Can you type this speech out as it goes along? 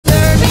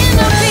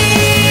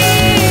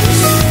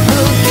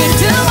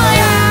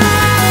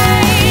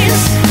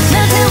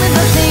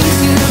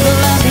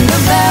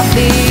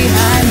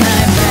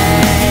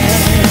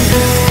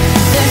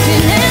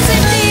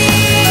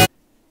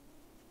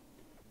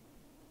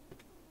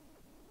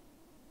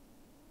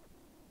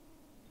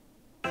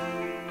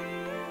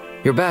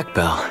You're back,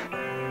 Belle.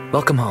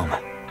 Welcome home.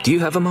 Do you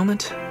have a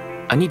moment?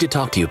 I need to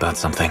talk to you about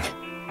something.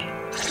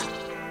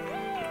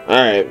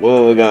 Alright, what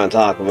are we gonna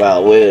talk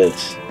about with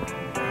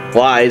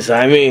Wise,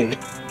 I mean?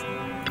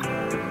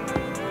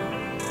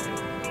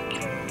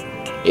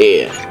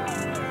 Yeah.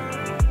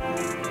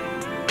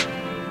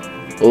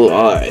 Oh,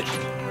 alright.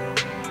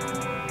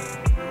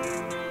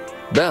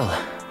 Belle,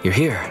 you're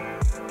here.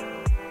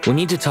 We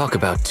need to talk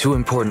about two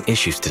important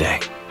issues today.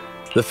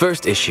 The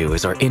first issue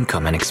is our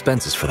income and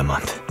expenses for the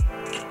month.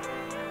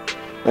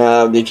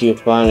 Did you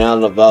find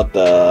out about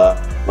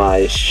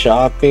my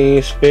shopping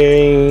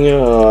experience,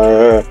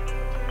 or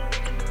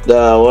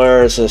the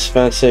words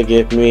expensive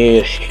give me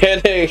a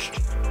headache?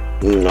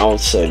 I'll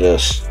say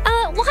this.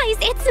 Wise,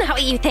 it's not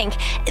what you think.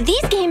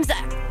 These games...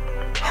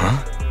 Huh?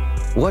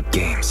 What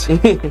games?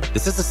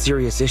 This is a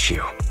serious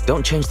issue.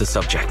 Don't change the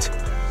subject.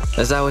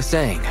 As I was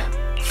saying,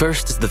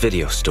 first is the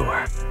video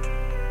store.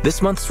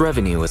 This month's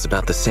revenue is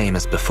about the same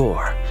as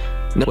before.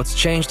 What's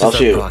changed is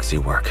our proxy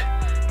work.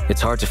 It's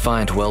hard to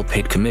find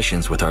well-paid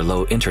commissions with our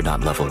low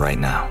internet level right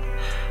now.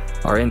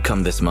 Our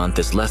income this month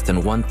is less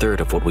than 1/3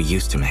 of what we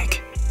used to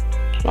make.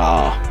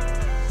 Ah.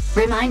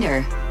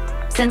 Reminder,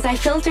 since I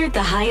filtered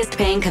the highest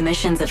paying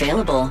commissions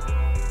available,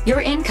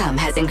 your income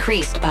has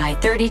increased by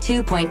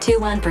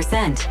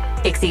 32.21%,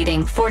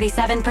 exceeding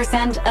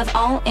 47% of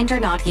all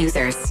internet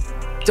users.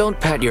 Don't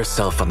pat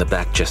yourself on the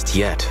back just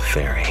yet,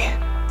 Fairy.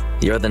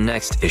 You're the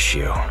next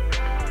issue.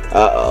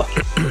 Uh-oh.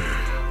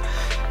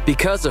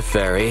 Because of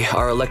Fairy,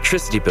 our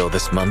electricity bill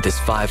this month is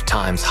 5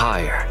 times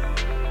higher.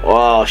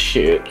 Oh,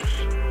 shoot.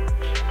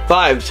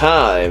 5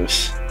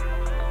 times?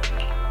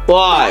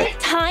 Why? 5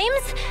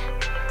 times?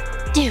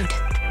 Dude,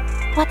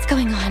 what's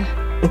going on?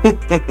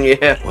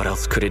 Yeah. What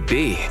else could it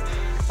be?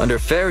 Under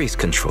Fairy's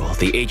control,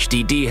 the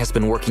HDD has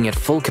been working at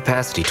full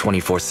capacity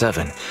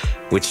 24/7,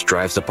 which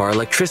drives up our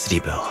electricity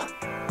bill.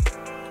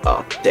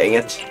 Oh, dang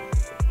it.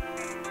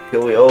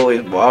 Can we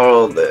always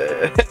borrow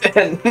the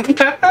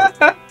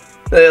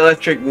the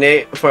electric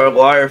for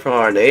wire from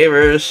our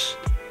neighbors?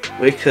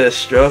 We could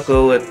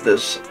struggle with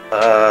this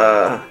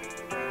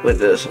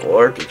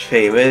mortgage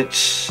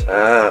payments.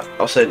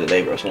 I'll say the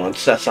neighbors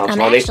once. That sounds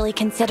funny. I'm actually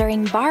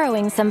considering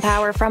borrowing some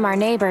power from our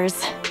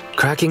neighbors.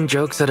 Cracking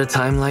jokes at a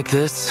time like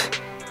this?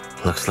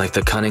 Looks like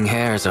the cunning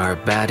hares are a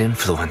bad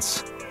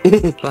influence.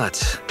 But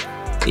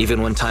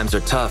even when times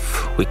are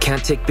tough, we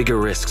can't take bigger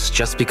risks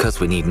just because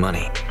we need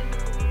money.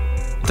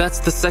 That's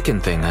the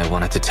second thing I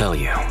wanted to tell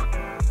you.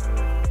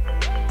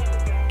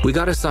 We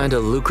got assigned a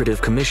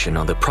lucrative commission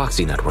on the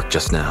proxy network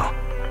just now.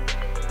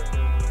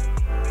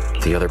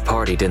 The other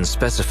party didn't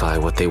specify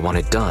what they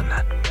wanted done,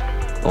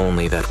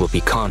 only that we'll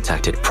be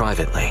contacted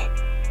privately.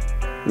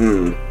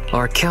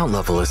 Our account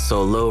level is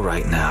so low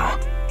right now,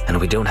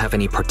 and we don't have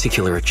any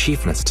particular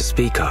achievements to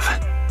speak of.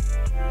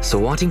 So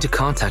wanting to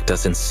contact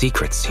us in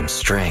secret seems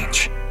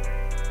strange.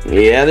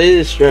 Yeah, it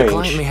is strange. The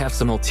client may have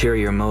some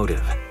ulterior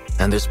motive,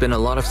 and there's been a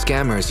lot of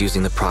scammers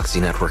using the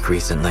proxy network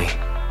recently.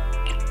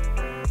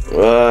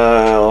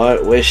 Well,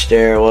 I wish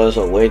there was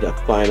a way to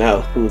find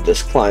out who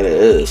this client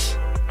is.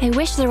 I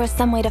wish there was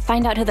some way to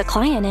find out who the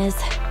client is.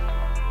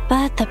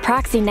 But the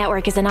proxy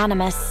network is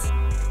anonymous.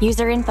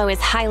 User info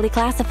is highly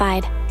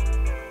classified.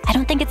 I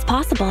don't think it's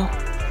possible.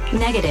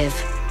 Negative.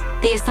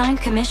 The assigned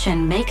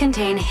commission may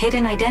contain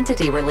hidden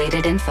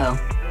identity-related info.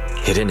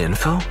 Hidden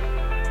info?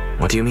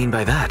 What do you mean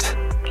by that?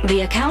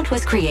 The account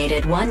was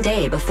created 1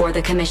 day before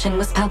the commission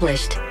was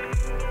published.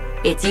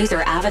 Its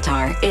user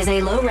avatar is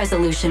a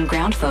low-resolution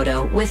ground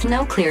photo with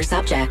no clear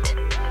subject.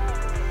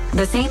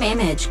 The same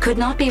image could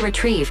not be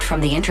retrieved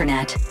from the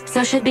internet,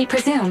 so should be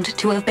presumed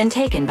to have been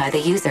taken by the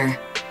user.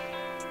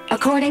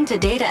 According to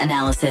data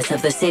analysis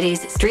of the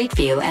city's street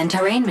view and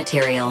terrain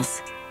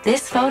materials,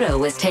 this photo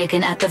was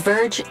taken at the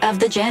verge of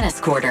the Janus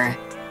Quarter,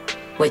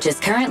 which is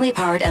currently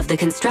part of the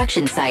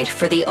construction site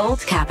for the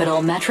Old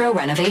Capitol Metro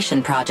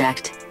renovation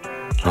project.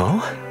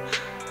 Oh?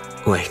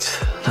 Wait,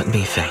 let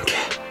me think.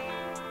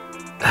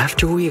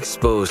 After we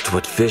exposed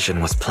what Vision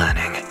was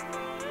planning,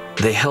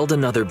 they held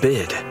another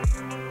bid,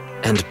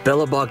 and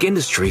Belobog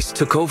Industries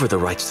took over the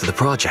rights to the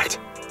project.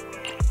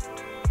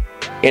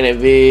 Can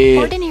it be...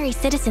 Ordinary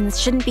citizens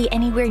shouldn't be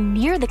anywhere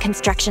near the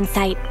construction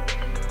site.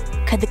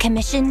 Could the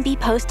commission be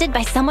posted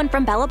by someone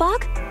from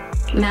Belobog?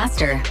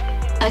 Master,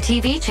 a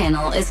TV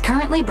channel is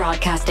currently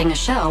broadcasting a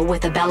show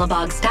with a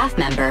Belobog staff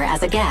member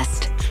as a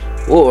guest.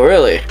 Oh,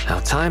 really? How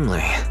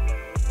timely.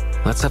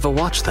 Let's have a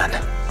watch then.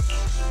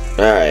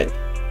 Alright.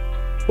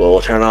 Well,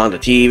 we'll turn on the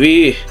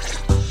TV.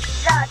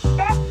 The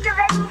best of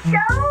any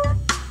show?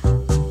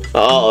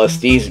 Oh, it's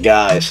these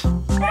guys. Hey,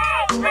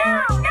 Boo,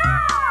 no!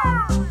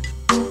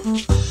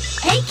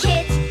 Hey,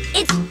 kids,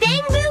 it's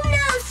Bang Boo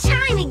Nose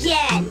time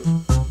again!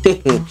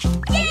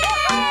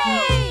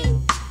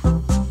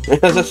 Yay!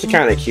 That's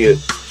kind of cute.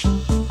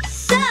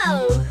 So,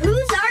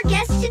 who's our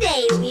guest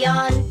today,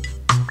 Leon?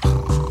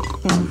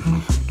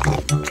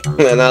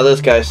 And now this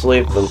guy's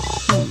sleeping.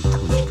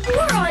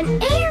 We're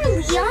on air,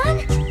 Leon!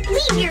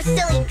 Leave your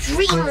silly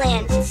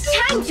dreamland. It's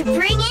time to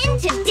bring in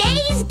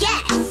today's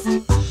guest.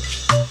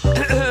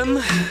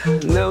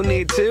 No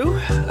need to.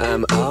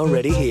 I'm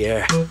already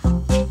here.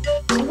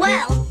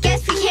 Well,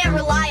 guess we can't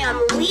rely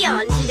on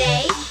Leon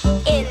today.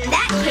 In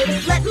that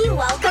case, let me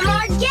welcome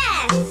our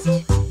guest.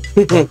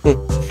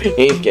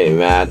 He's getting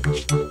mad.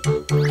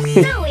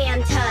 So,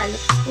 Anton,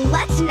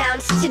 let's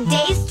announce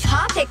today's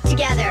topic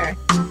together.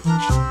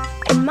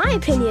 In my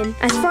opinion,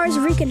 as far as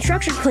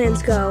reconstruction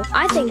plans go,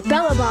 I think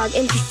Belobog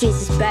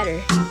Industries is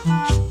better.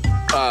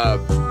 Oh.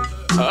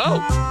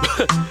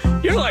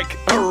 You're like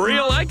a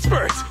real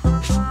expert.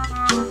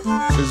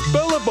 Is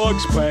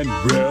Belobog's plan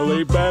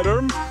really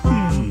better?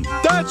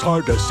 That's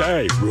hard to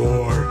say,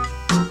 Roar.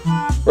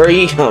 Where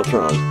he come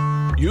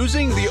from?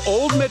 Using the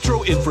old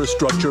metro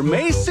infrastructure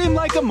may seem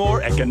like a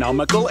more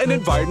economical and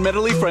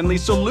environmentally friendly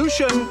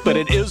solution, but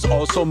it is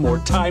also more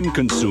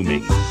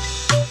time-consuming.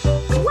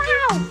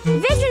 Wow!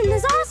 Vision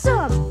is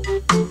awesome!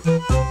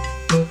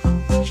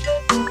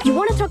 You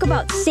want to talk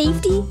about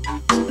safety?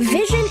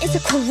 Vision is a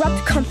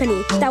corrupt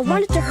company that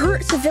wanted to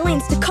hurt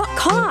civilians to cut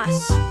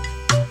costs.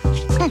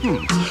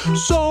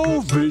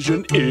 So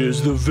Vision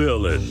is the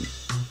villain.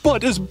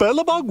 But is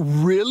Belobog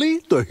really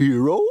the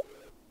hero?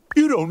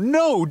 You don't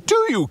know,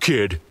 do you,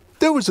 kid?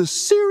 There was a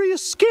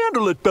serious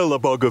scandal at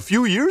Belobog a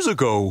few years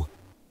ago.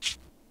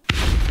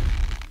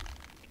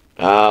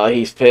 Oh,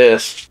 he's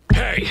pissed.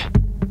 Hey,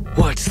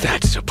 what's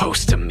that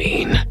supposed to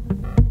mean?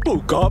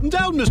 Oh, calm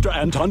down, Mr.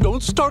 Anton.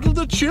 Don't startle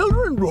the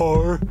children,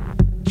 Roar.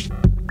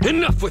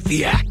 Enough with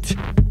the act.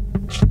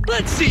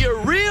 Let's see your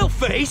real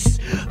face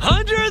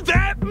under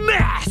that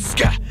mask!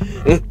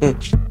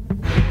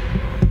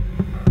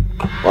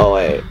 Oh,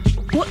 wait.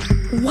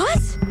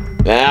 What?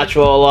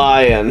 Natural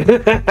lion.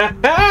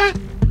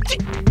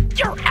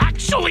 You're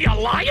actually a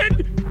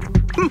lion?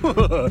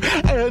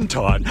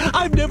 Anton,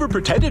 I've never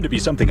pretended to be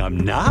something I'm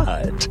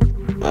not.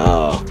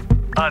 Oh.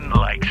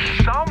 Unlike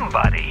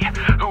somebody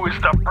who is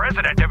the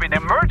president of an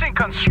emerging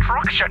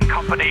construction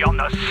company on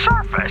the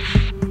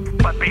surface.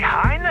 But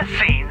behind the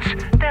scenes,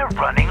 they're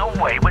running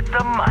away with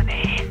the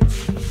money.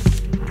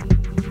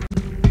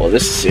 Well,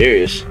 this is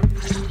serious.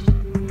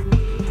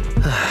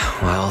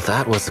 Well,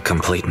 that was a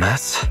complete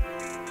mess.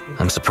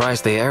 I'm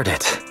surprised they aired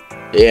it.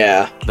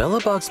 Yeah.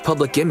 Belobog's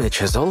public image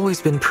has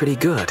always been pretty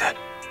good,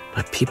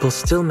 but people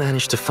still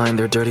manage to find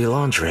their dirty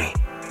laundry.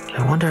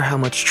 I wonder how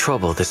much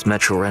trouble this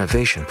metro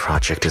renovation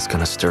project is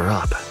gonna stir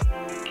up.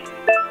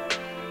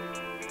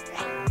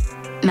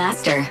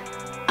 Master,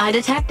 I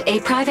detect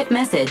a private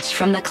message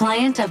from the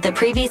client of the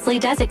previously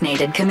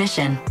designated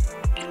commission.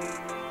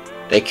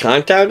 They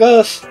contact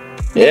us?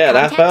 Yeah,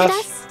 that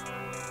Contacted fast?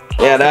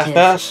 Yeah, that Positive.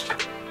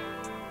 fast?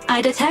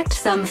 I detect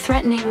some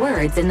threatening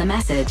words in the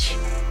message.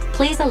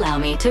 Please allow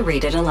me to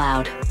read it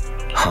aloud.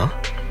 Huh?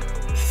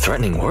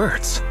 Threatening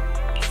words?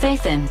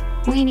 Phaethon,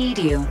 we need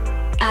you.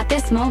 At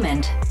this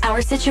moment,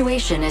 our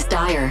situation is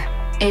dire.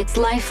 It's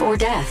life or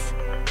death.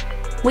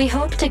 We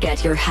hope to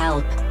get your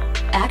help.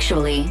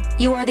 Actually,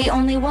 you are the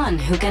only one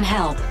who can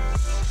help.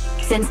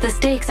 Since the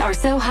stakes are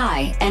so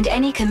high and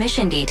any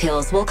commission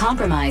details will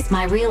compromise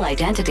my real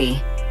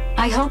identity,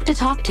 I hope to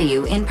talk to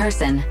you in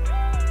person.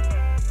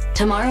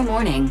 Tomorrow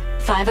morning,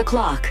 5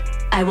 o'clock,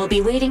 I will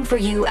be waiting for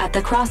you at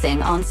the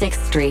crossing on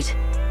 6th Street.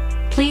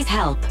 Please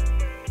help.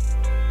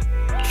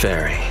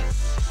 Fairy,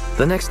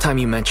 the next time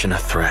you mention a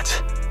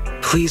threat,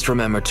 please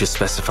remember to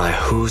specify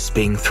who's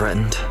being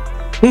threatened.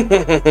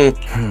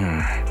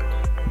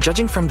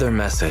 Judging from their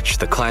message,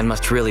 the client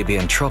must really be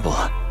in trouble.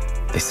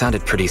 They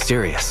sounded pretty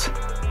serious.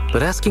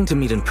 But asking to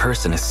meet in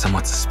person is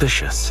somewhat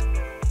suspicious.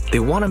 They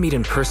want to meet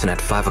in person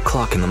at 5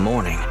 o'clock in the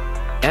morning,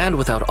 and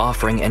without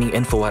offering any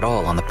info at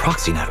all on the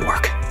proxy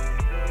network.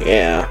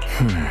 Yeah.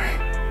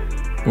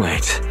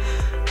 Wait,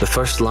 the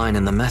first line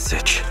in the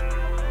message.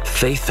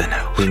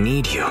 Phaethon, we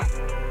need you.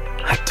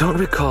 I don't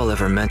recall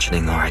ever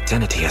mentioning our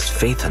identity as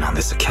Phaethon on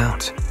this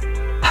account.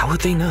 How would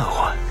they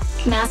know?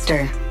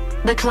 Master,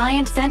 the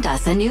client sent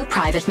us a new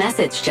private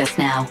message just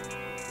now.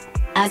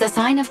 As a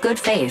sign of good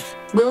faith,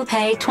 we'll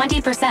pay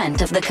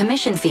 20% of the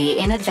commission fee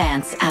in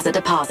advance as a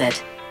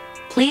deposit.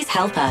 Please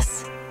help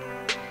us.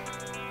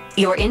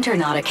 Your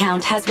Internaut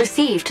account has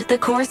received the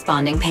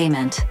corresponding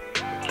payment.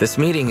 This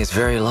meeting is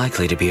very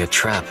likely to be a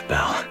trap,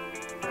 Belle.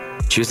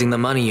 Choosing the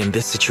money in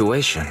this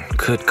situation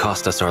could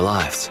cost us our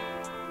lives.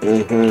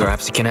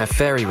 Perhaps you can have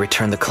Fairy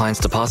return the client's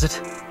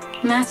deposit?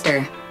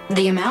 Master,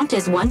 the amount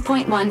is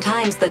 1.1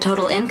 times the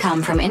total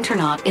income from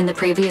Internaut in the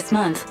previous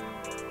month.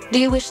 Do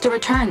you wish to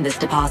return this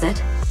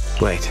deposit?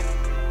 Wait,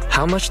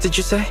 how much did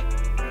you say?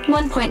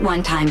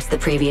 1.1 times the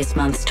previous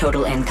month's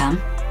total income.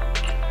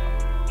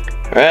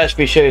 Alright,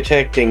 be sure to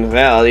check things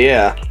out,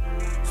 yeah.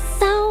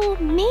 So,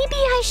 maybe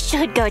I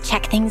should go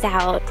check things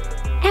out.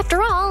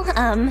 After all,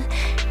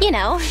 you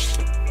know.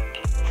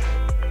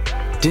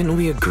 Didn't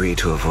we agree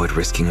to avoid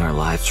risking our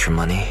lives for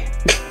money?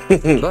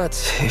 But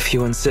if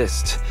you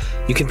insist,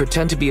 you can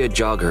pretend to be a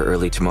jogger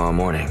early tomorrow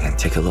morning and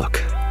take a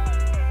look.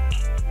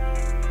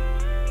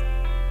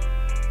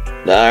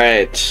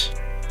 Alright.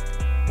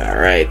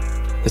 Alright.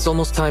 It's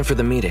almost time for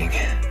the meeting.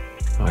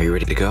 Are you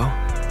ready to go?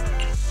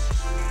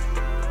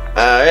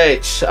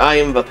 Alright, I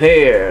am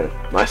prepared.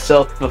 My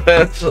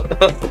self-defense.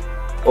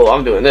 Oh,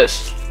 I'm doing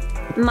this.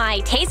 My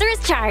taser is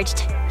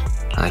charged.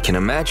 I can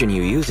imagine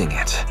you using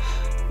it,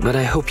 but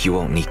I hope you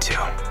won't need to.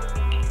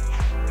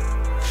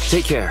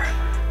 Take care.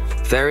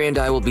 Ferry and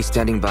I will be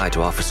standing by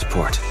to offer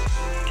support.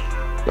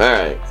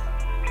 Alright.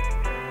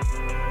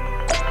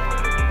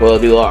 We'll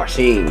do our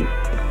scene.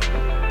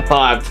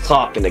 5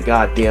 o'clock in the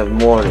goddamn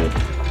morning.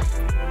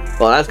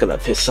 Well, that's gonna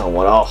piss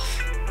someone off.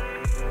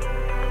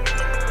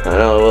 I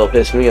know it will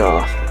piss me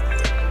off.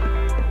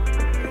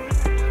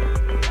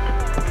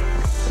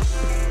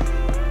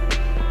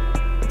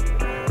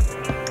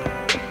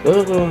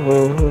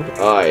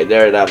 Alright,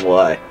 there that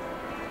boy.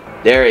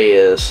 There he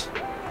is.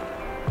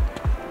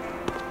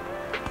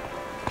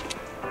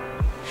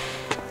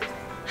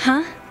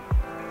 Huh?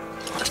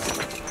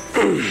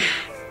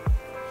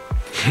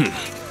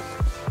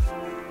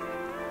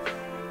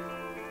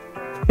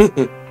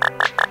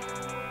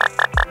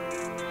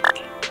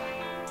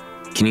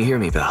 Can you hear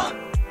me, Belle?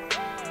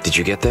 Did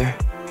you get there?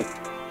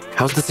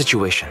 How's the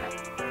situation?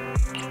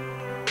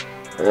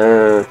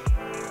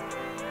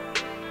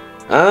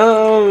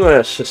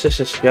 A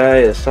suspicious guy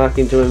is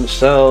talking to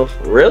himself.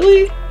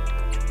 Really?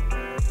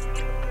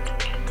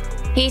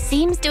 He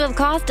seems to have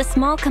caused a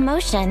small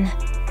commotion.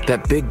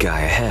 That big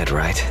guy ahead,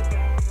 right?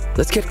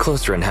 Let's get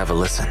closer and have a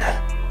listen.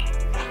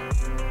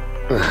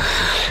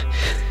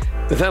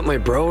 Without my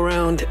bro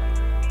around,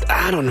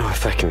 I don't know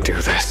if I can do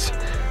this.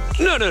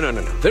 No.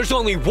 There's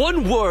only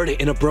one word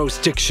in a bro's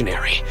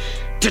dictionary.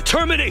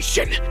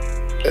 Determination.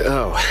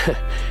 Oh,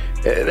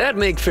 that'd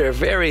make for a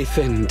very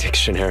thin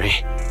dictionary.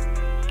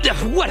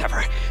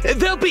 Whatever.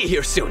 They'll be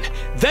here soon.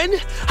 Then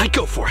I'd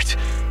go for it.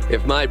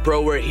 If my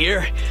bro were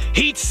here,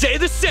 he'd say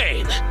the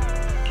same.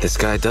 This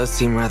guy does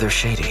seem rather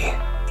shady.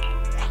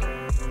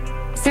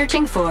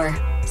 Searching for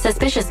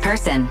suspicious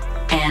person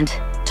and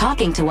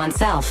talking to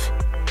oneself.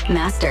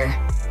 Master,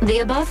 the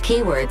above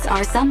keywords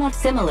are somewhat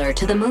similar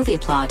to the movie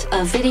plot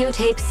of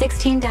videotape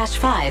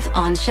 16-5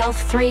 on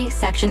Shelf 3,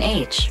 Section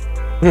H.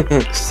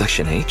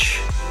 Section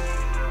H?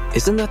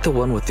 Isn't that the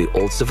one with the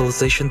old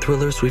civilization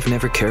thrillers we've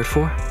never cared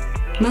for?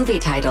 Movie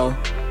title,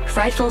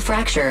 Frightful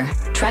Fracture,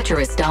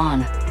 Treacherous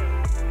Dawn.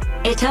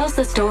 It tells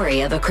the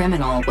story of a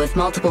criminal with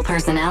multiple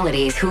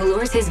personalities who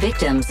lures his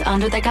victims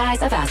under the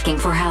guise of asking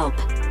for help.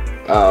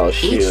 Oh,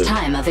 shoot. Each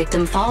time a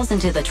victim falls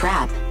into the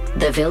trap,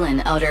 the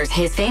villain utters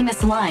his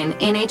famous line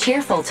in a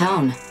cheerful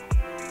tone.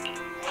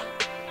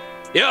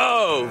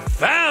 Yo,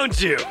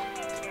 found you!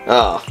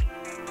 Oh.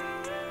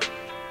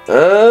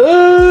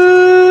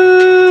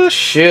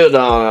 Shoot,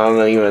 I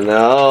don't even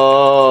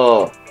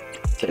know.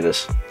 Take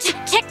this.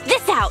 Check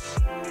this out!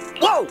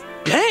 Whoa!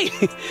 Hey!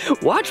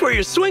 Watch where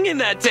you're swinging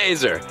that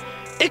taser.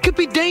 It could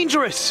be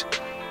dangerous.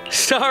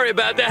 Sorry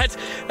about that.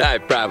 I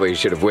probably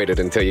should have waited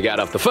until you got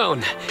off the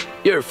phone.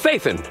 You're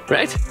Faithin,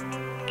 right?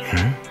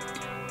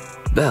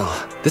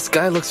 Belle, this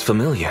guy looks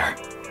familiar.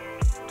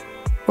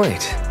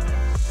 Wait,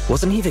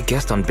 wasn't he the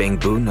guest on Bang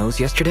Boo Nose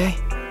yesterday?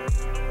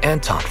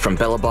 Anton from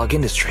Belobog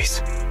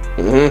Industries.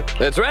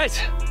 That's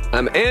right.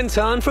 I'm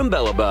Anton from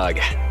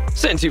Belobog.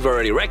 Since you've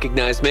already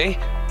recognized me,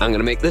 I'm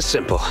gonna make this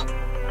simple.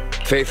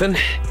 Faithin,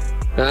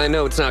 I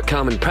know it's not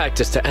common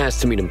practice to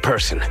ask to meet in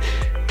person.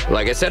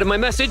 Like I said in my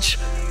message,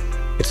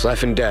 it's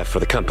life and death for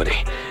the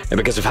company. And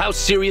because of how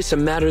serious a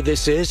matter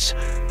this is,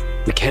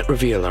 we can't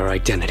reveal our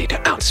identity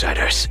to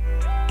outsiders.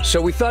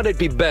 So we thought it'd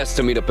be best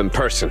to meet up in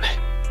person.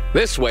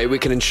 This way we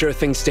can ensure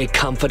things stay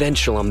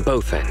confidential on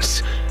both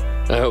ends.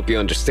 I hope you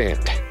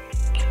understand.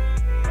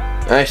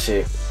 I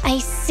see. I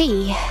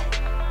see.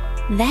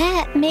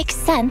 That makes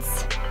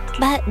sense.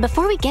 But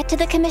before we get to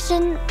the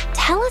commission,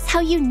 tell us how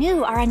you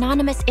knew our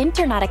anonymous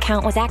internet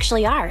account was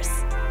actually ours.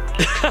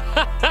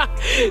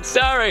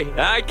 Sorry,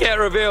 I can't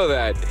reveal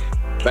that.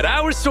 But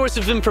our source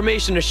of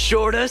information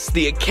assured us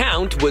the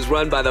account was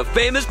run by the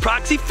famous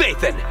proxy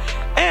Faithin,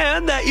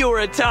 and that you were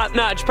a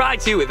top-notch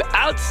proxy with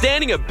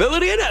outstanding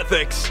ability and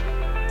ethics.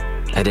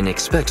 I didn't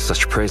expect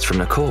such praise from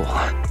Nicole.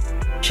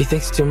 She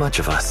thinks too much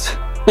of us.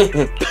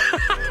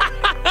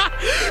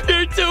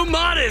 You're too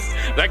modest!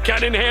 The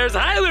cutting hair's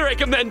highly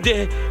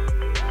recommended!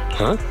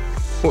 Huh?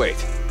 Wait,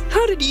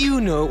 how did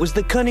you know it was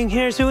the cunning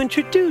hairs who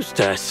introduced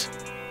us?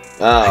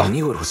 I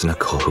knew it was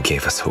Nicole who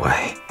gave us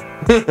away.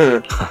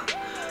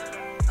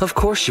 Of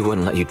course she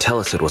wouldn't let you tell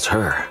us it was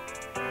her.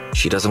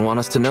 She doesn't want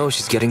us to know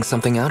she's getting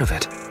something out of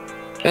it.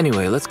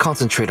 Anyway, let's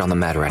concentrate on the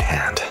matter at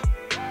hand.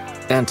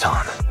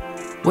 Anton,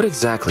 what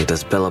exactly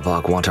does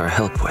Belobog want our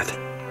help with?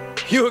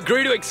 You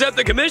agree to accept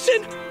the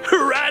commission?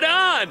 Right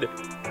on!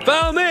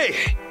 Follow me!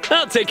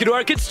 I'll take you to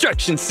our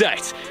construction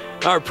site.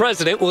 Our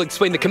president will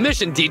explain the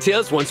commission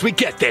details once we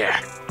get there.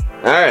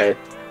 Alright.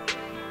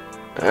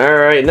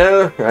 Alright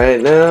now,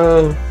 right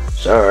now.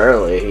 So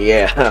early,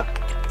 yeah.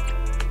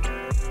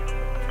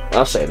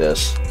 I'll say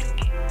this.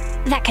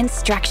 That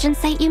construction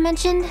site you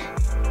mentioned?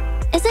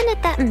 Isn't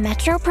it that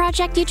metro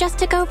project you just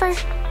took over?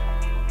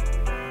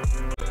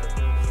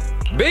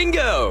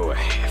 Bingo!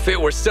 If it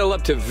were still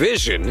up to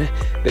vision,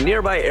 the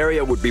nearby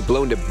area would be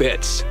blown to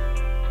bits.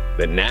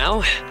 But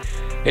now,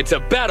 It's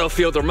a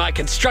battlefield where my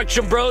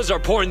construction bros are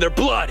pouring their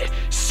blood,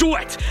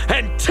 sweat,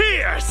 and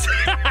tears!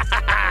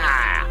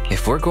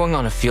 If we're going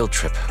on a field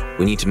trip,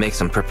 we need to make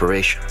some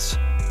preparations.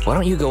 Why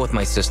don't you go with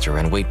my sister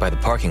and wait by the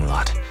parking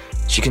lot?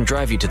 She can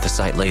drive you to the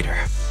site later.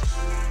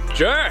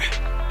 Sure.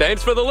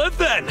 Thanks for the lift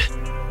then.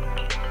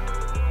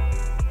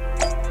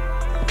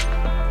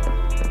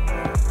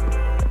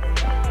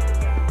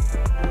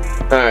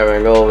 Alright,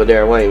 we're gonna go over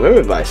there. Wait, let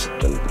me buy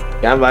something.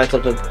 Can I buy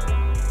something?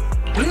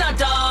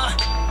 Nada!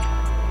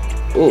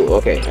 Ooh,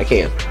 okay, I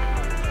can.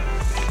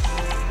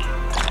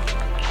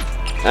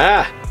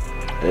 Ah!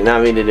 I did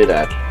not mean to do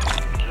that.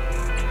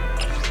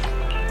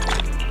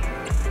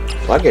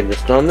 Well, I can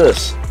just done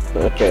this.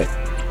 Okay.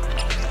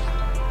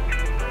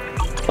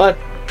 What?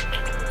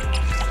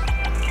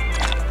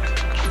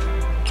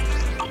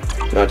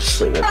 Not just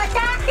sleep it.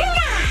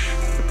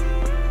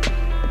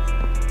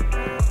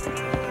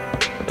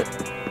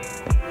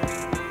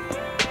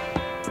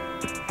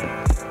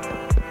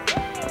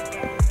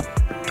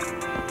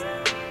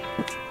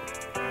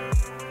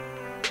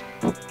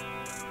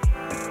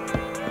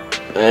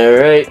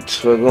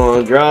 Alright, we're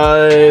gonna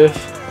drive.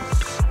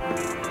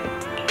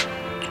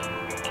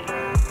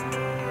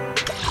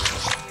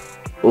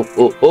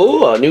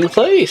 Oh, a new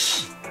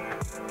place.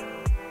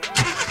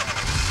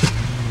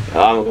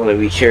 I'm gonna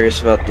be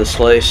curious about this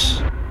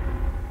place.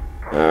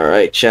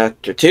 Alright,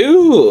 chapter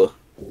 2.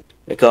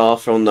 A call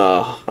from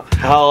the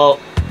Hollow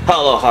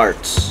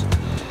Hearts.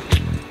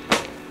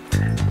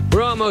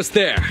 We're almost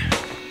there.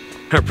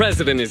 Our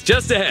president is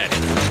just ahead.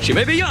 She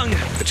may be young,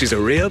 but she's a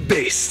real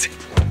beast.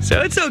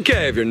 So it's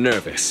okay if you're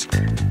nervous.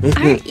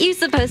 Aren't you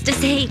supposed to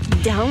say,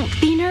 don't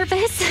be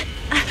nervous?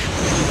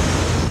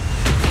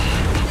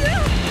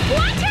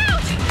 Watch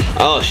out!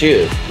 Oh,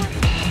 shoot.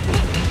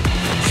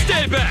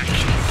 Stay back!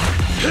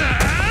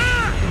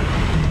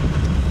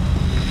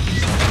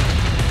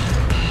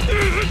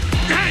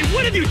 Hey,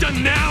 what have you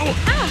done now?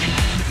 Ah,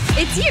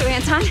 it's you,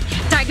 Anton.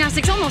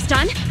 Diagnostics almost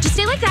done. Just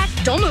stay like that.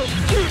 Don't move.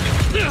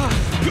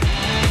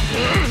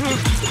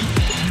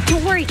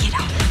 Don't worry, kiddo.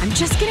 I'm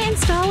just gonna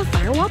install a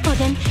firewall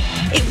plugin.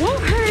 It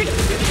won't hurt.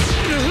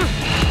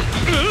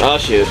 Oh,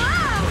 shoot.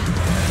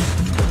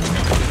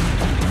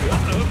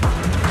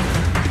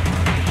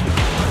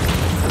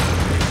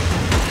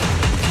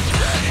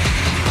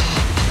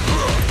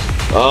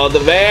 Oh, the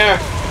bear!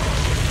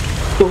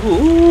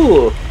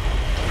 Ooh!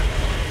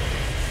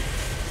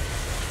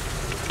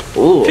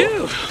 Ooh!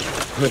 Phew!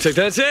 I think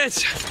that's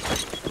it.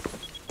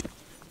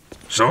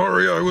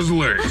 Sorry I was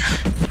late.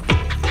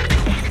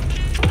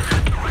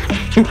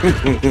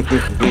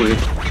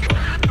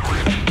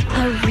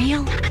 A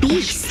real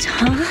beast,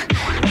 huh?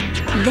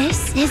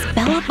 This is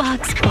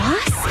Belobog's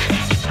boss?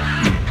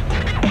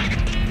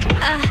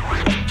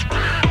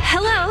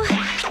 Hello?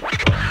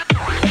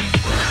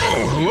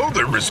 Oh, hello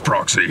there, Miss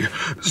Proxy.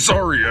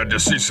 Sorry you had to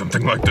see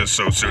something like this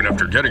so soon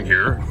after getting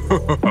here.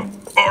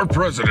 Our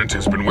president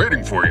has been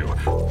waiting for you.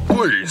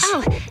 Please.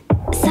 Oh,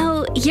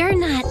 so you're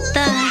not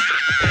the...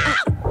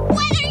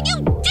 What are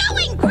you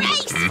doing,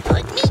 Grace?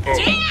 Put me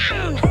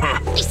down!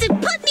 I said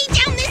put me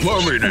down this Allow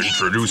me to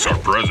introduce our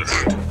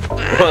president.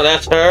 Oh,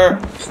 that's her?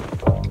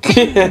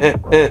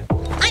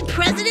 I'm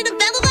president of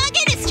Belobog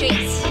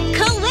Industries!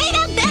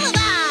 Kuwaita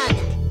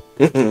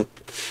Belobog!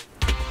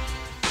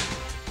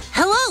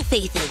 Hello,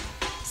 Faithin.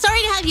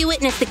 Sorry to have you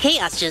witness the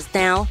chaos just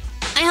now.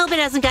 I hope it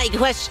hasn't got you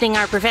questioning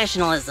our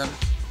professionalism.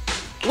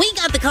 We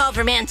got the call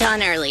from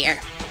Anton earlier.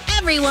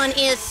 Everyone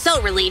is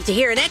so relieved to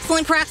hear an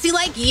excellent proxy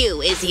like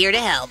you is here to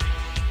help.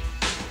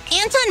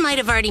 Anton might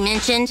have already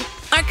mentioned,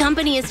 our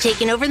company has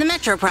taken over the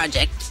Metro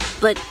project,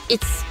 but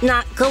it's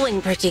not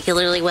going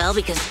particularly well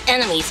because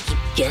enemies keep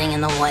getting in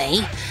the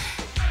way.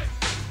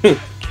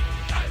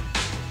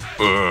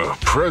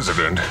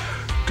 President,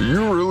 do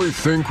you really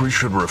think we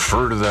should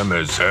refer to them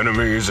as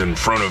enemies in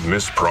front of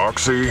Miss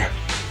Proxy?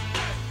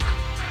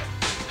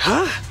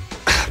 Huh?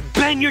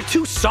 Ben, you're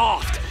too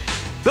soft.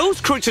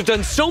 Those crooks have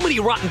done so many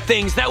rotten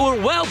things that were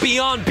well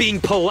beyond being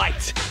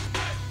polite.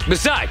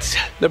 Besides,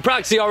 the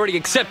proxy already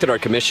accepted our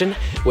commission,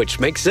 which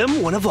makes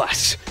them one of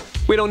us.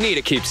 We don't need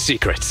to keep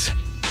secrets.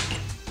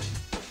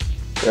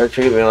 You're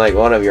treating me like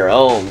one of your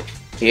own.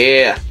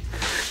 Yeah.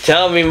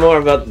 Tell me more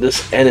about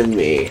this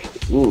enemy.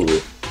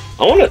 Ooh.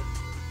 I wanna...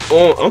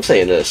 Oh, I'm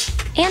saying this.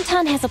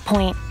 Anton has a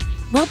point.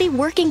 We'll be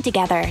working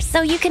together,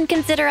 so you can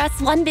consider us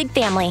one big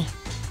family.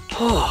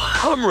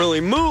 Oh, I'm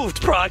really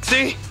moved,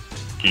 Proxy.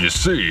 You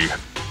see,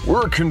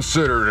 we're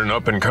considered an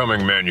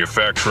up-and-coming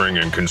manufacturing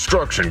and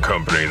construction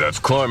company that's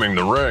climbing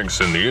the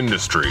ranks in the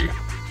industry.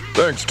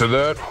 Thanks to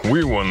that,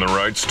 we won the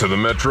rights to the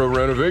Metro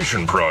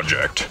renovation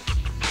project.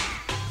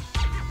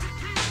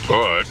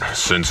 But,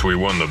 since we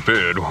won the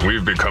bid,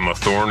 we've become a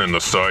thorn in the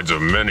sides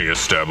of many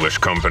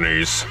established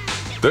companies.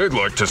 They'd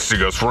like to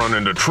see us run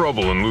into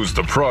trouble and lose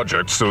the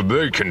project so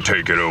they can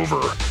take it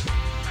over.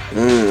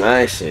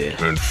 I see.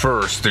 At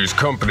first, these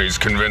companies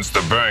convinced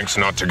the banks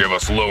not to give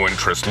us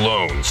low-interest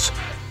loans.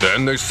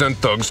 Then they sent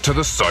thugs to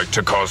the site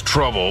to cause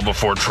trouble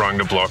before trying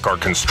to block our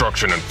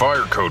construction and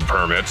fire code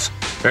permits.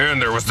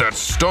 And there was that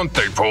stunt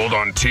they pulled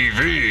on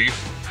TV.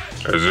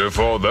 As if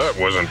all that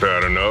wasn't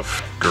bad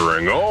enough,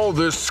 during all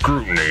this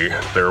scrutiny,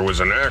 there was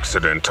an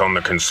accident on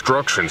the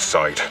construction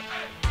site.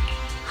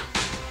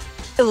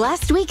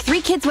 Last week,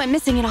 3 kids went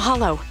missing in a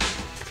hollow.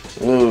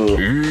 Ooh.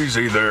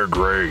 Easy there,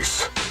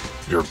 Grace.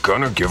 You're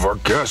gonna give our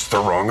guests the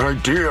wrong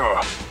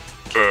idea.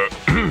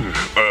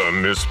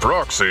 Miss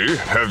Proxy,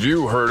 have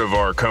you heard of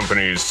our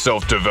company's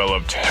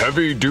self-developed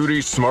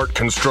heavy-duty smart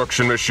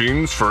construction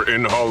machines for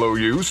in-hollow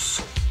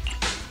use?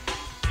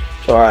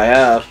 Sure I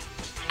have.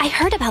 I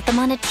heard about them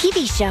on a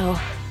TV show.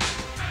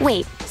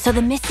 Wait, so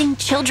the missing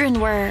children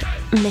were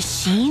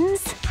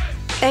machines?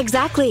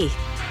 Exactly.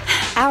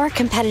 Our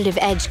competitive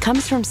edge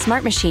comes from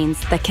smart machines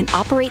that can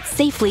operate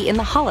safely in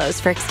the hollows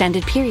for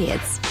extended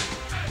periods.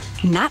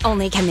 Not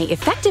only can they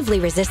effectively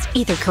resist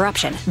ether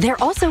corruption,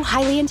 they're also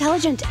highly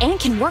intelligent and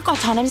can work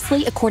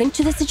autonomously according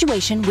to the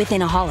situation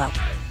within a hollow.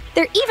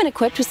 They're even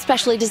equipped with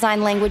specially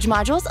designed language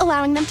modules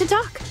allowing them to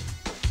talk.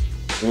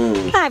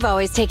 I've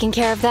always taken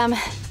care of them.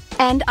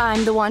 And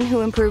I'm the one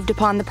who improved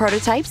upon the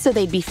prototypes so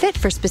they'd be fit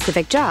for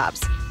specific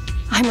jobs.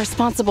 I'm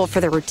responsible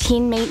for the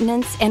routine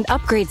maintenance and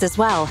upgrades as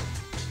well.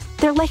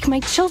 They're like my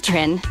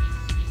children.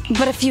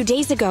 But a few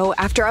days ago,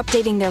 after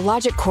updating their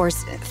logic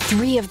course,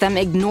 3 of them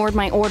ignored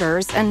my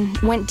orders and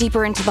went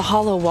deeper into the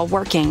hollow while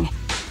working.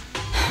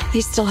 They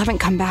still haven't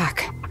come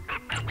back.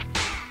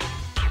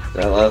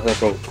 That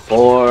last one from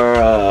core,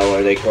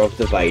 where they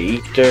corrupted by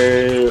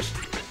ethers.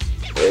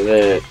 And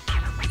then,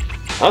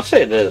 I'll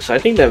say this, I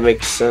think that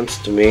makes sense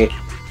to me.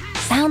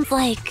 Sounds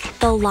like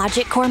the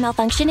logic core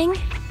malfunctioning?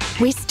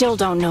 We still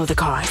don't know the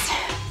cause.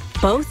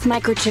 Both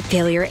microchip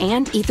failure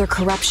and ether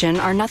corruption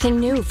are nothing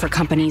new for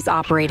companies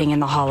operating in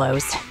the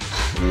hollows.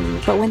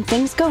 But when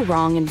things go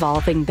wrong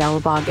involving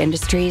Belobog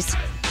Industries,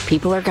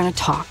 people are gonna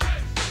talk.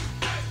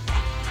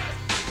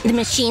 The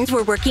machines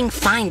were working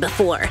fine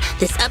before.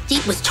 This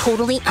update was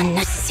totally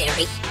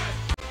unnecessary.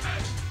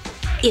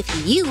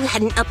 If you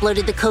hadn't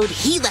uploaded the code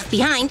he left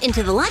behind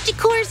into the logic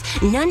cores,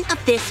 none of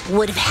this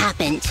would have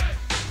happened.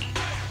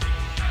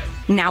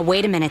 Now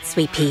wait a minute,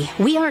 Sweet Pea.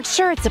 We aren't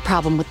sure it's a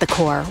problem with the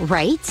core,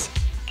 right?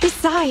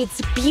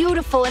 Besides,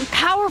 beautiful and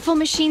powerful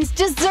machines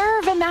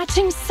deserve a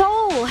matching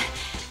soul.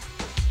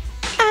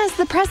 As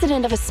the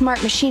president of a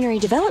smart machinery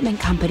development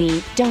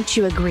company, don't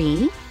you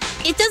agree?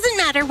 It doesn't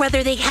matter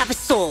whether they have a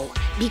soul.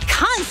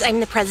 Because I'm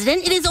the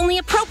president, it is only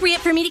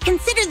appropriate for me to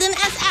consider them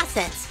as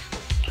assets.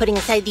 Putting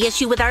aside the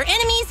issue with our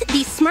enemies,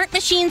 these smart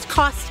machines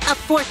cost a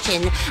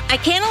fortune. I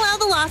can't allow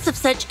the loss of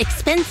such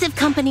expensive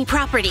company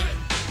property.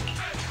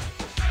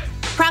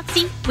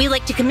 Proxy, we'd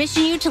like to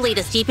commission you to lead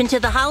us deep into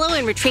the hollow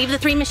and retrieve the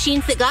 3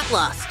 machines that got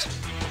lost.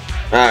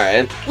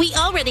 Alright. We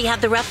already have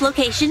the rough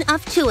location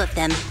of 2 of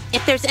them.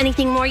 If there's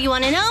anything more you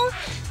want to know,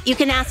 you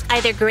can ask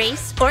either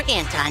Grace or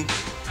Anton.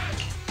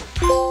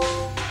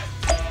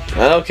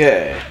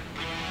 Okay.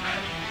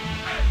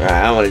 Alright,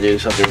 I want to do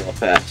something real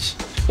fast.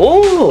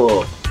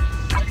 Ooh!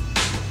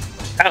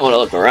 I don't want to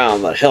look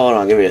around, but hold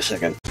on, give me a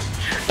second.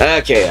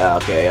 Okay,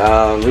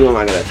 who am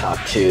I going to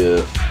talk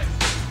to?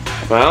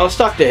 Well, let's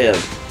talk to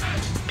him.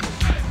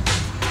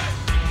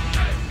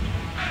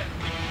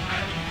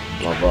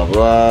 Blah, blah,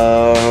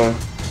 blah.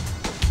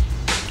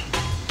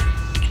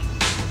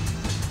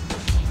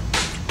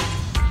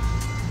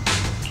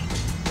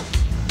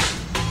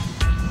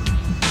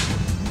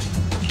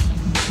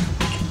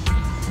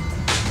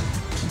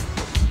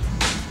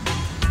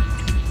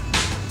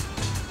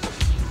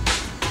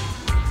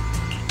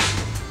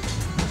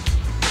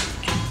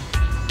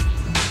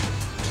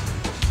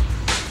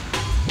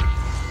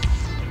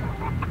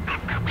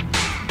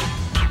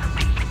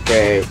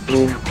 Okay,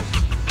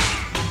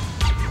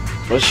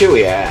 what should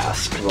we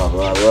ask? Blah,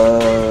 blah,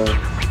 blah.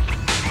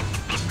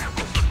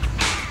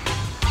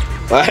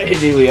 Why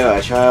do we have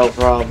a child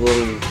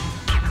problem?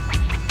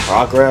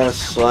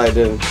 Progress? Why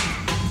do...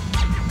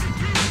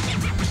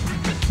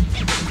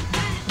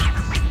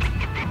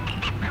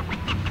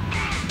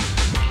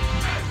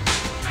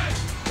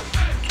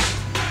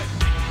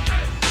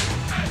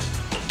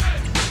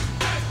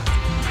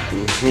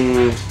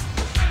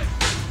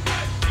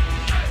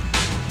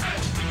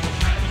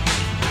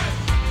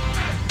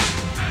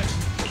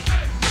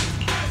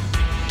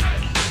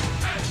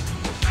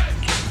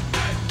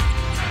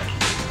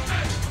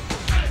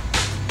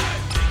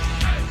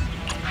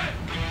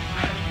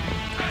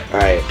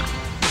 Alright,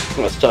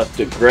 let's talk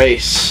to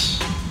Grace.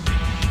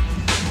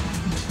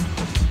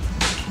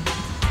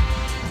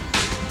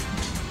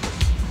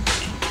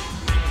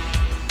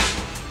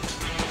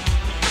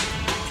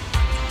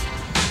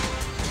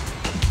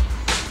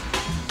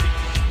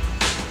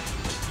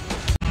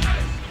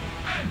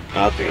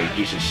 Okay,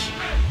 Jesus.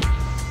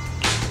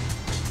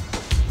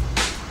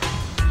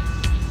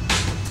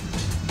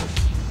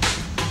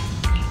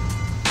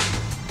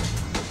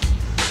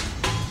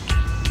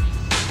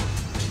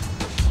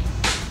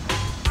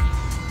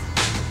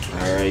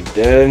 Alright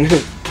then.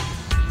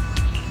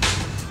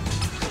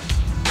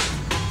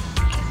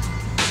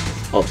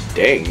 Oh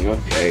dang,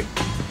 okay.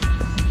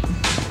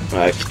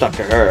 Alright, stuck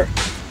to her.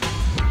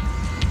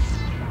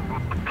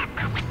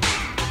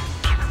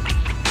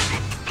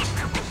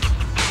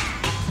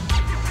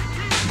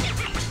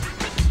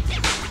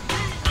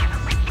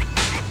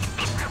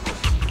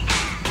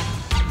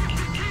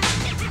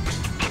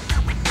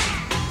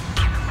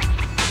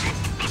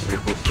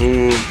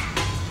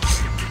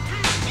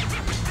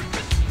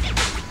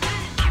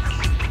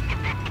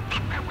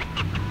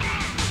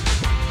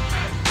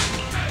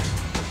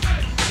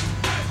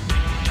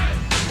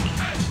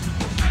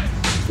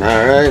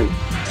 Alright.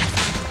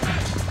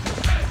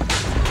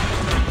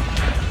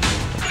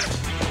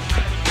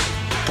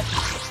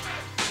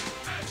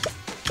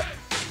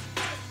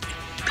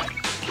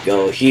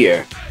 Go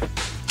here.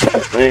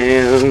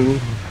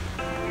 And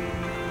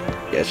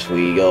guess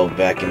we go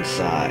back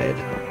inside.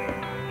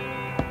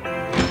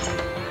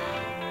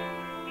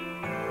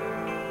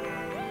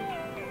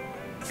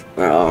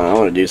 I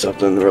want to do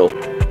something real.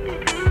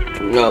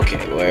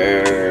 Okay,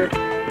 where?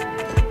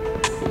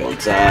 Go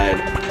inside.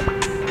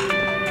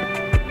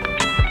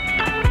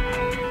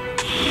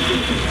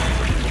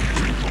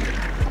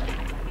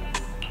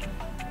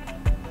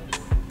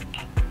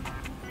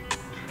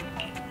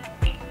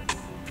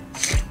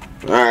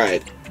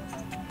 Alright.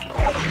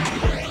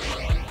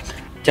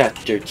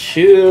 Chapter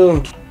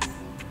 2.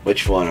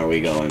 Which one are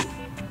we going?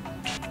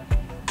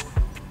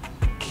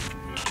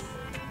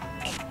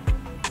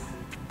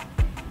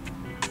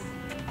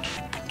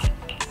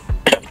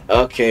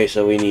 Okay,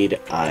 so we need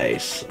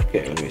ice.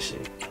 Okay, let me see.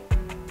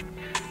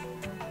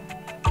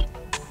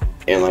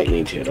 And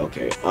lightning too,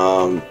 okay.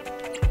 Oh.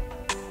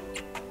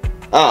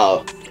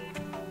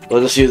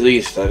 We'll just use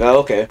these. Oh,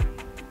 okay.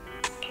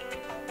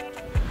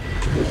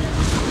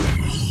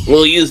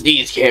 We'll use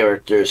these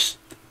characters.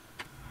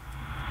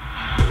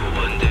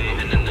 One day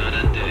and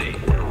another day,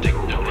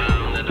 ticked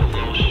around and the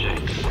flow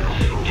shakes.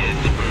 Get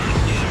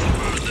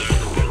further,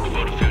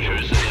 for the future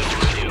is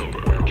already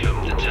over. Come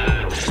the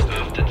time,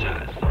 after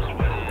time.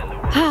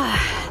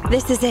 Ah,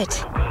 this is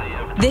it.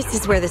 This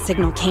is where the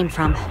signal came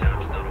from.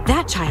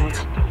 That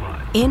child.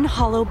 In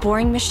hollow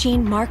boring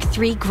machine Mark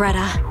III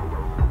Greta.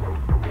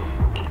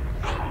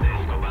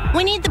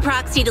 We need the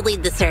proxy to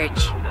lead the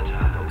search.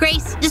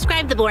 Grace,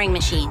 describe the boring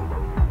machine.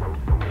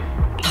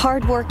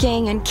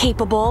 Hardworking and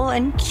capable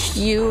and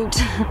cute.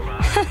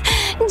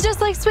 Just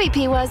like Sweet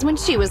Pea was when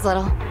she was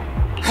little.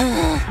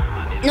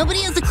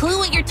 Nobody has a clue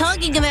what you're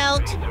talking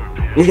about.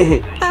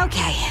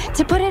 Okay,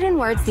 to put it in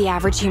words the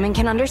average human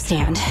can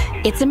understand,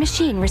 it's a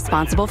machine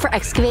responsible for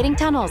excavating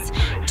tunnels.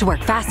 To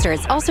work faster,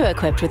 it's also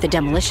equipped with a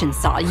demolition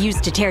saw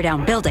used to tear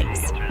down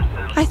buildings.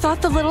 I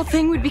thought the little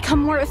thing would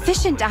become more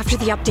efficient after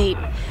the update.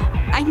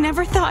 I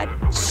never thought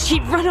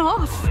she'd run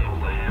off.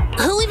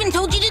 Who even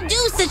told you to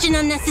do such an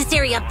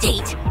unnecessary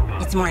update?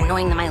 It's more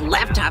annoying than my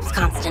laptop's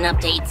constant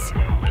updates.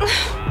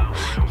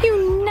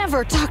 You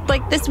never talked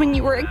like this when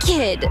you were a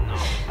kid.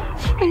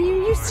 And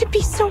you used to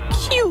be so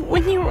cute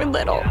when you were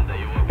little.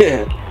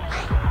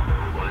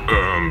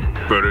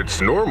 But it's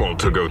normal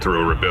to go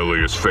through a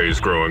rebellious phase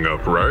growing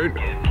up, right?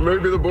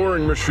 Maybe the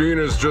boring machine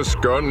has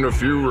just gotten a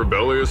few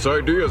rebellious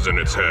ideas in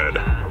its head.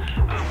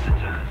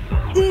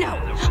 No,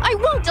 I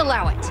won't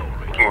allow it.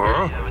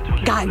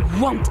 I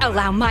won't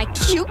allow my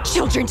cute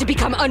children to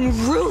become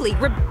unruly,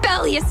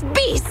 rebellious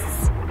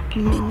beasts!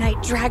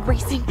 Midnight drag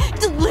racing,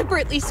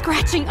 deliberately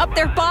scratching up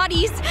their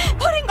bodies,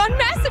 putting on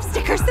massive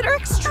stickers that are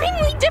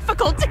extremely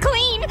difficult to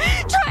clean,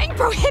 trying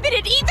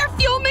prohibited ether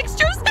fuel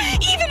mixtures,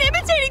 even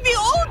imitating the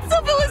old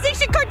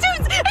Civilization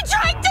cartoons, and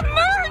trying to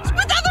merge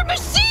with other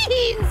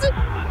machines!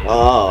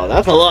 Oh,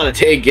 that's a lot to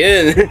take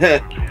in.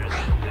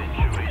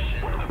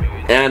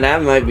 And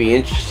that might be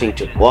interesting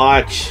to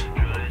watch.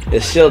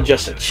 It's still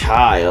just a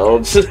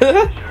child.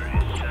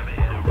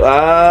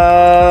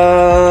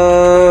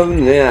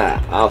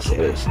 Yeah, I'll say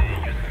this.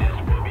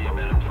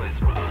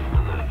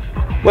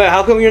 Wait,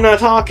 how come you're not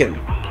talking?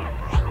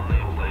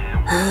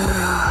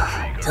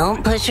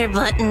 Don't push your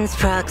buttons,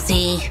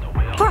 Proxy.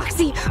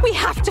 Proxy, we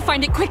have to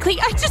find it quickly.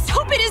 I just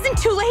hope it isn't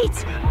too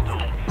late.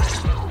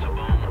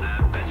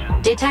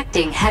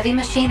 Detecting heavy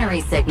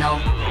machinery signal.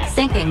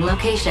 Syncing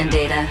location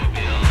data.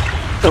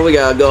 And we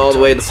gotta go all the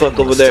way the fuck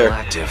over there.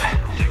 Still active.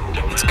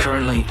 It's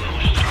currently...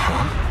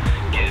 Huh?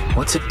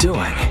 What's it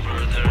doing?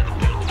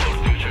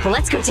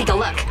 Let's go take a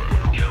look.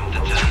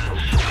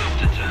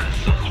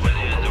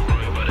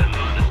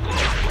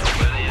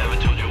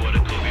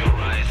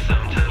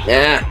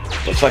 Yeah,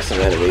 let's fight some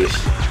enemies.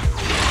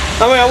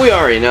 I mean, I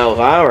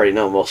already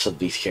know most of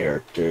these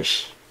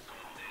characters.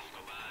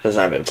 Because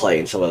I've been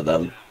playing some of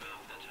them.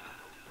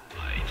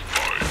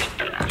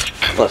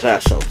 Plus,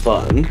 that's so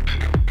fun.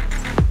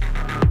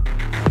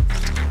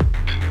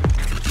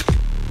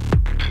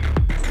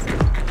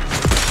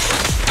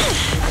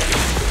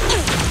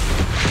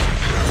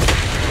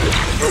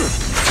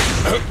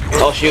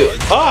 Oh shoot!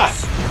 Ah!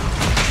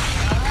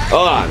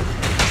 Hold on.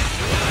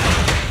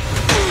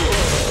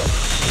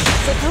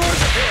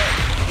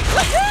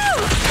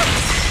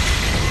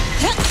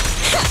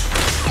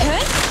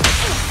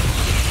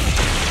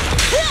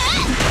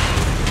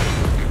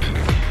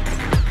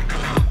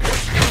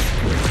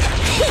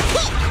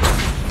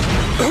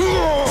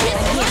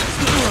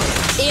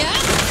 Yeah.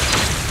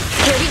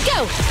 Here we go.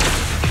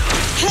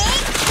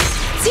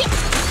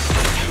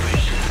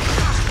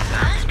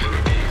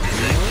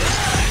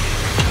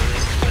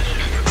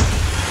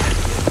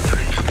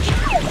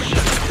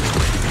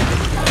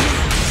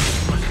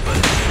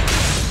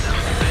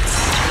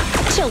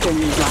 tiger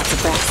need lots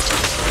of rest.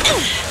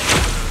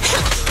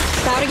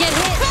 About to get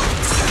hit.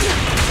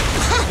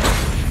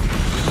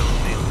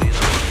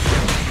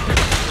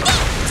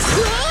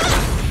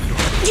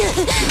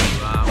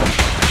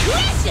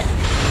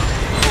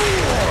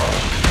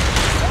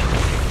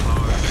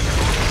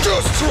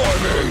 Just try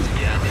me!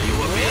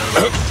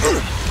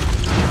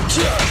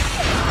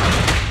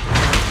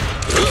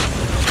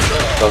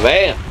 Oh,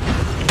 man.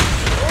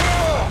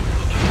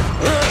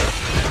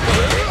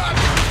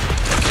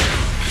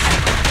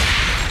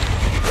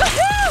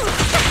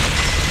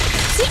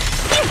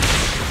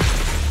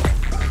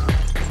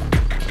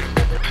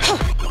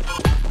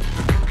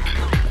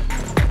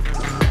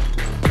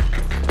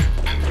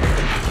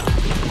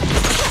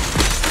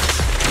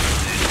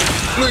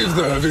 Leave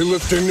the heavy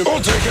lifting.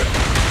 I'll take it.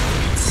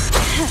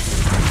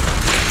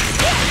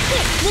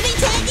 Let me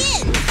tag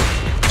in!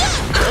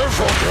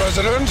 Careful,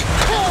 President.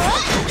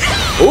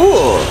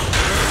 Ooh.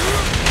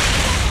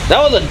 That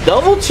was a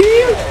double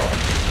team?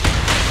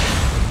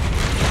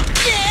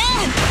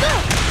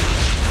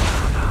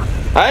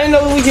 I didn't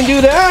know we can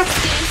do that.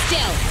 Stand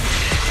still.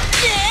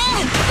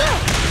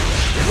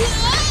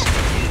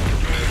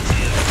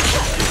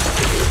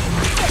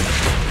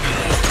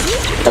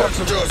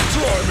 Just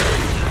try me.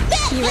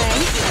 You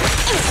ready?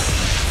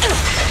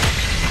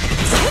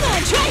 Come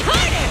on, try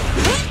harder!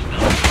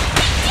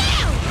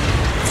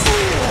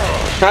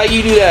 How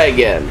you do that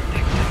again?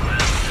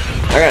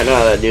 I gotta know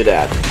how to do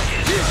that.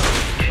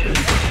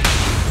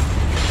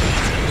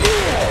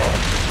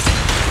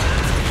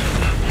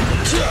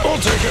 I'll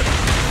take it.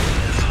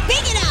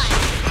 Bring it on!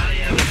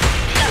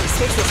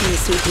 Switch with me,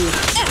 sweet pea.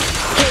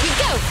 Here we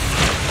go.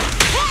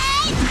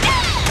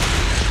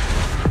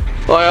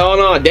 Oh, hold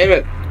on, damn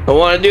it. I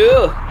want to do.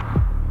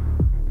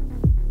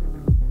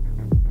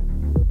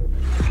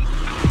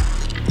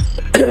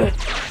 I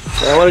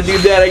want to do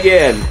that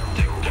again.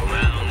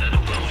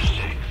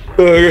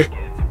 Okay.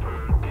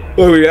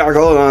 Oh, yeah,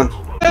 hold on.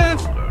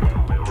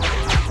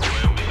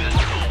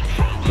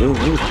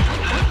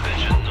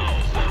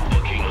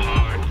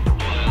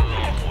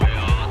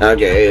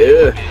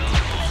 Okay.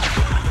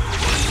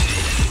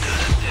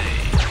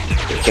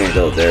 We can't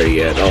go there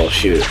yet. Oh,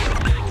 shoot.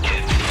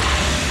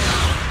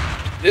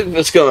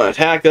 It's gonna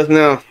attack us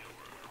now.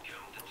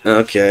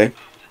 Okay.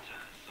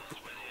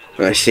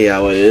 I see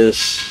how it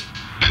is.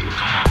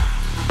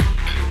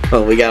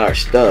 Oh, we got our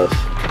stuff.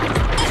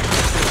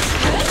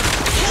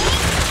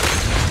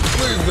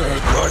 Leave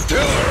that. My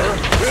killer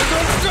is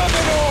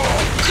unstoppable.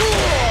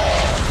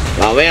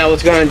 Oh man, I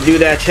was gonna do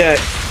that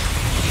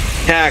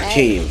tag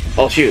team.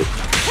 Oh shoot.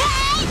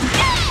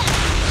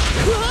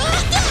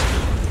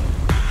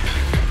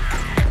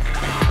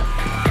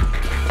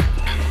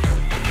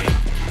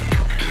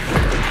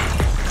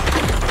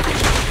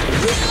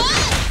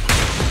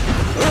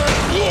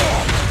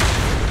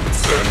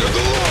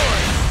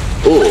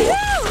 Ooh.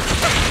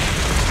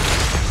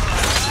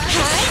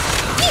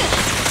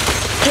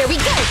 Here we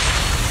go.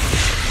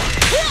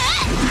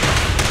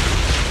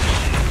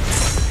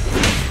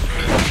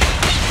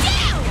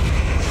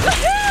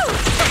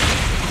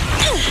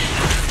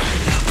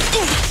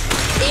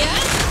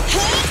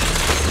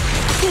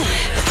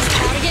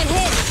 How to get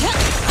hit?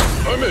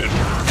 I'm in.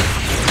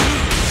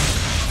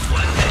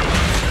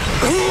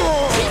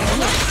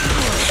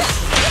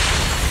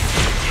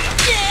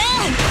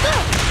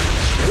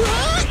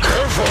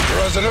 Careful,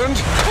 President.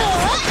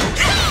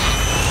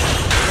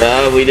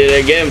 We did it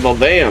again, but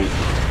bam.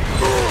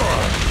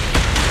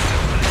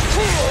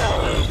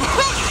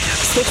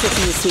 Stick with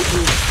me, sweet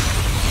pea.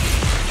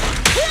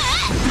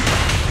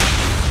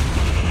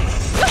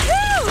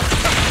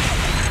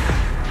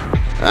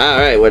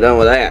 Alright, we're done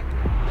with that.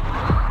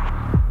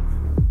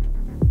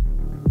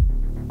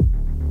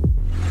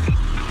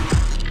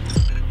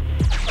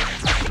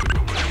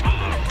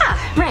 Ah,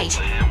 right.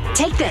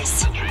 Take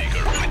this.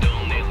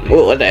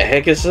 Ooh, what the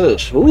heck is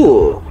this?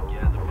 Ooh.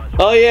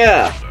 Oh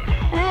yeah.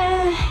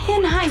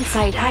 In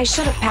hindsight, I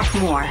should have packed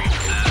more.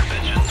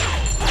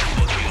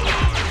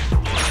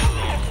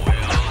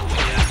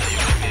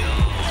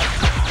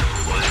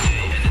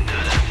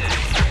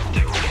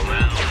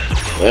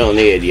 We don't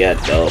need it yet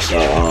though, so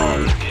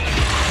I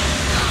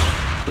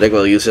think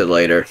we'll use it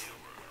later.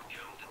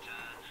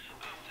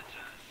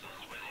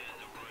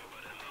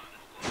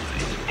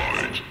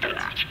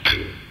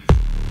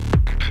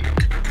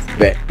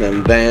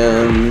 Bam,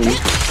 bam.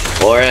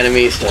 More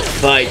enemies to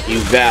fight,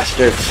 you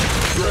bastards.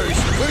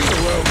 Grace, please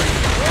allow me.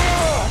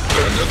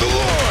 End of the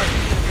line.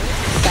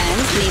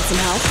 Bangs, need some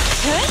help?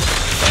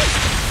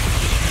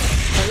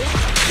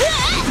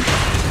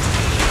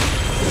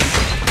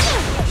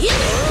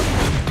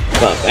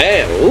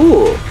 Bam,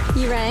 ooh.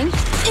 You rang?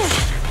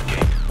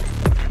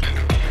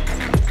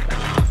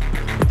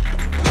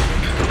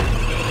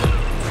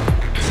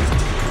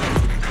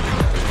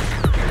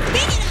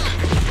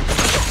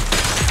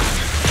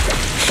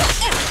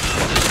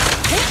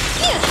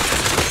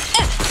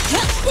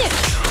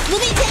 Let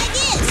me tag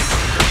in!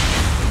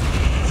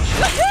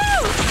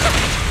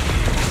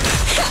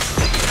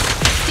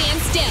 Stand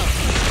still.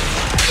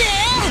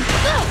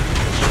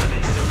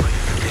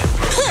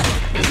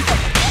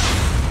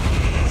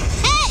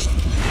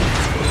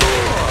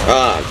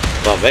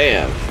 Oh,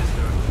 bam.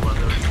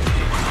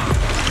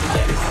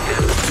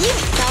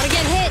 Gotta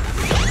get hit.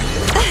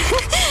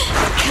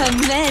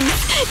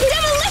 Commence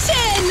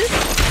demolition.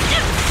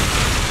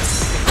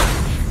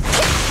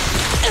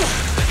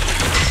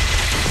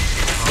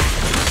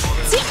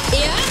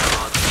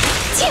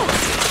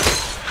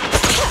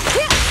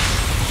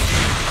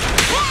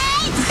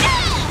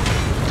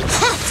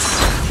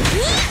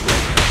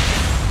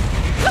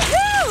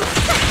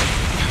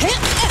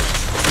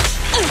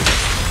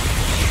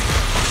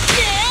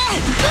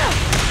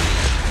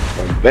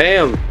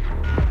 Bam.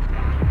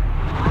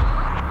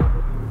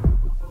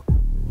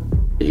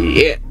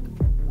 Yeah.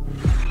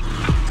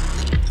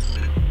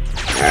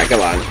 Alright,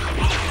 come on.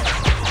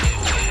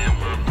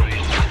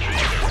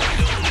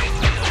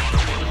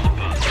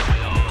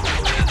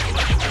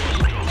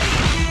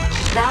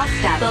 Valve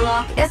stop. The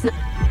lock is not.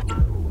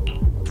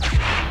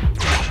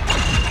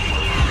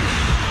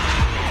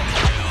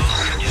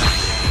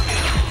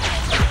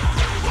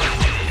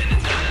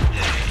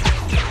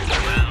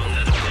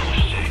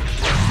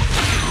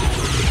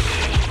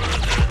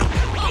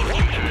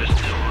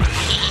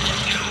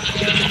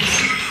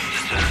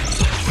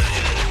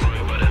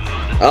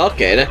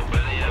 Okay, then.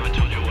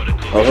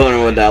 I was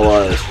wondering what that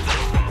was.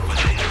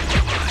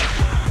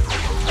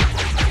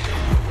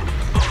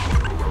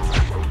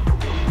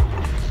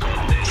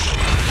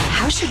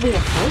 How should we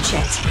approach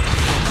it?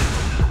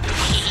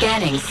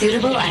 Scanning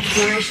suitable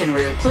exploration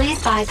route.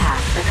 Please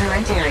bypass the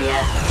current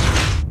area.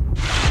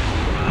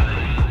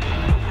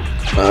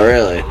 Oh,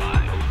 really?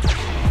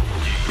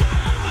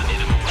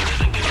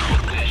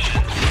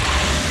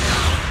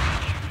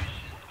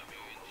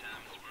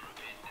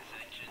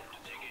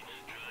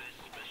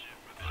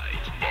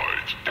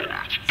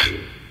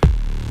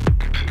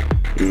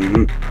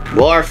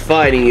 More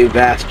fighting, you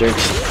bastards.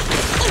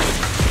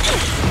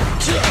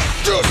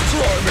 Just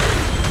try me.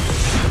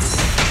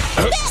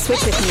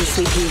 Switch with me,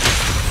 sweet pea.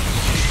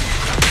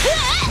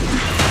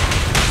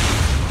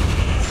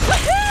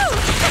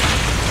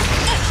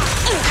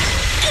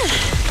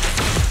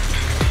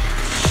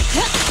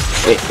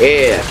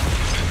 Yeah.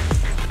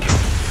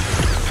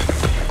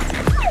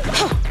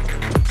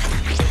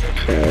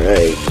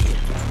 Alright.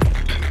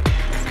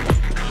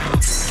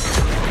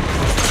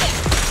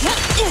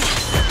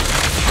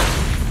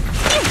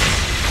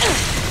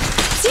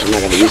 I'm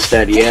not gonna use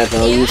that yet,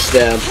 I'll use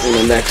that in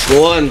the next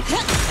one.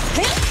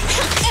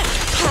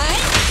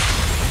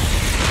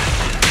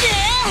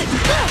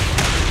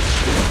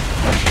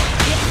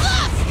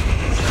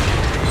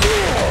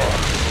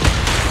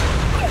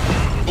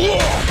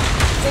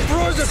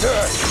 Surprise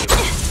attack!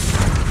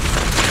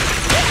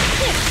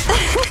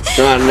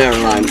 Oh, never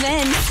mind.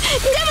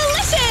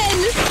 Demolition!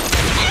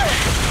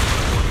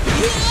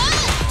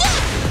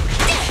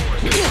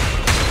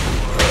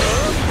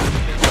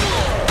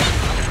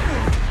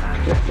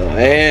 I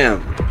am.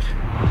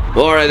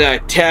 More of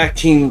that tag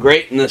team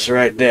greatness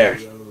right there.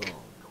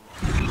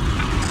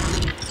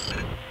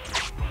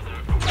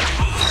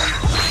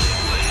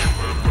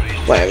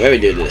 Wait, let me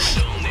do this.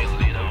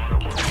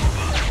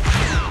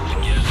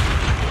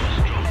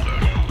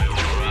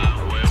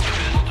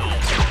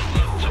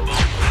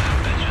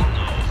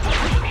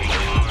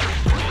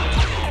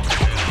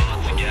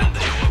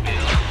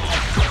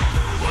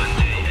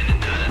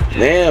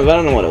 Yeah, but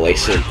I don't want to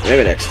waste it.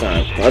 Maybe next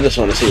time. I just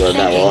want to see what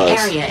that was.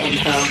 Area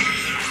info.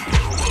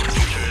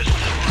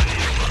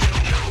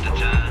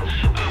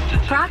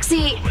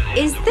 Proxy,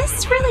 is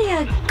this really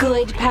a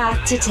good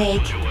path to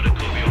take?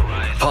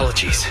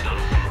 Apologies.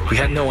 We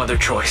had no other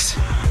choice.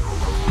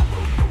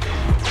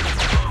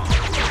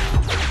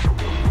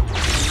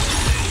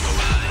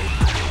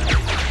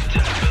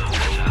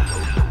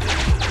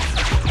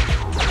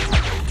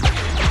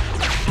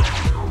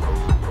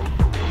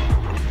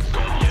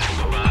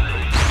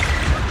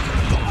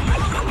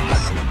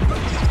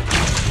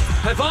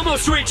 I've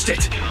almost reached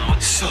it!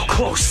 So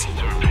close!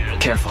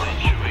 Careful.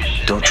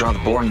 Don't draw the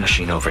boring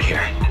machine over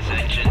here.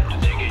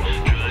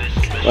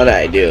 What did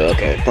I do?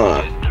 Okay, hold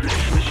on.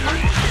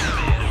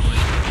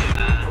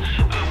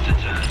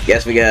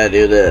 Guess we gotta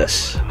do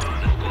this.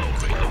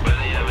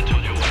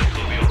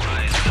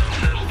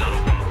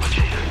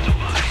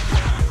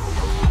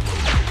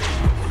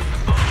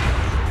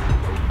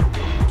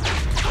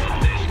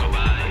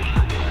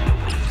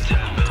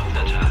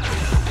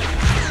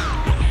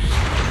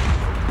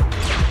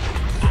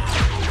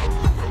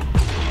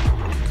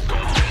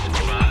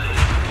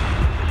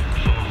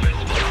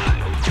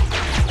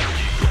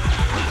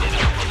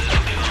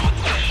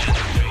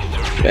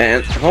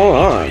 Man, hold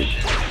on.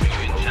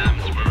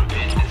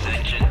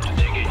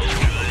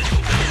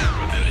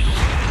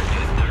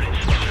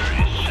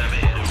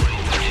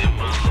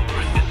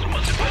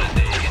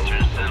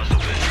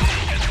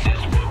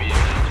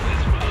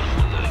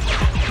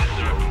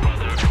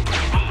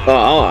 Oh,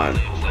 hold on.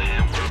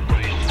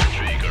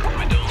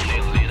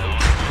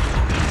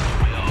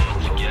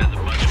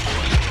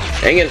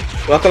 Dang it.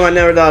 How come I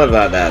never thought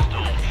about that?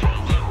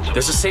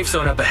 There's a safe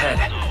zone up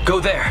ahead. Go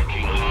there.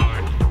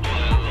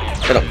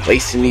 Instead of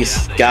wasting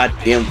these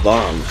goddamn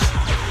bombs.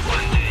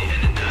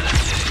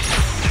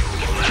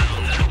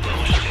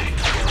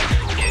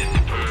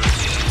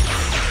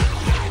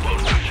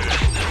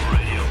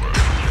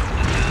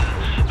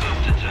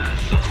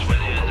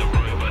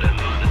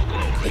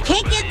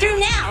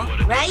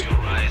 now, right?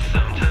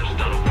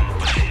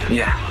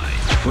 Yeah,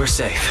 we're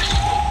safe.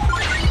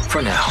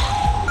 For now.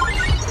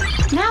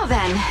 Now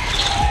then,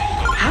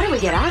 how do we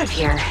get out of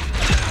here?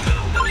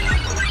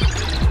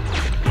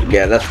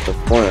 Yeah, that's the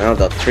point. How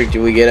the freak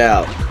do we get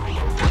out?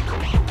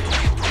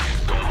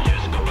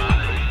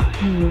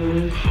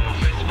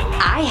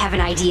 I have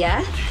an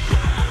idea.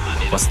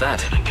 What's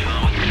that?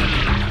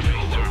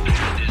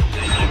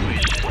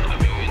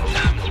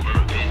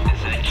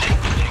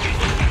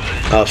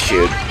 Oh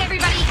shoot. All right,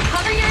 everybody,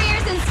 cover your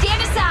ears and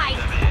stand aside.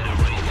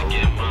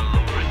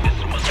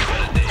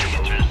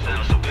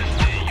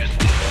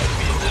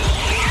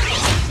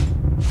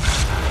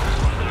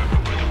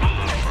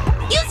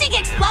 Using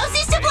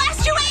explosives to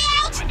blast your way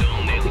out?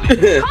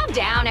 Calm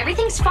down,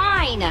 everything's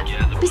fine.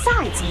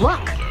 Besides,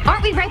 look,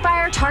 aren't we right by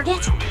our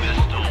target?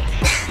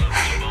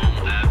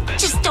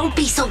 Just don't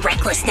be so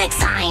reckless next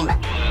time.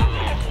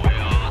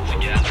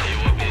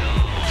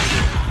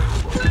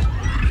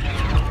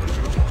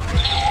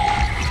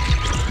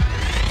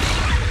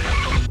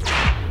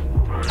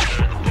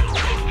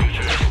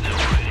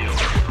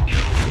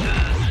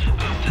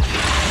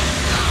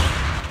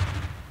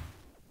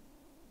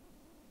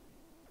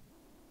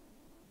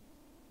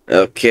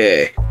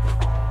 Okay.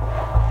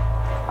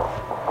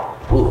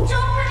 Ooh. Don't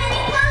come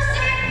any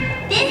closer.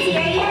 This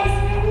area is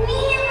me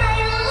and my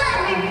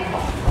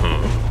lover.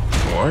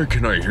 Why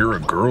can I hear a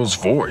girl's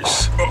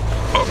voice?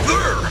 Up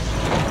there!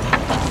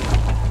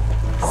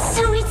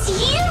 So it's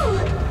you!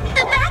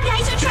 The bad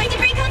guys who tried to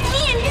break up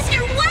me and Mr.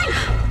 White!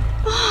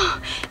 Oh,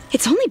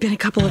 it's only been a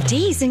couple of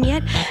days, and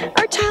yet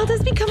our child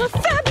has become a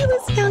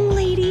fabulous young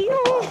lady.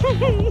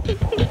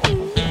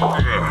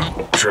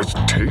 Just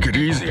take it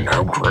easy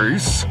now,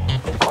 Grace.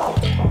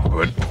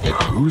 But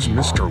who's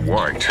Mr.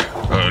 White?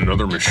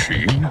 Another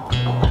machine?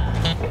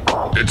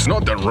 It's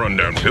not that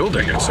rundown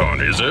building it's on,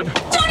 is it?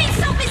 Don't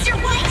insult Mr.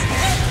 White!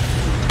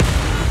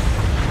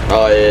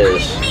 Oh, it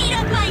is. I made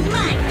up my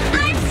mind.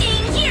 I'm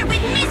staying here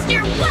with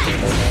Mr.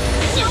 White.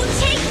 So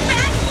take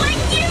back what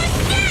you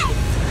said!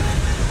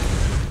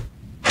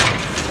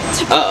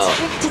 To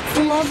protect its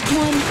loved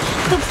one,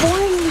 the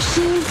boring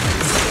machine,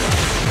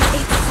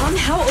 it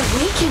somehow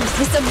awakens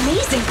this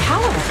amazing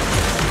power.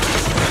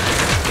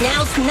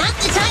 Now's not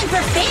the time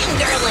for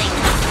fangirling.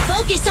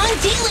 Focus on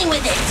dealing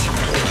with it.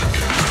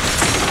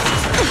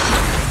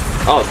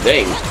 Oh,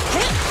 dang.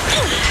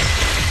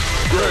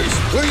 Grace,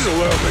 please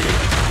allow me.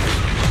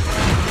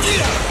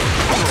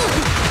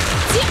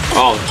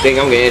 Oh, dang,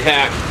 I'm getting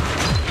attacked.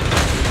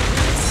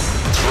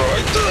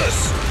 Try this.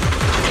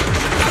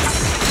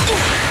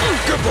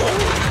 Come on.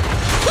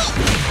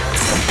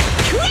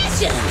 Crush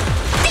him!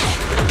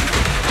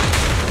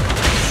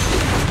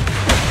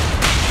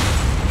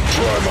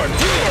 Try my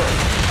pillar.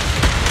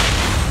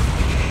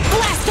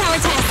 Blast power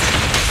test!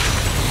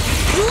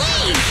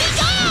 Leave! Be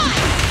gone!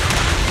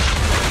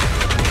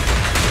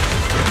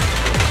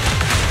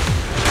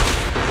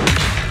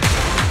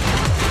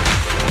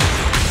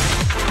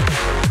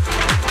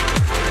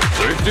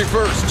 Safety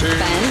first, team.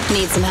 Ben,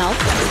 need some help?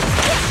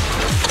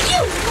 You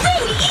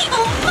really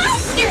evil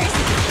monsters!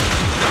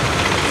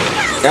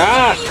 How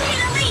Ah! you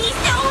hit a lady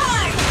so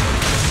hard?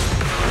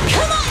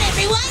 Come on,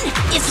 everyone!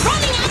 It's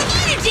running out of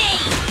energy!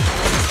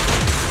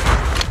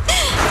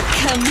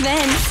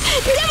 Commence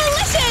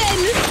demolition!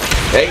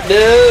 Take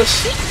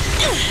this.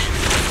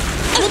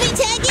 Let me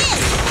tag in!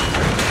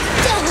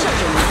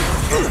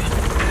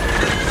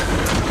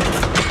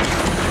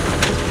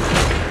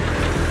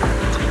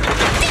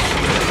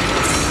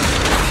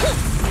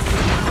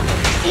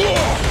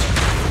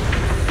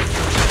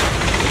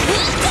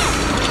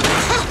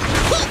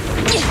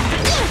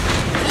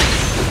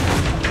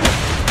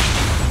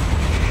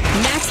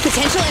 Max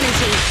potential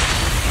energy.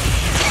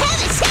 Have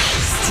a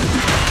taste!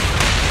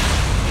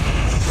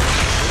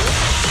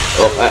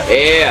 Oh,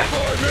 yeah.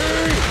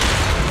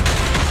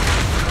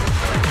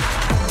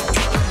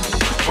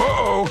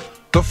 Uh-oh!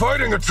 The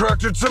fighting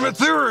attracted some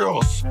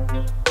ethereals!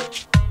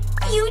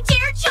 You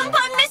dare jump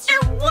on Mr.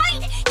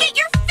 White! Get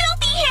your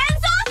filthy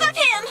hands off of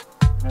him!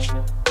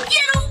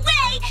 Get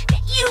away!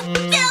 You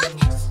filth!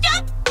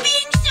 Stop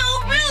being so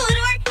rude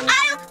or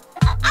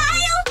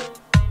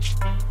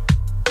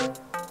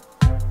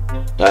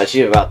I'll...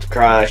 She's about to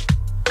cry.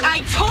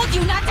 I told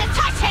you not to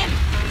touch him!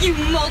 You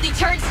moldy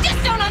turds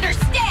just don't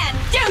understand,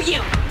 do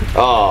you?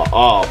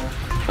 Oh.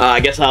 I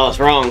guess I was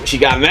wrong. She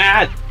got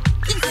mad.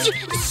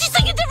 She's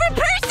like a different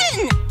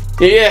person!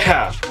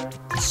 Yeah.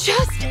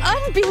 Just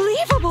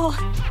unbelievable!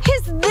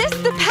 Is this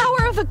the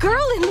power of a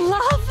girl in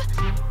love?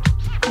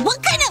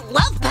 What kind of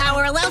love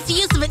power allows the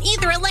use of an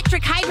ether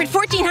electric hybrid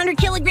 1400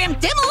 kilogram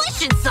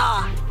demolition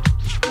saw?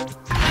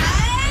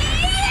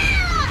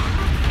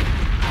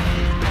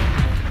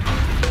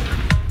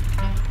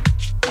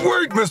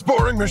 Wait, Miss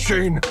Boring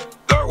Machine!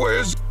 That way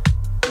is...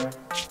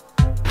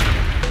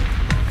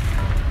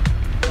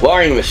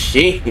 Boring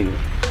machine.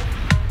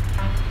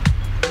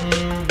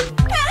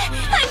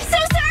 I'm so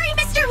sorry,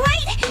 Mr.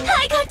 White!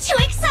 I got too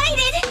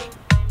excited!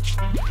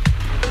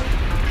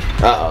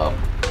 Uh-oh.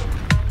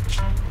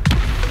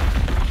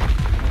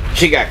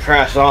 She got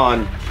crashed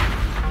on.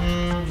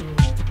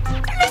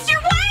 Mr.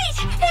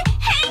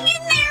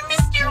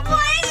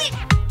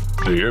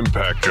 the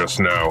impact just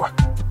now.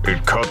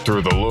 It cut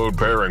through the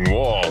load-bearing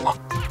wall.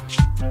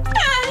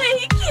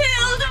 I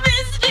killed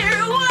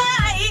Mr.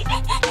 White!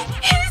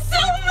 It's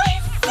all my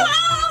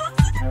fault!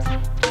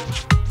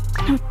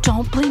 No,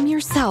 don't blame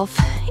yourself.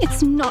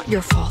 It's not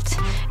your fault.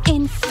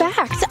 In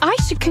fact, I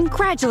should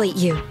congratulate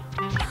you.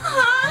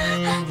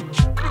 Huh?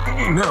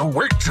 Now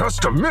wait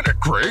just a minute,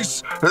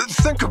 Grace.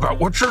 Think about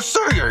what you're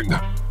saying.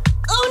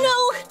 Oh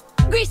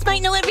no! Grace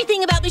might know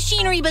everything about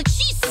machinery, but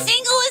she's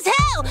single as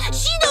hell!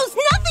 She knows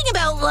nothing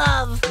about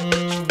love!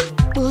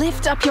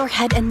 Lift up your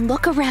head and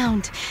look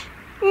around.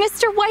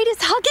 Mr. White is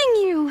hugging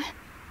you.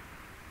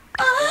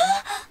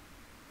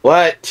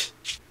 What?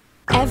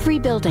 Every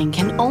building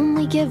can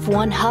only give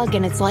one hug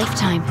in its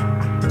lifetime.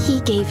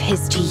 He gave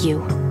his to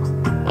you.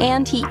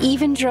 And he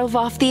even drove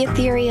off the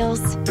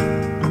ethereals.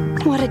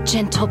 What a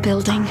gentle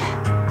building.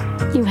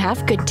 You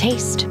have good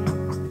taste.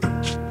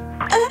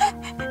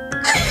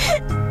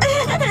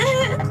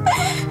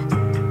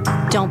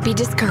 Don't be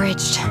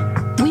discouraged.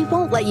 We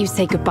won't let you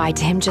say goodbye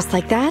to him just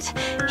like that.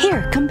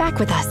 Here, come back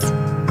with us.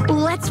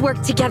 Let's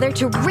work together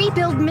to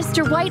rebuild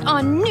Mr. White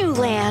on new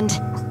land.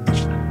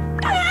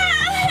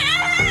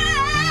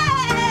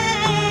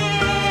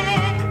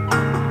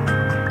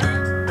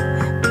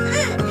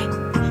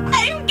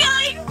 I'm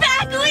going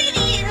back with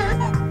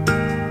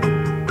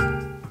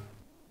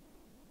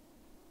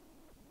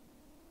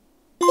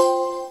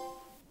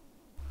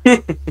you!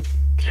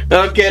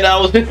 Okay, that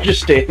was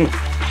interesting.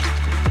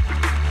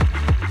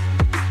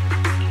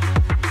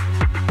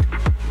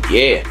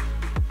 Yeah.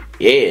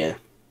 Yeah.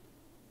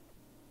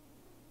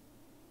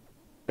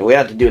 We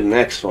have to do the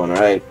next one,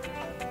 right?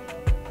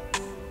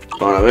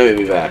 Hold on, let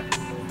me be back.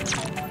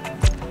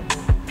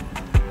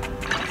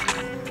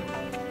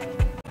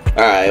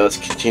 Alright, let's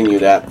continue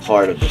that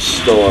part of the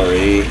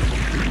story.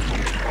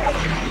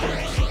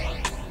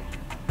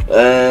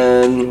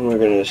 And we're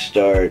gonna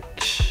start...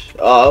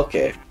 Oh,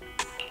 okay.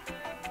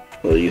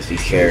 We'll use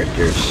these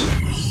characters.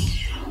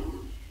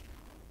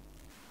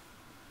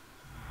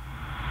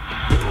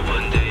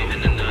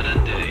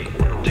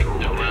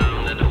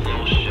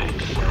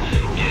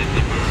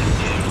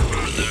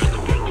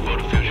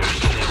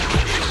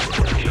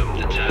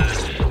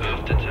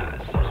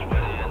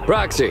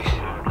 Roxy,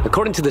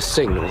 according to the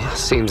signal,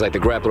 seems like the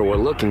grappler we're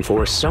looking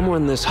for is somewhere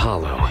in this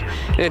hollow.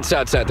 It's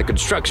outside the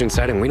construction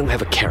site and we don't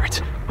have a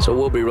carrot, so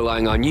we'll be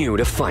relying on you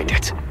to find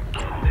it.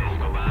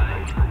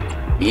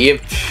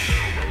 Yep.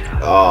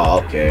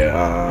 Oh, okay,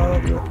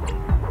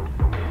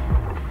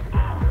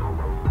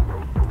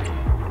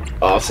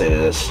 I'll say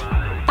this.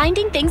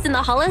 Finding things in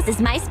the hollows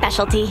is my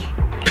specialty.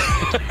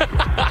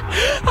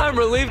 I'm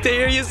relieved to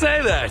hear you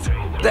say that.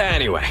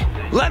 Anyway,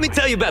 let me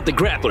tell you about the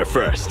grappler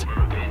first.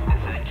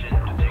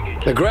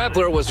 The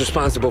grappler was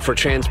responsible for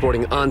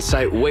transporting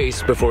on-site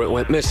waste before it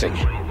went missing.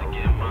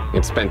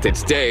 It spent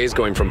its days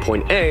going from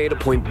point A to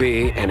point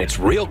B, and it's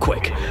real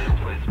quick.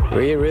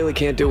 We really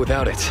can't do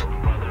without it.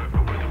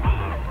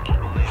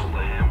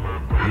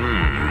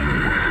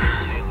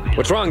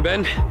 What's wrong,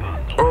 Ben?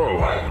 Oh,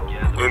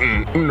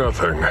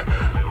 nothing.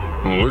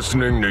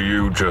 Listening to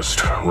you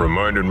just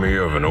reminded me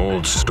of an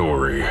old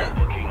story.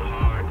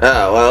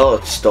 Ah, well,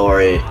 it's a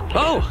story.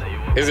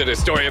 Oh, is it a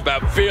story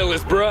about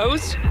fearless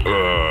bros?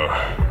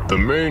 The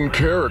main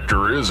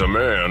character is a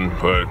man,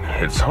 but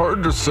it's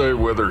hard to say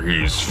whether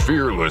he's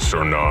fearless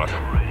or not.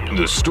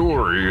 The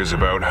story is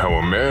about how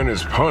a man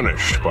is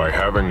punished by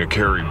having to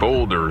carry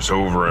boulders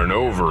over and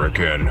over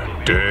again,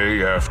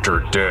 day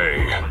after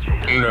day.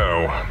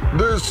 Now,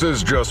 this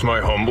is just my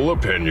humble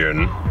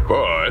opinion,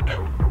 but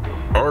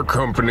our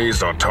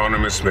company's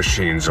autonomous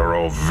machines are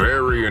all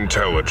very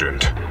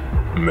intelligent.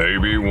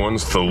 Maybe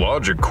once the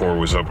logic core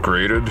was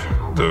upgraded,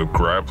 the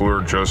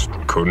grappler just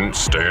couldn't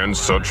stand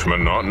such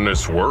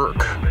monotonous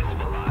work.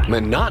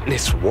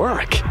 Monotonous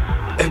work?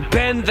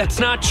 Ben, that's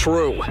not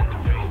true.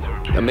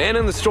 The man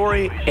in the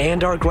story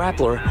and our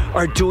grappler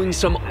are doing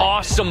some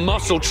awesome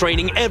muscle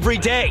training every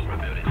day.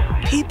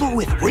 People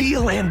with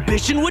real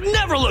ambition would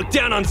never look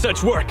down on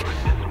such work.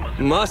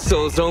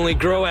 Muscles only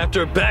grow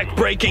after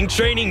back-breaking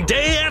training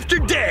day after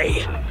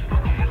day.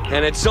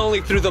 And it's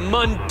only through the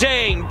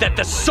mundane that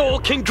the soul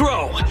can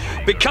grow,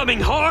 becoming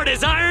hard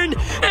as iron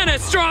and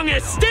as strong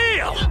as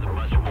steel!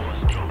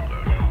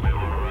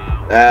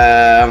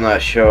 I'm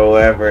not sure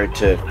whether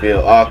to feel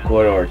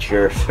awkward or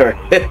cheer for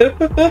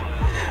him.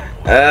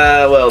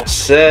 Well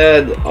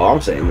said. Oh,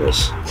 I'm saying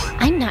this.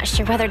 I'm not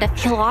sure whether to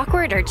feel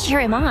awkward or cheer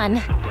him on.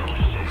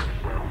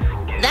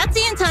 That's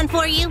Anton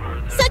for you.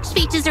 Such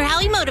speeches are how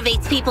he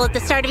motivates people at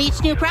the start of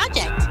each new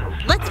project.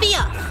 Let's be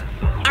off.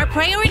 Our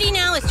priority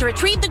now is to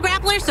retrieve the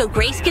grappler so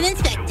Grace can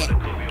inspect it.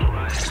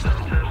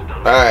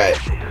 Alright.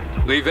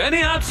 Leave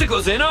any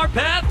obstacles in our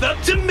path up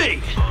to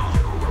me!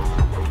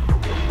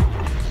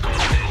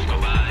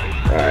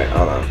 Alright,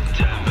 hold on.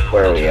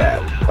 Where are we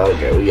at?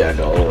 Okay, we gotta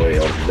go all the way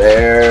over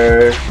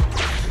there.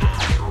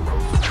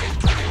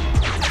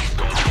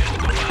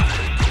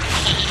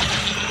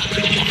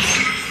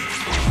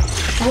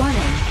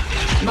 Warning.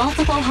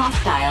 Multiple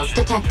hostiles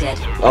detected.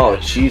 Oh,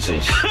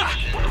 Jesus.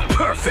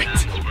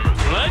 Perfect!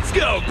 Let's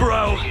go,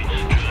 bro!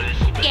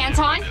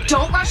 Anton,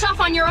 don't rush off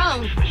on your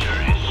own.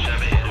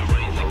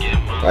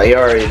 Oh, you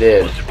already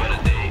did.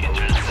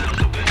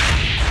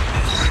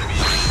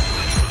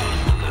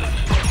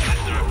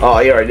 Oh,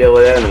 you already did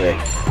with the enemy.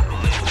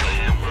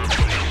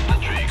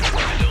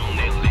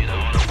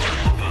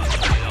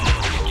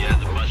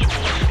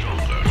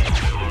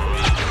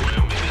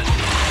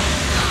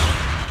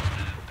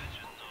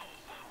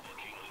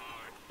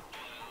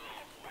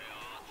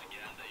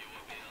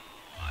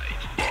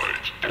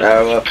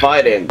 Now we're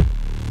fighting.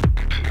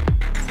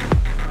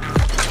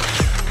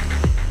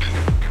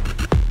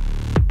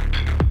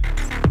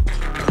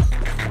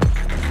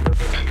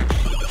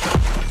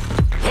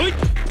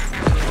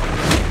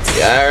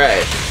 Yeah, all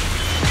right.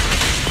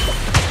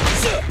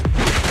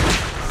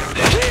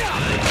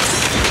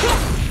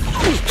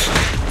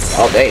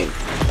 Oh, dang.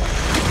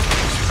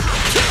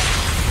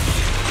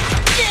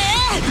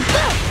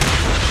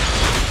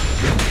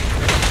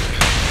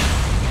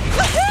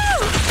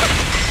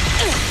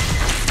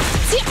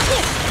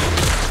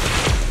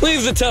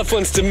 Leave the tough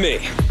ones to me.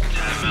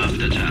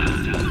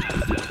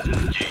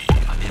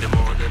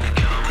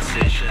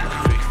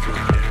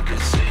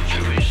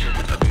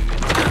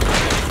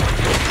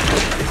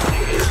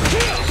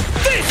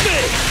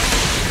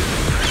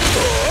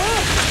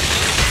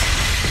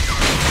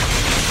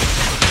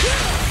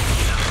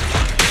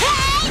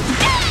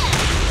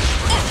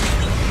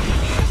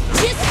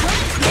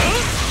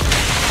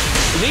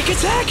 Sneak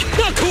attack?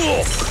 Not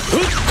cool!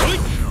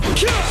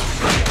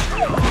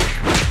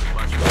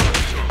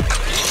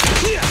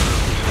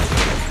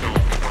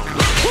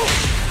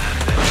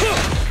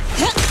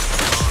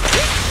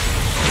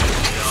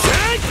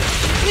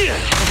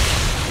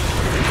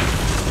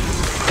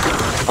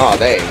 Oh,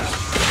 dang.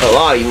 A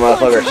lot of you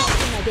motherfuckers.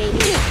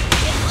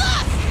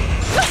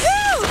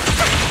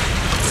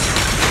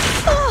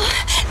 Oh,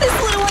 this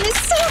little one is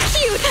so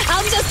cute.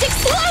 I'll just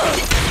explode.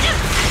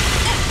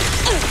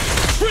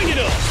 Bring it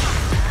on!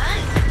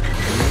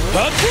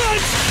 Up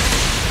front!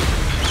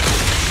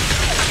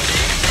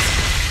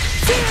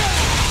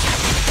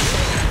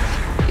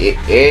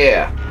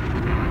 Yeah.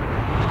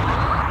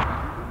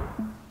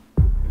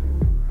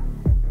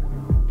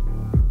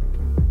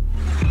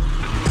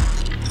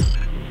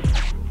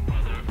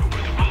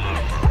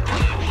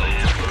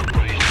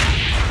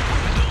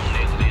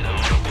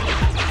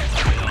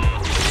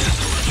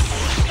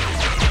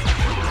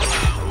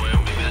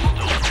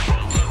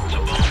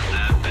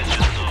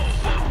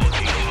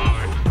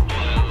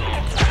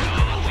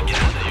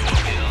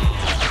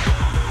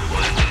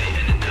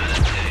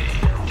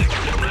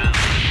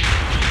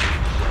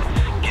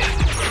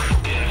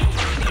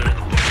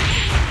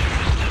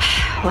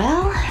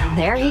 Well,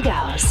 there he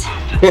goes.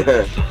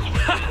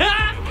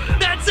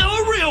 That's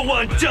how a real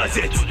one does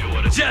it!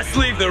 Just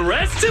leave the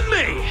rest to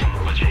me!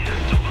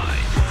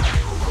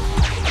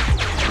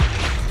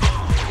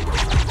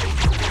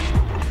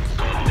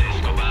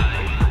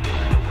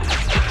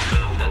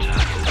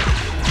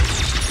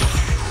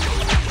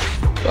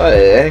 What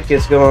the heck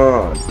is going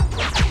on?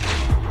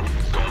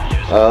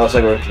 Oh, looks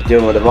like we're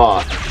dealing with a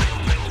bot.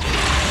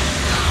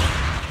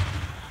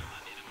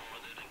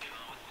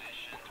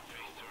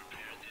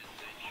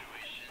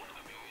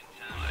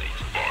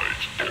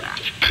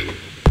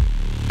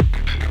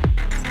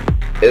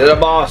 Is it a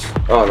boss?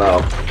 Oh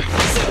no.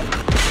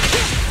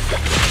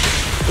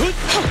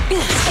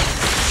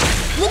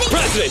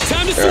 President,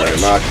 time to Alright,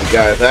 switch! knock you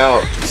guys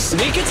out.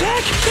 Sneak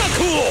attack? Not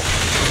cool!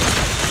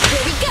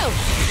 Here we go.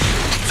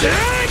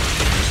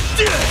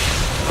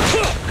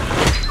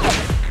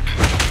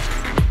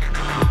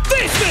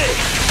 Face me!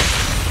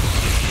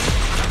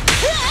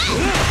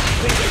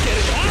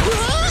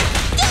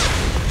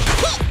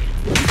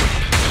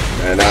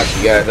 And knock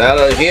you guys out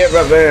of here,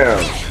 bam!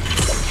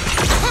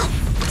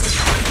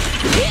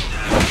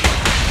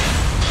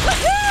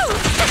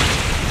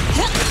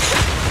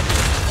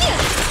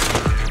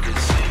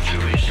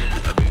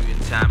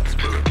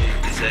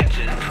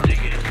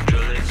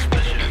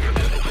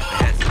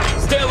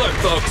 Stay alert,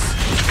 folks.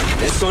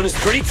 This one is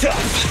pretty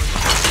tough.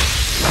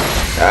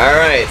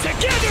 Alright.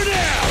 Together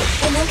now!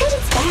 And look at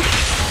its back.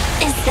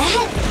 Is that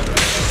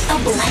a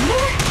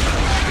blender?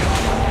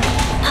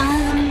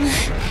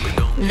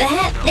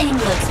 That thing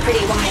looks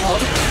pretty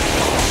wild.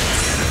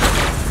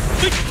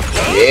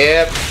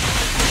 Yep.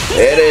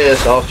 It is.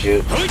 Oh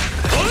shoot.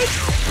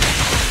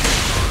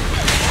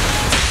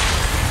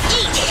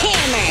 Eat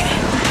hammer!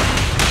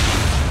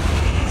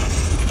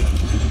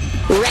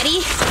 Ready?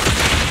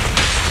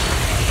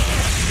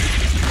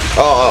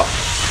 Oh.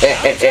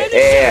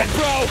 Yeah.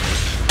 Bro!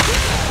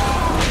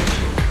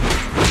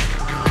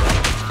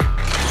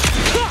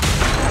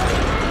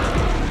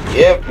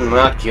 Yep.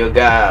 Knock you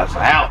guys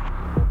out.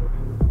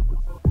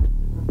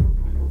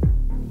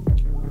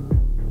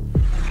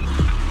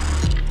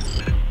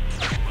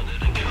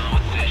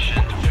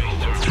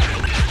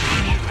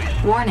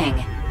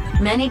 Warning.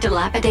 Many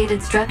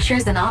dilapidated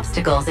structures and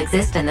obstacles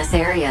exist in this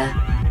area.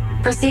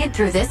 Proceed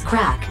through this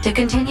crack to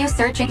continue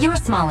searching. You're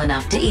small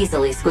enough to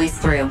easily squeeze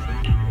through.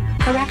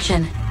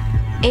 Correction.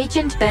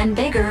 Agent Ben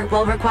Bigger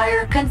will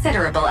require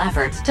considerable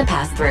efforts to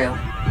pass through.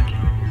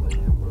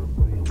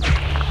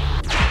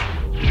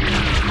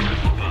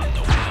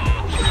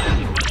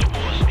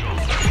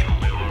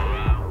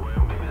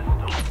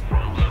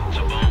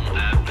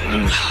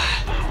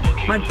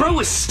 My bro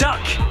is stuck.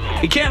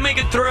 He can't make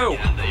it through.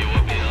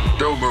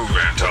 Don't move,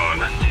 Anton.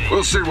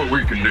 We'll see what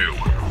we can do.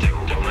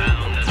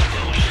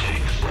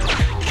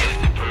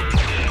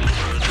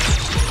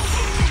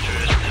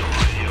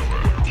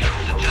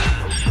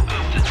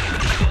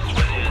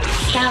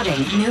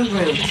 Scouting new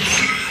route.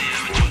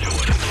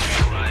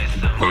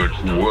 But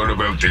what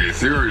about the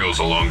ethereals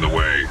along the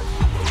way?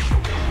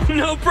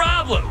 No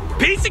problem.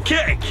 Piece of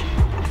cake.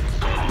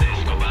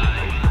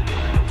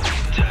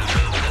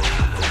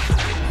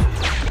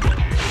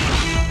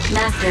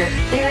 Master,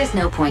 there is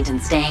no point in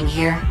staying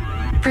here.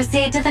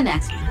 Proceed to the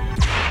next.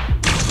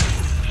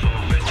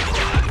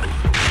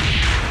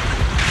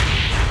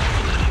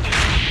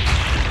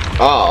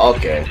 Oh,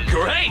 okay.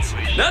 Great.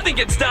 Nothing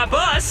can stop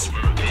us.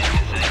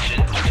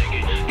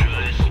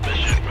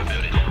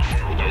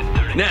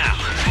 Now,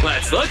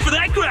 let's look for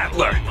that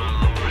grappler.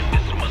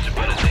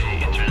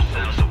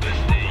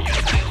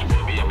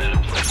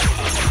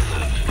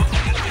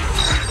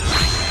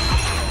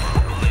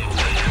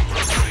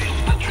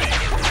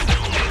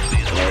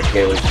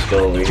 Okay, let's just go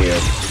over here.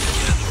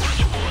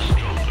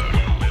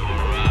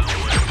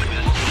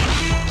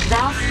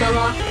 Valve spill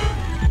off.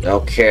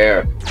 Don't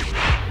care.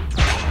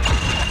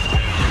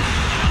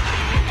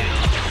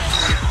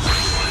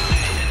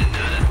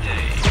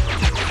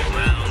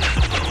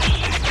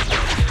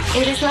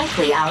 It is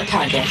likely our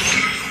target.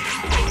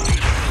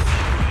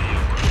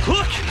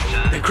 Look!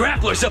 The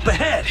grappler's up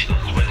ahead!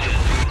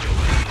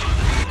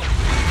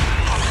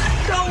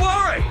 Don't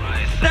worry!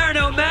 They're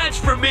no match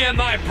for me and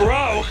my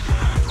bro!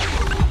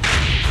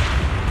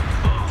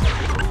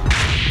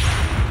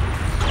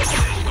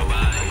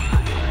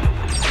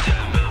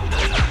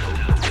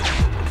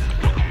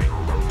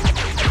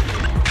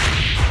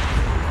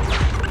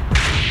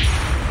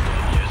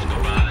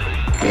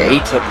 Yeah, he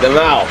took them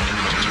out.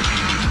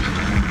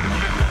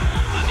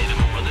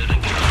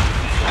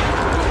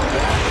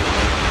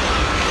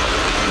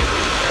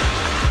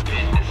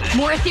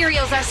 More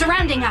ethereals are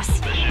surrounding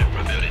us.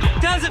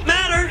 Doesn't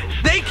matter!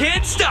 They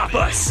can't stop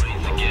us!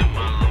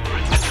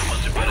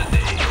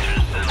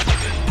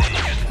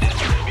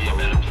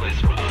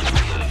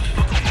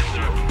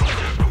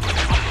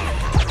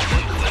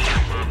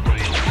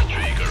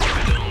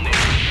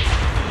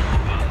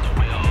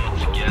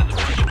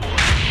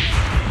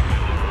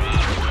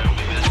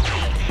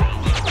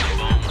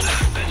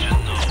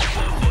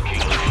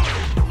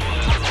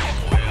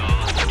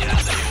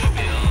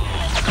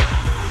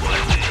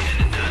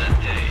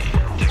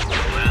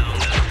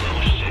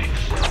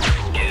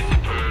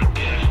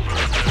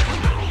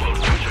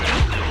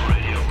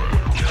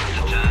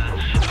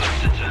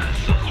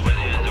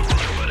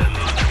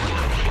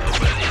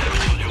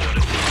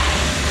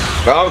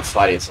 I'm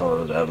fighting some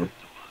of them.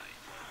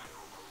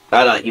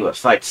 I thought he would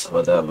fight some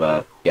of them,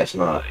 but guess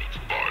not.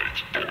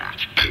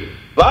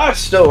 But I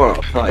still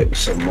want to fight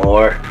some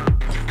more.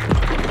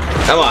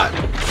 Come on.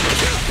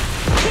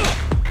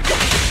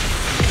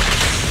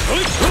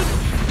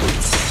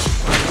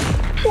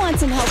 Want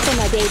some help for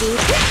my baby?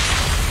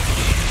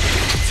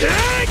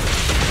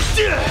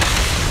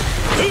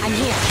 I'm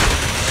here.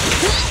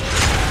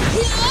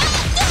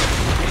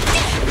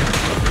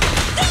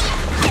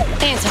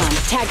 Anton,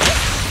 tag.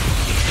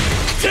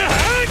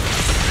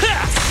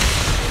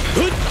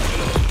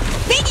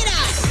 Pick it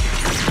up!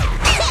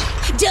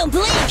 Don't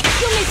blink!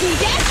 You'll make me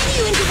dashing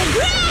you into the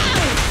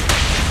ground!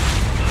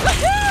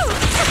 Woohoo!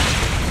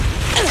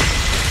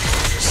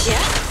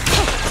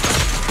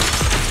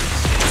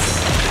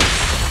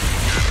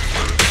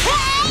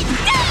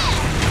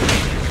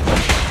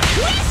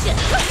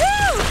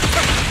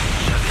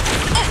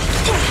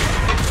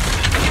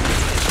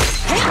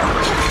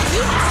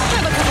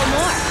 Have a couple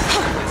more.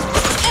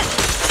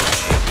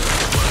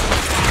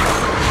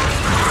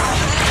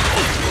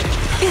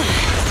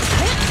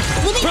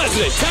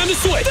 President, time to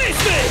switch!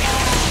 Face me!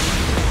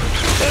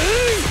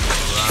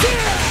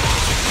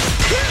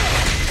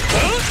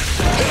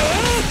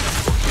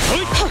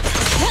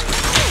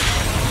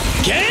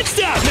 Can't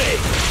stop me!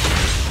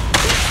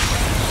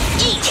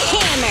 Eat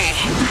hammer!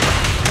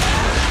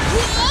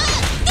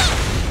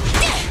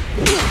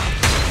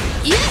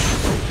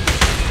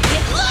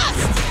 Get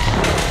lost!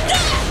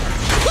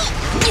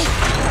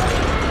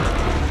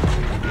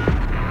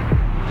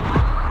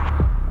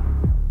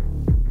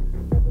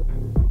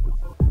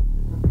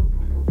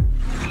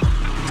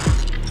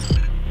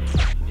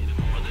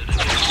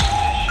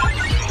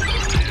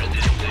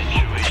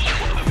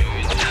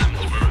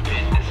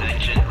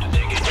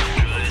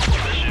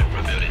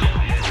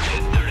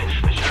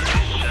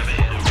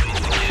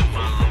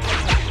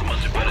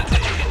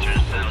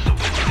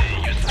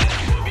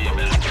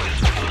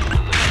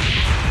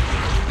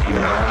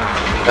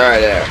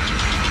 Alright, there.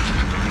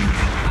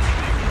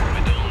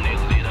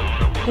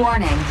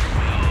 Warning.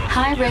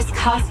 High-risk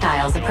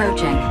hostiles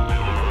approaching.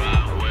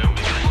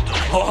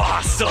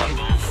 Awesome!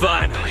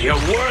 Finally, a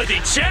worthy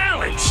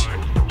challenge!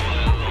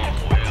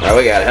 Now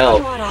we got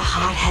help. What a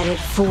hot-headed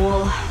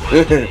fool.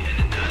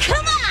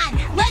 Come on!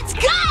 Let's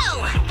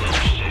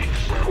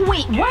go!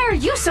 Wait, why are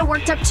you so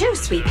worked up too,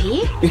 Sweet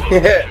Pea?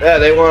 Yeah,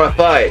 they want to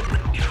fight.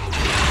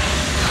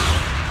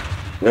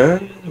 Come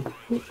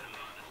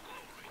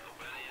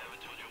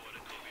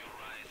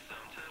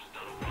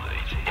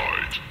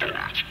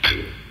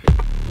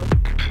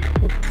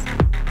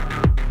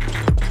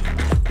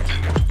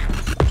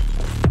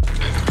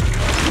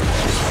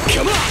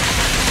on!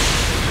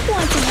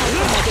 Want to help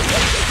make it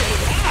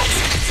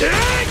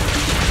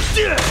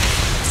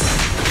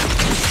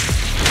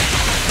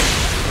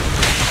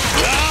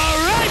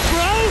Alright,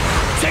 bro!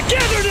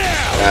 Together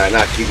now! Alright,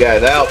 knock you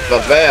guys out,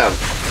 but bam!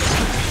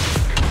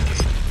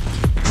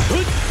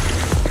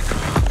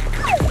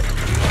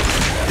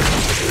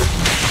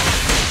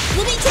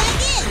 Let me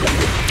tag in.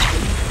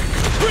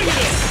 Bring it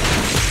in!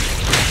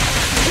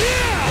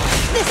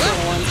 this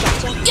little one's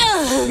gotcha.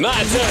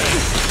 My turn!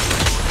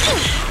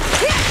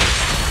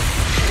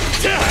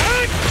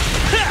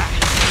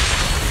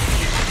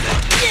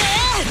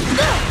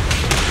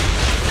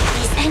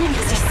 These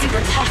enemies are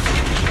super tough.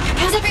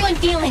 How's everyone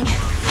feeling?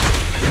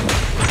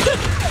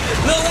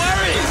 No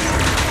worries!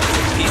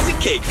 Piece of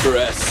cake for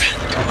us.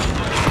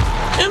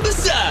 And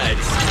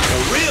besides, a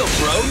real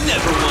bro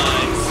never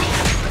whines.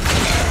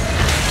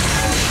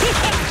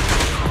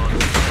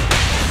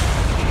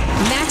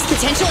 Max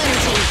potential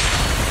energy.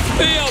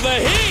 Feel the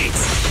heat!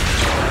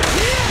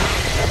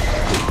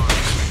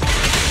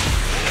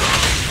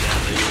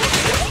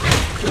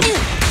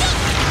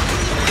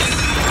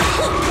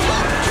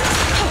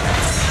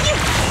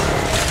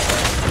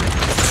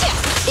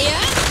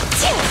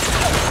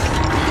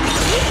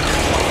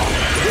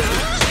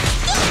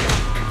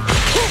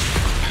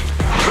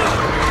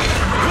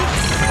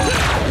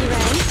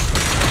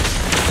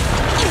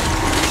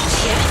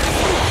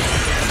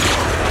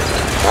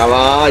 Come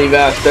on, you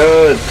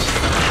bastards!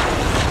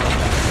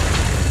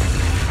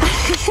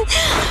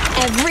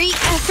 Every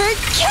effort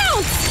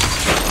counts!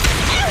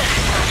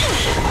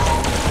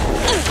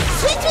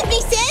 Switch with me,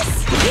 sis.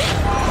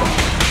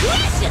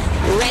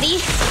 Ready?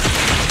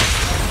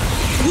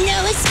 No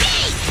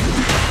escape.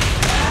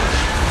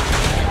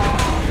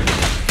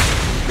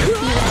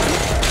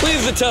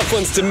 Leave the tough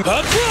ones to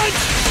up front!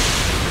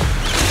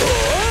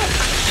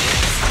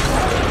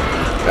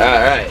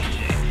 Alright.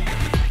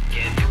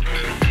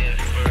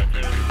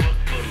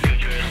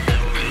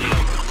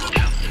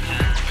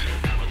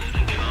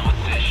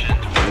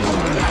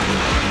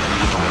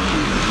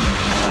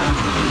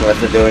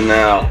 What's it doing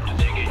now?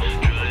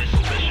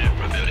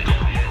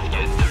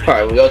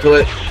 Alright, we go to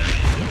it.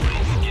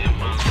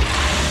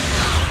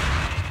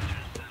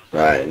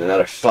 Right,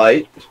 another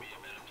fight.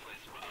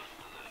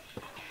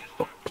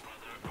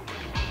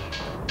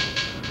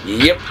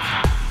 Yep.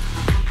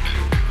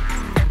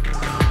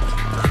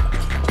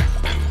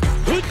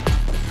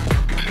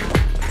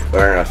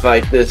 We're gonna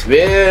fight this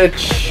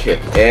bitch.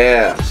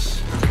 Yes.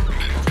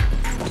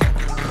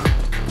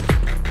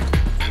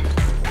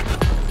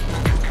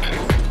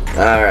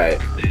 Alright.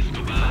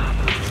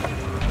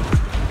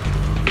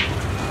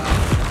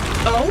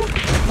 Oh?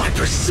 My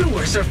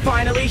pursuers are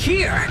finally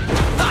here!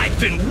 I've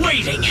been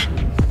waiting!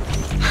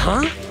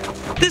 Huh?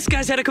 This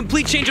guy's had a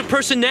complete change of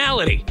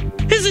personality.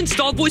 His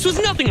installed voice was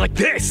nothing like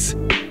this.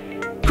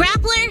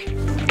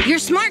 Grappler, your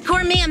smart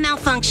core may have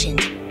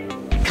malfunctioned.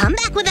 Come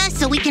back with us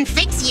so we can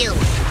fix you.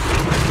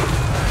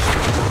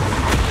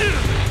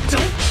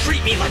 Don't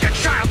treat me like a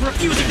child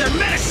refusing their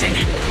medicine!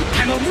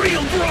 I'm a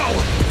real bro,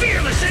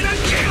 fearless and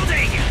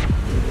unyielding!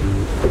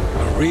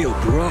 A real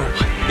bro?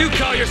 You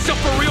call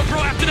yourself a real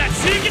bro after that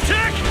sneak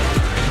attack?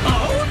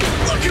 Oh?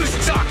 Look who's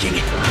talking!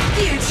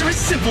 The answer is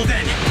simple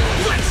then!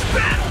 Let's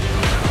battle!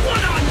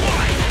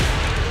 One-on-one!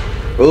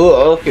 Ooh,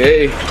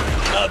 okay.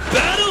 A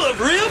battle of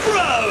real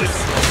bros!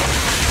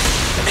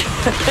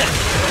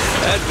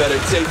 I'd better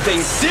take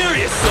things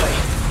seriously!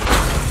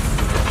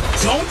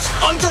 Don't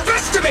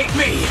underestimate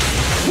me!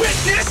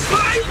 Witness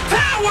my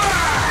power!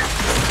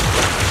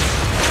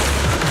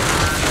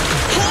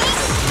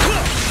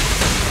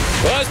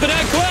 Close but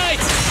not quite!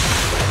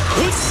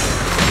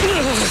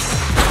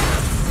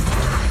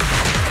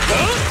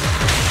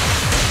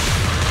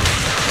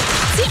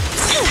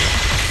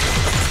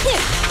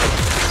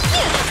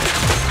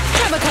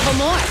 Grab a couple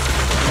more.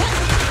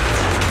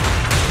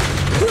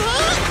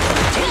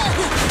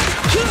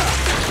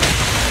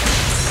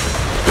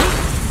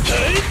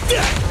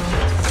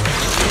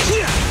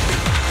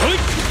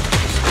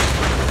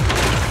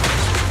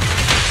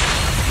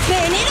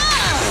 Burn it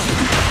all!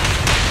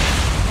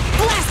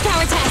 Last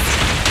power test.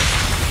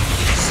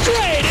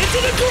 Straight into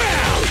the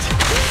ground!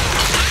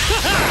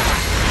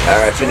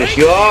 Alright, finish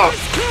you off.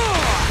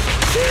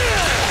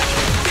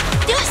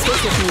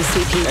 Stick with me,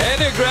 sweet pea. Hey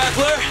there,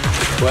 Grappler!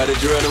 Why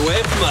did you run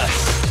away from us?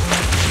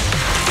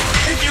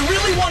 If you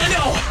really want to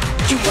know,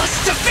 you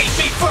must defeat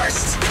me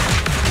first!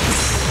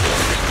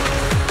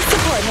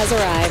 Support has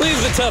arrived.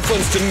 Leave the tough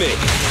ones to me.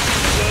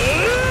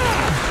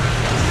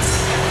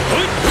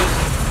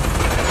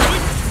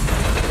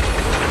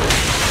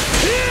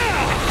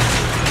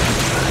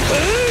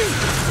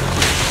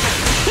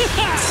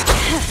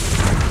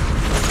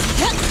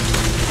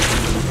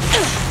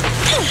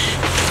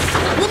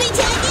 Let me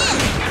tag in.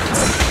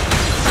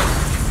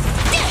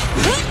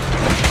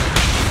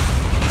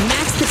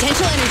 Max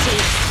potential energy.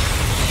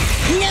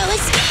 No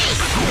escape.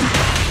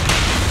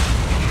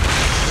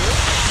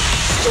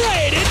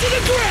 the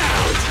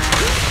ground!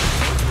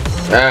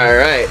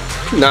 Alright,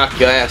 knock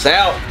your ass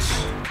out.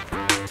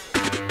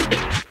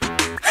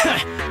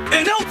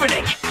 An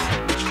opening!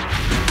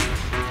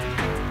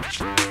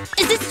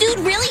 Is this dude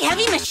really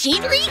heavy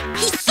machinery?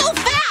 He's so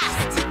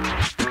fast!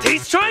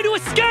 He's trying to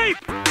escape!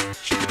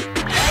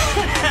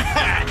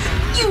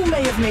 You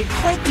may have made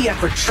quite the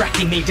effort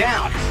tracking me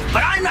down,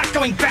 but I'm not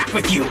going back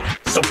with you.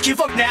 So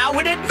give up now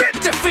and admit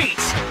defeat!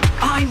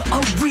 I'm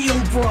a real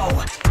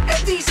bro,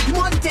 and these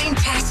mundane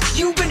tasks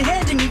you've been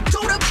handing me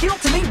don't appeal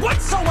to me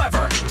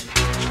whatsoever!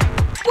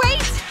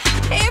 Wait!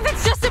 If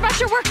it's just about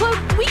your workload,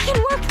 we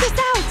can work this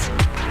out!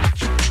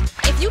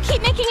 If you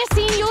keep making a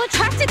scene, you'll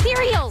attract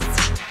ethereals!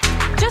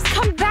 Just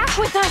come back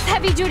with us,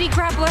 heavy-duty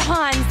grappler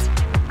Hans!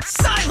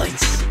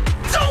 Silence!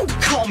 Don't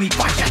call me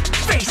by that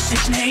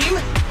basic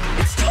name!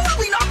 It's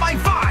totally not my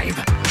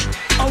vibe!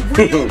 A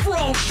real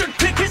bro should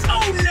pick his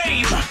own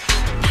name!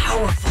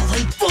 Powerful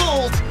and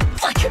bold,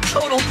 like a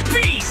total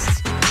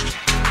beast!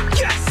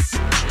 Yes!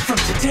 From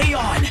today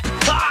on,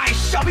 I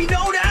shall be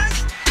known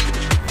as...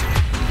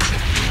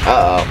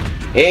 Uh-oh.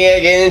 He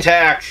ain't getting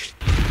attacked.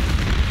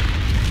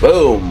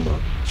 Boom.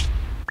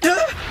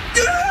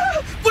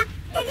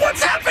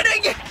 What's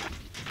happening?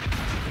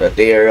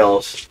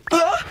 Ethereals.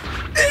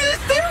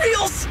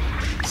 Ethereals!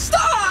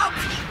 Stop!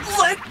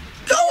 Let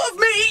go of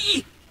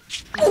me!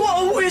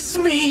 Woe is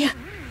me!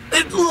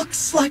 It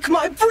looks like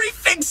my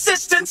brief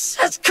existence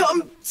has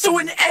come to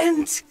an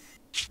end.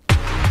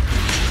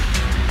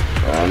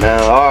 Oh no,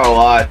 our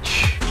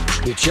watch.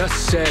 You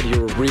just said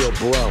you're a real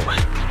bro.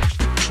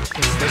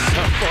 Is this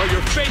how far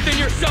your faith in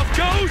yourself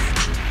goes?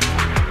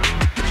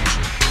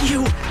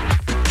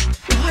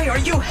 Why are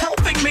you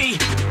helping me?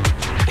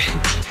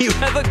 You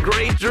have a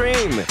great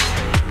dream.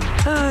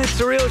 It's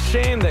a real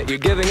shame that you're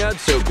giving up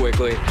so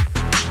quickly.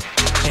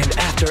 And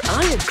after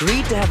I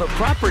agreed to have a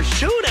proper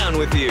showdown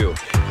with you,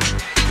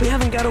 we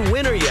haven't got a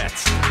winner yet.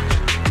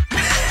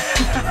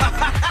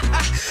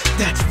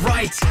 That's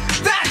right!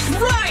 That's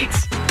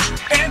right!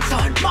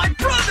 Anton, my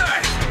brother!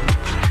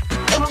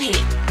 Wait,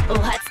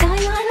 what's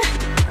going on?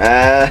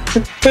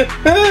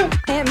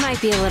 It might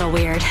be a little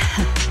weird,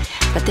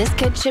 but this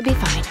kid should be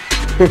fine.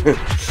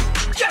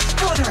 Yes,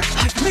 brother!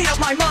 I've made up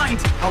my mind!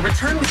 I'll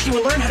return with you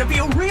and learn how to be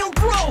a real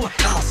bro!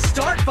 I'll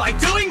start by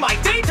doing my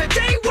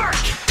day-to-day work!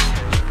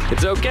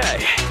 It's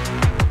okay.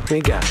 We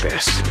got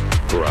this,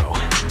 bro.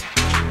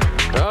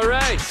 All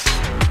right.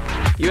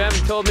 You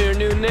haven't told me your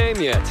new name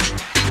yet.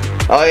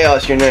 Oh yeah,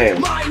 what's your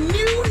name? My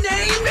new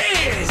name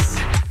is...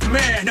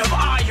 Man of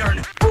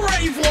Iron,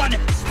 Brave One,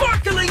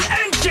 Sparkling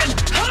Engine,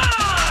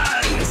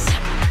 Hans!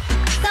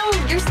 So,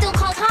 you're still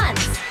called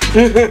Hans?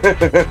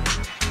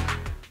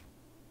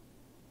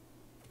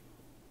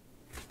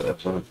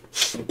 That's fun.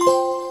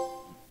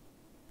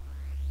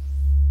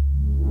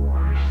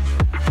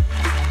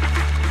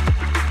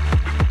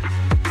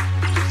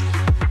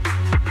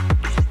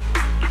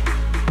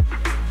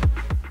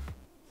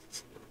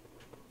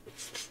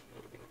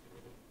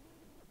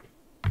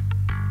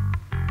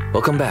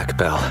 Welcome back,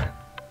 Belle.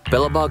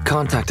 Belobog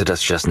contacted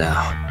us just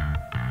now.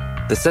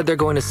 They said they're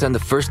going to send the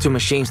first 2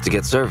 machines to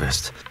get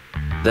serviced,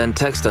 then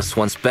text us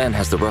once Ben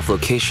has the rough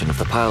location of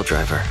the pile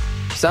driver.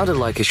 Sounded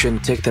like it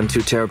shouldn't take them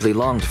too terribly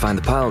long to find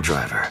the pile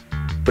driver,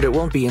 but it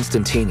won't be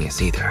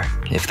instantaneous either.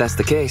 If that's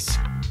the case,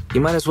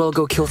 you might as well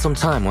go kill some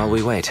time while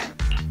we wait.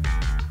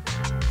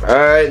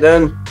 Alright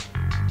then.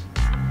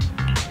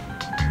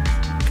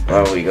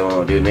 What are we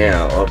gonna do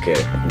now?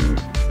 Okay.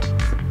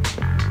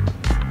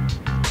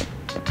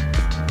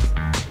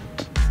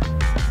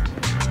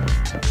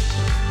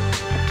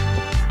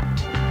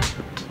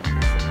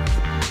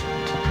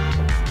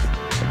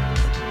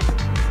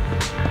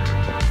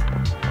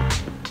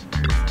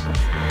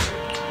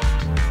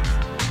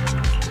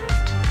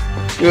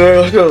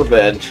 Let's go to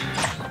bed.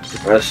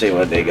 Let's see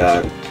what they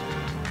got.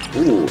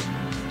 Ooh.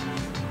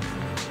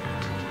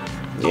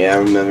 Yeah, I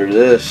remember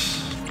this.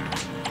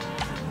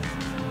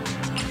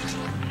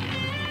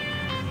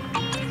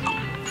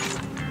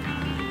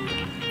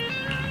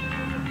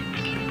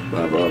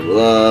 Blah, blah,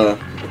 blah.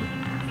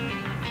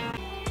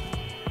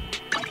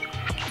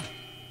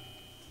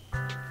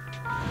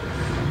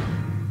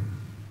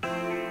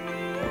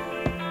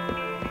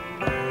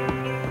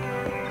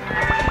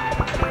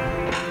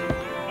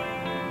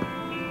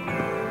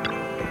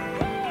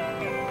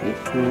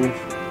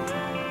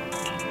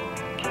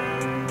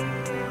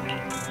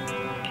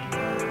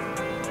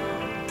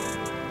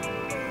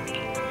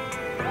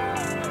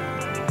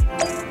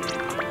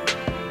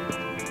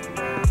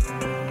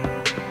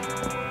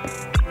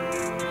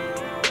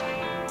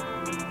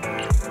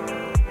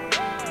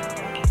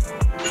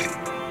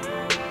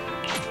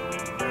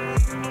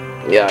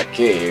 Yeah,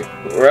 okay.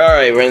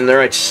 Alright, we're in the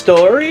right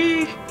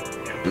story.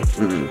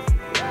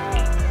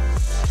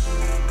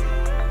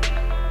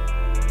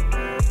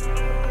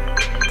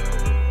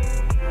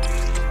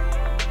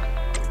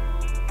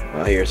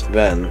 Well, here's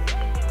Ben.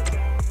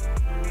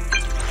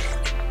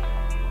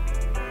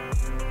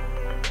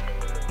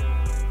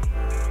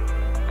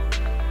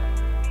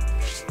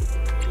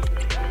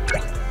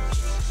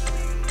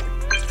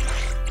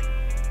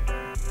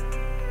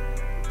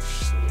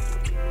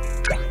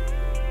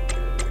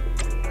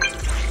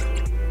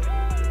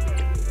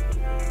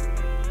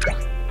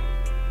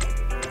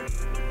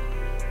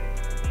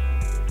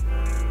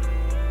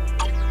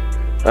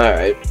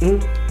 Alright.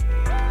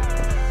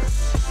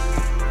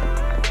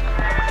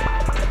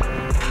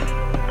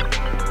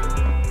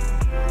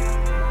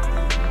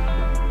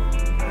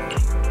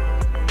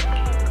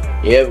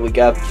 Yep, we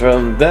got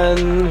from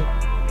Ben.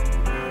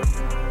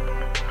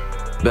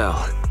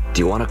 Belle, do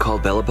you want to call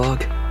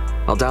Belobog?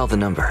 I'll dial the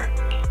number.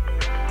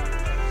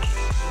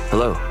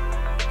 Hello,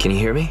 can you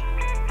hear me?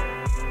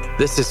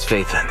 This is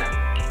Phaethon.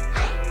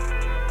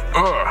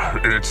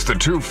 It's the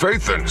two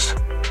Phaethons.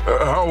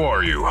 How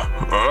are you?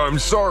 I'm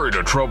sorry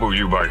to trouble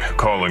you by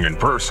calling in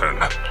person.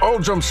 I'll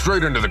jump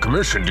straight into the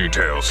commission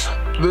details.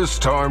 This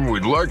time,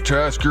 we'd like to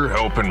ask your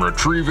help in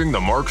retrieving the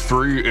Mark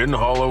III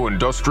in-hollow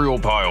industrial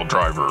pile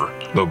driver.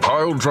 The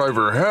pile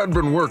driver had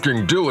been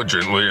working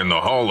diligently in the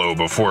hollow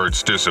before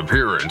its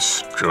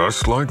disappearance,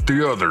 just like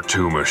the other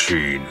two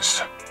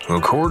machines.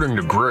 According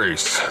to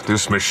Grace,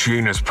 this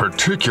machine is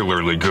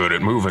particularly good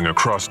at moving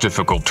across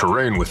difficult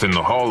terrain within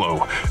the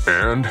hollow,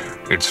 and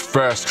it's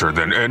faster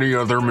than any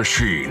other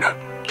machine.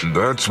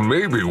 That's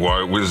maybe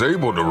why it was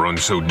able to run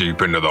so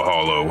deep into the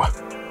hollow.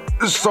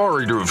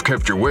 Sorry to have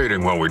kept you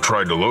waiting while we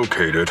tried to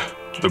locate it.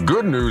 The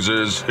good news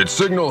is, its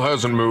signal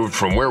hasn't moved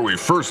from where we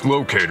first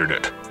located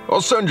it.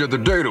 I'll send you the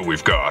data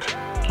we've got.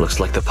 Looks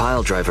like the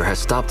pile driver has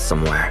stopped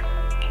somewhere.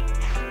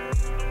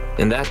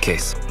 In that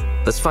case,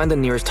 let's find the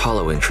nearest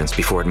hollow entrance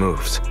before it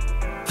moves.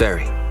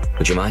 Fairy,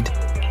 would you mind?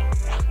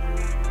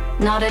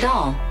 Not at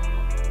all.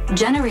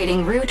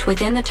 Generating route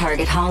within the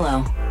target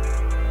hollow.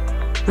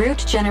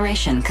 Route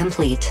generation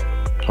complete.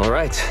 All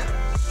right,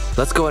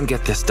 let's go and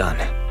get this done.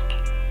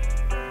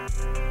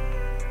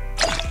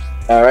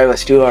 All right,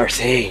 let's do our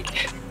thing.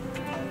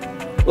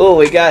 Oh,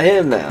 we got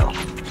him now.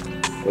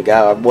 We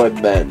got our boy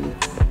Ben.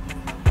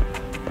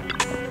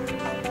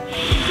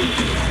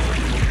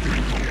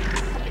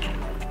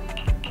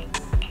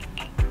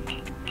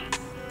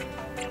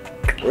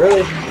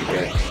 Really?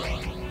 Okay.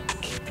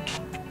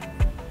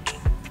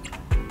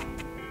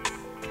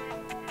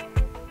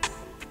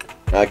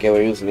 Okay,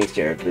 we're using these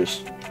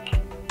characters.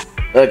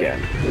 Again.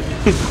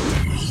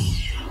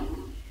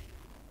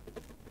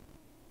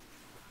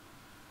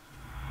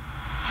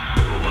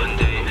 One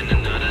day and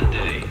another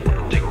day,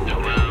 digging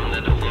around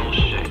and the flow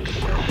shakes.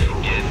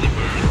 Get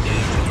deeper,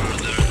 get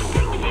further.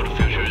 The work for the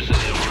future is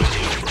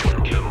already over.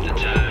 Come the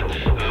time,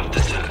 after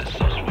time, so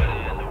sweaty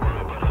and the world,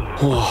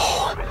 but Whoa.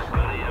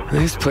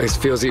 This place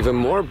feels even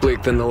more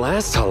bleak than the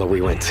last hollow we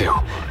went to.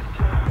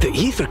 The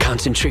ether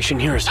concentration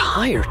here is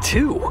higher,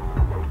 too.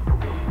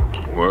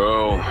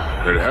 Well,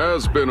 it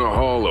has been a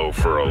hollow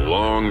for a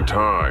long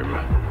time.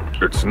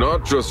 It's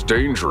not just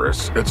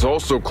dangerous, it's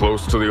also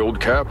close to the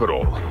old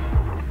capital.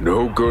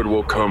 No good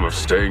will come of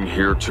staying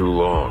here too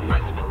long.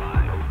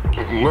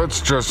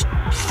 Let's just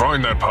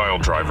find that pile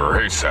driver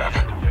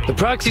ASAP. The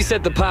proxy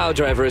said the pile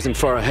driver isn't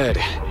far ahead,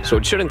 so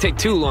it shouldn't take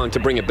too long to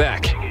bring it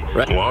back,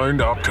 right?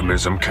 Blind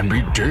optimism can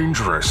be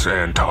dangerous,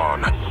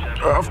 Anton.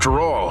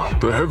 After all,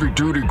 the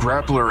heavy-duty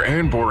grappler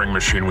and boring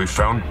machine we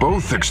found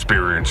both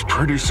experienced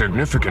pretty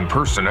significant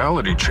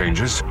personality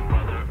changes,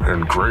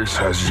 and Grace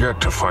has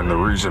yet to find the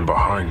reason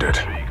behind it.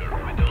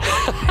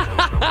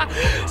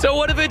 So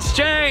what if it's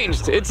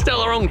changed? It's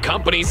still our own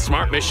company's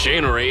smart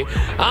machinery.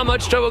 How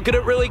much trouble could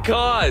it really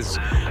cause?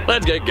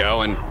 Let's get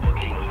going.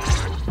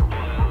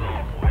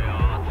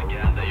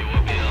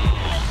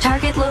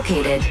 Target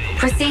located.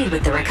 Proceed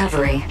with the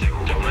recovery.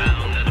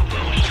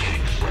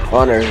 I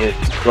wonder if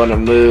it's gonna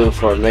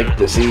move or make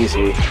this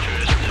easy.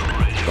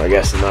 I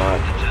guess not.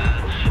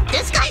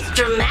 This guy's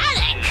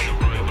dramatic.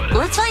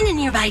 Let's find a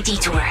nearby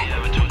detour.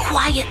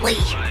 Quietly.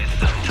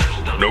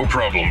 No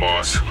problem,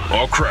 boss.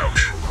 I'll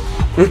crouch.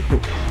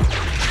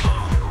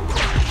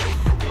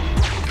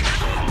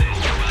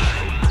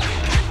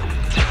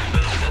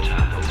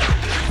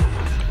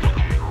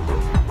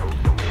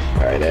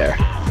 Right there.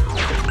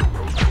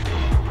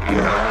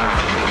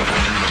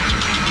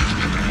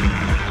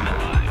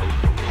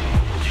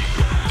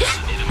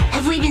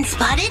 Have we been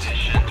spotted?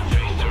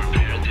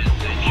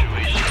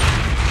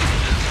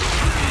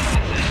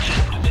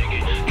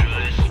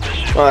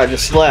 Oh, I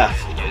just left.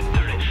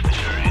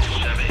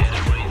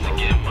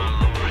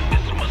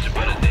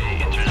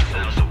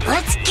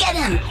 Let's get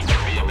him.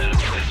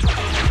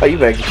 Oh, you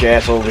better get your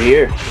ass over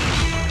here.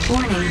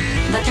 Warning.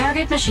 The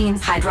target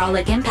machine's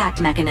hydraulic impact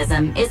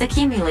mechanism is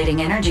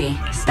accumulating energy.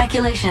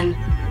 Speculation.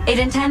 It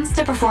intends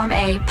to perform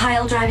a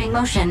pile-driving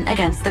motion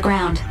against the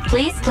ground.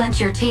 Please clench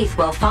your teeth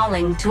while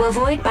falling to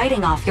avoid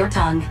biting off your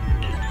tongue.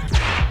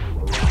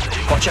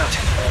 Watch out.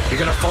 You're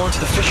gonna fall into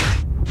the fissure.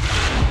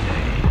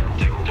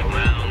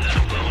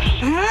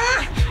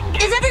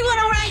 Is everyone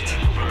all right?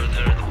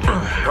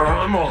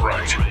 I'm all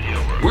right.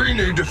 We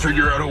need to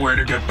figure out a way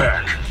to get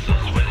back.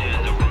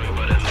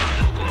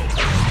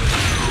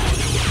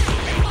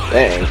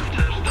 Dang.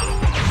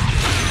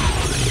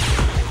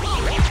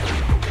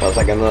 Looks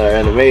like another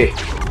enemy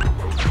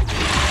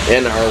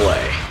in our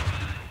way.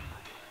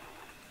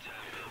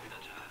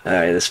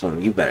 Alright, this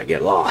one, you better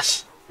get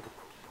lost.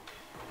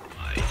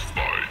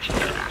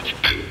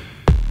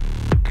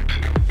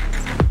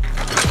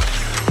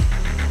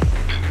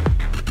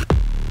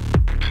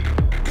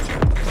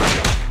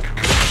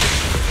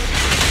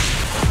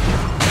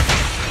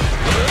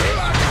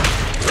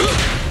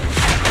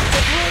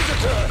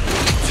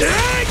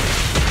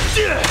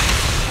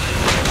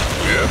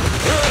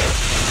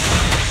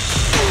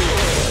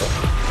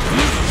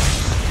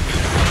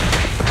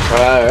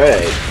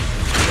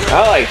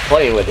 I like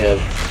playing with him.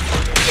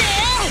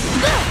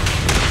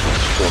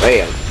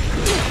 Bam.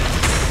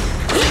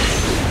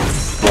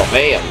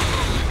 Bam.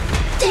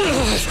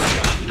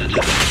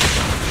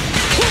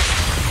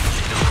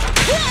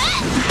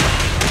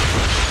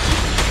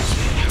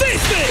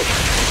 Face me!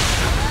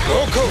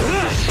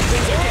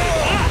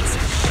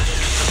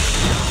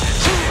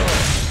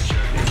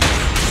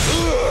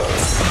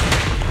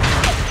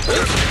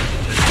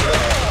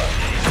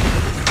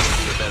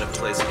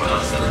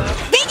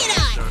 Bring it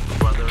on!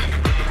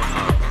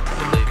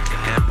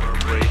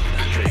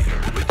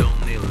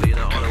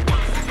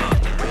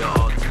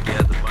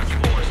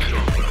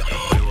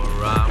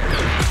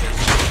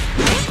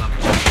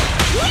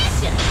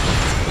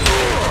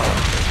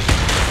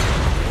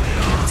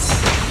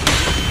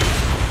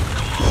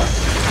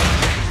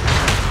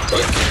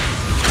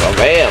 Oh,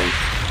 bam.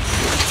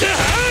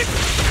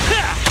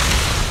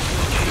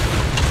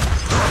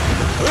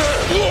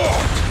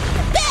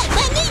 Bet,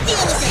 let me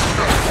deal with it!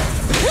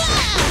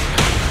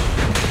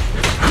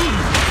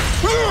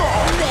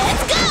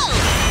 Let's go!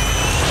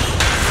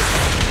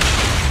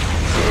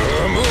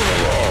 Move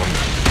along.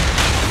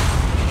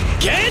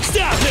 Can't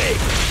stop me!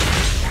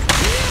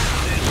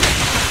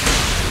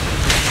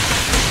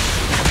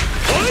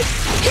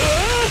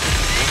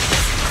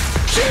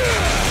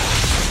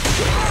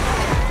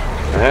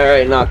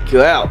 Alright, knock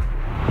you out.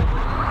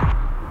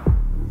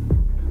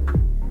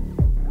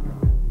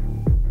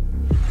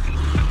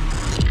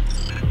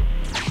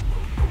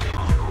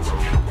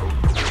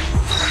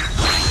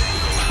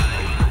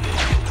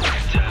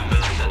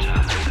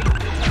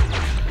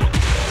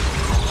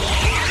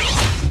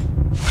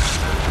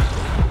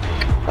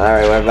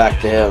 Alright, we're back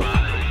to him.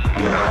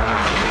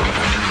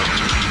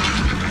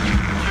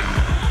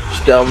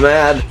 Still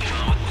mad.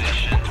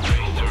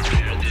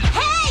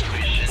 Hey!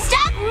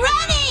 Stop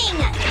running!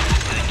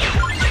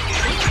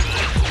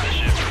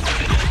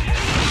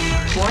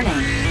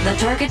 Warning. The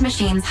target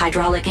machine's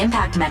hydraulic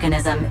impact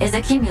mechanism is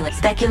accumulating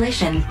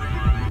speculation.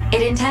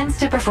 It intends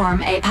to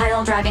perform a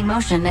pile-driving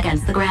motion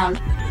against the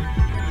ground.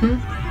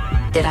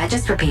 Did I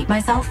just repeat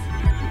myself?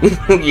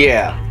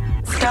 Yeah.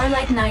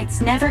 Starlight Knights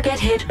never get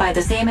hit by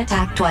the same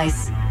attack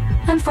twice.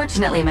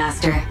 Unfortunately,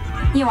 Master,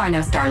 you are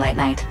no Starlight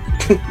Knight.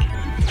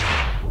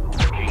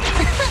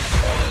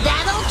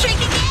 That old trick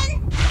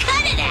again?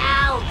 Cut it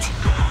out!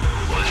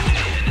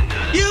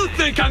 You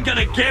think I'm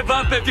gonna give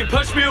up if you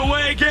push me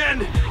away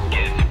again?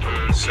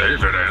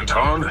 Save it,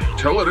 Anton.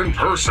 Tell it in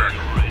person.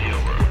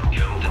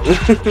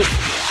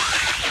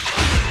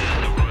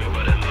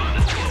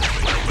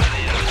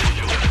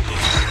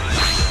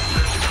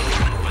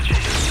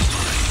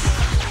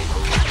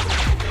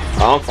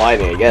 I'm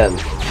fighting again.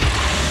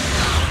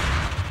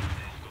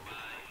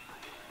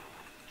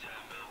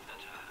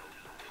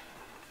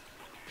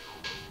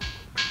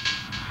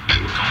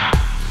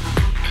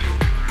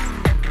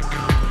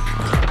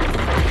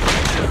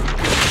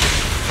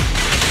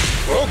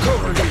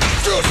 Welcome.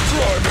 Just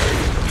try me.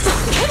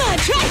 Come on,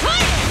 try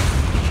harder!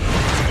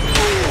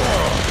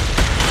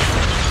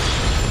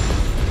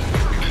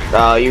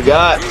 Oh, you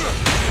got.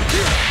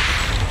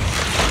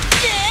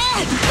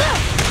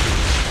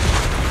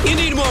 You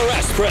need more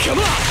rest, Fred. Come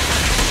on!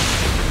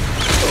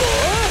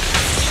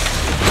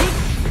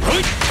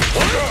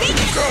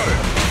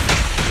 Got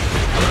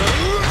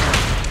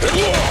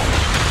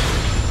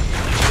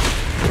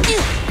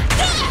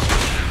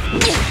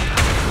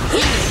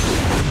it.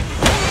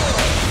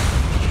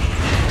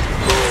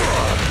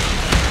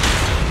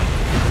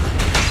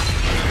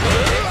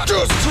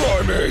 Just try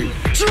me.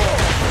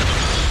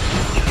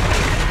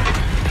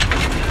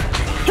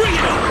 Bring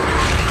it on!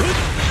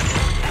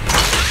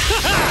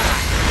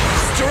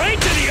 Straight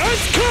to the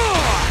Earth's core!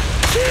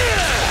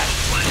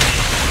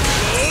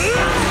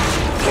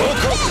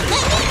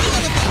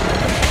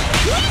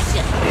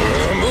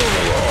 Move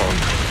along.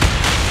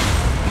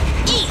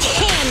 Eat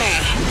hammer!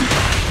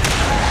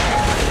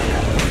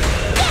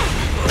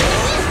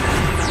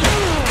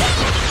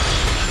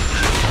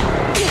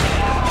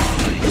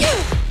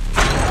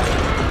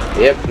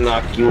 Yep,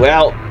 knock you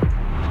out.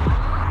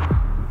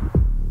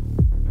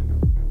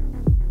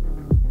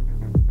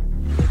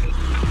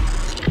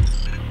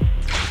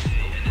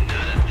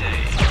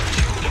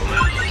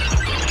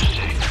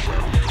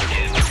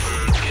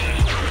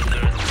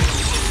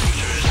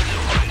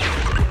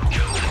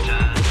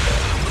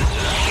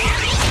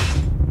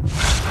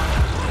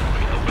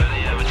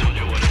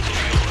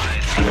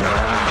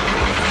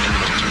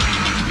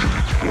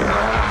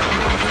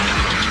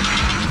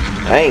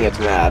 Dang, it's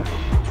mad.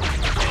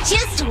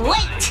 Just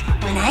wait!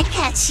 When I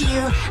catch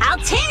you, I'll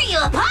tear you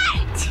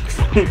apart!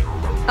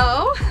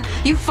 Oh?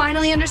 You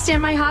finally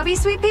understand my hobby,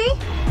 Sweet Pea?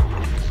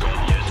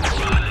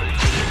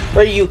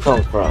 Where do you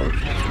come from?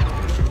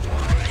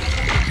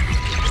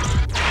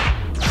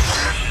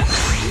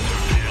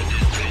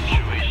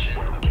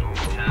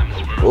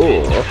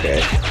 Ooh,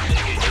 okay.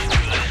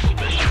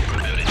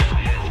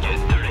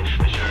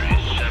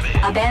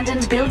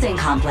 Abandoned building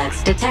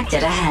complex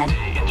detected ahead.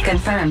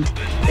 Confirmed.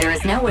 There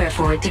is nowhere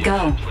for it to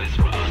go.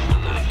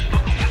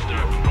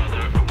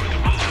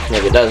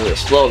 If it doesn't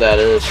slow, that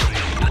is.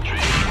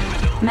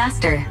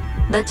 Master,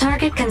 The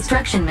target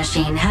construction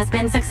machine has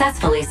been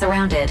successfully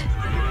surrounded.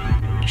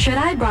 Should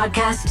I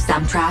broadcast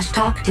some trash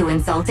talk to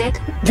insult it?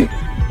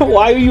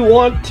 Why do you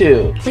want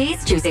to?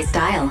 Please choose a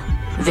style.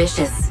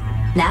 Vicious,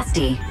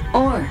 nasty,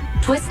 or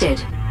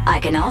twisted. I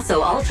can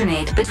also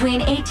alternate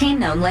between 18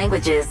 known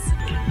languages.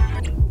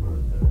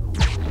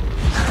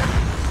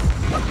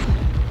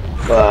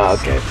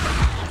 Okay.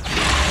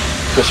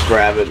 Just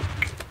grab it.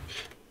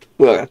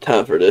 We don't got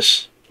time for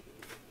this.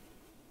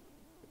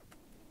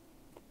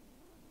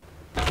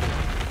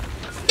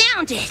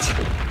 Found it!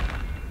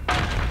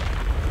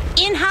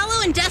 In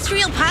Hollow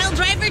Industrial Pile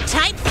Driver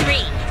Type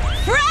 3.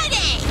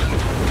 Friday!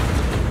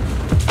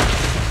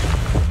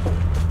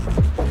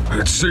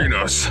 It's seen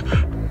us.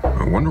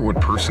 I wonder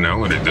what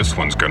personality this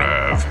one's gonna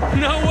have.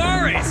 No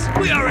worries.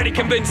 We already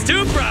convinced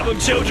two problem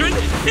children.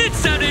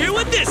 It's time to hear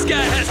what this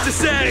guy has to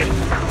say.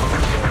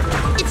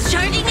 It's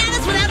charging at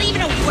us without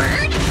even a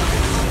word?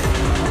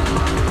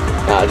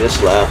 I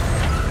just laugh.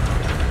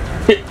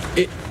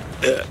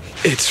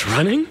 It's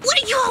running? What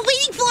are you all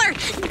waiting for?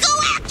 Go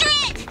after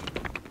it!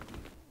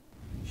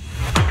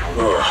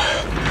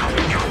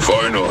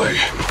 Finally.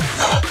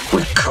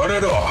 We cut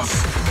it off.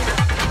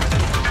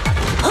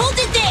 Hold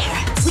it there!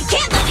 We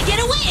can't let it get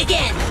away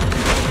again!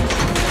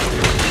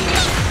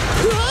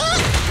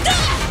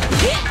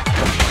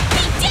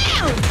 Be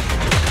down!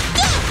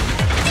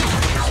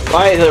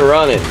 Why is it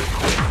running?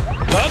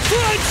 Up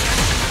front!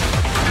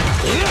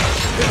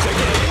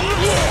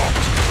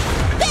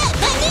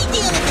 Let me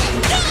deal with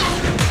it!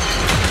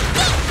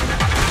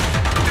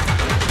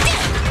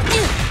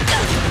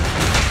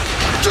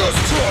 Just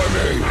try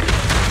me.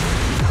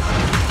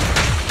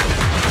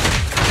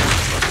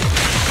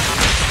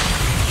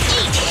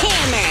 Eat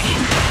hammer!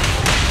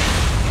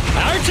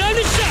 Our time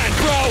to shine,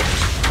 bro!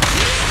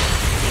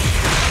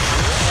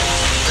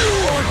 You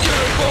won't get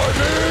it by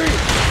me.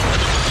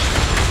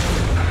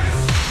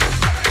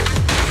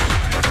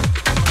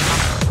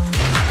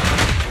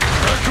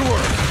 Back to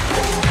work.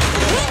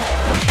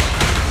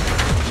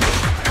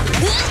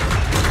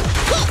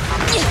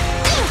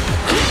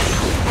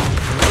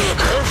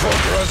 Careful,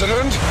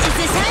 President. Is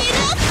this high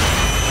enough?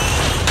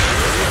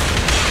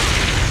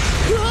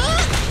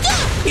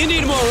 You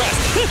need more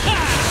rest.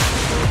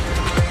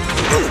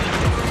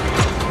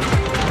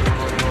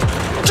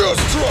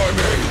 Just try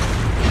me.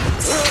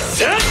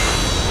 Set.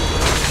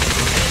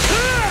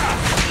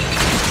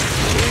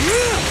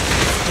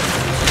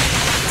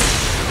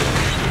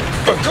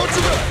 I got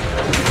you back.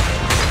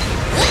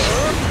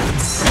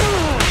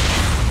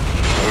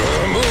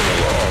 Move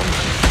along.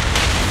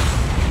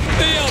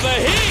 Feel the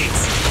heat.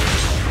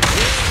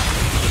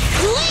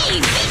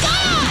 Leave! Be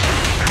gone!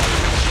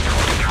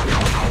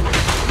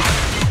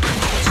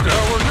 It's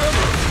now or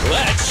never.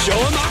 Let's show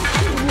him up.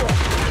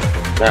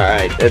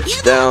 Alright,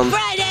 it's down.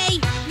 Friday!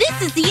 This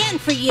is the end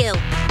for you!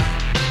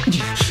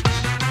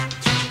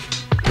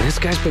 This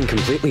guy's been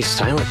completely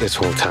silent this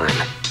whole time.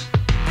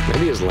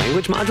 Maybe his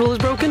language module is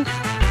broken?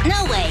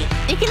 No way!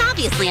 It can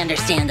obviously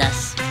understand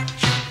us.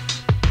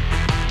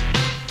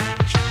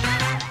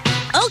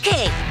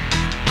 Okay,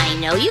 I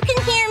know you can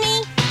hear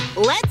me.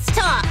 Let's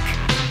talk.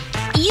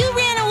 You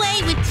ran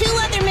away with two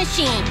other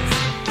machines.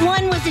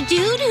 One was a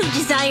dude who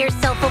desires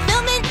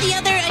self-fulfillment, the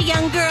other a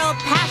young girl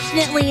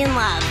passionately in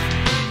love.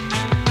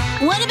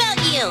 What about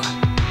you?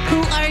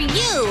 Who are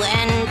you,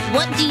 and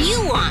what do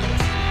you want?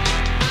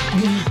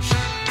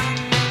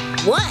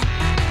 What?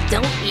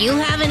 Don't you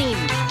have any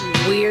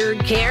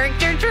weird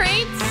character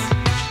traits?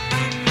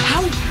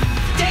 How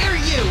dare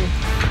you!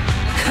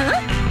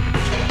 Huh?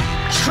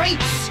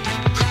 Traits!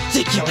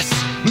 Ridiculous!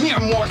 Mere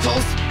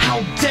mortals!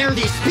 How dare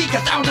they speak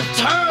us out of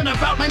turn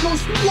about my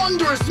most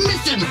wondrous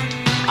mission!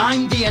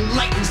 I'm the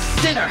enlightened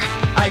sinner!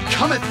 I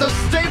cometh to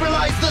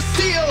stabilize the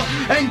seal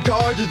and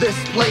guard this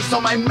place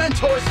on my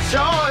mentor's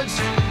charge!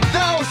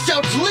 Thou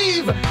shalt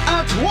leave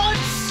at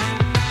once!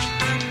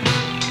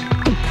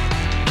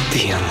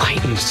 The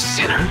enlightened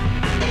sinner?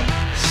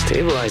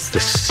 Stabilize the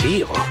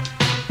seal.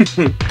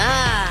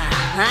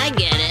 I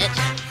get it.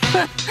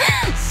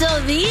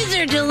 So these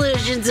are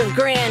delusions of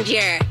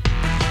grandeur.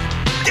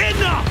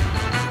 Enough!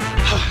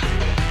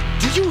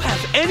 Do you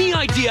have any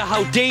idea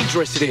how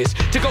dangerous it is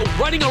to go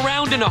running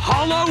around in a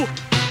hollow?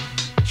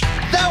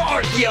 Thou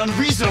art the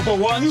unreasonable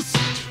ones!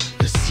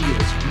 The seal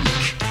is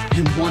weak,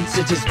 and once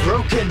it is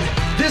broken,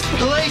 this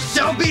place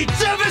shall be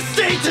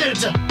devastated!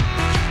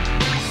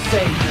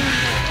 Say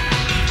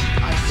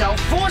I shall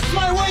force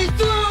my way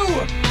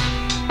through!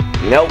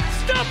 Nope.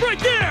 Stop right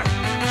there!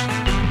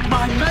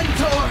 My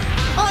mentor,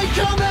 I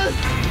cometh!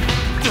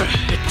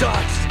 It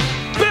dodged.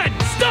 Ben,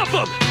 stop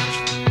him!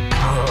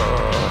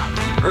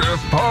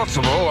 If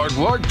possible, I'd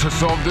like to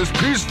solve this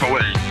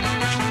peacefully.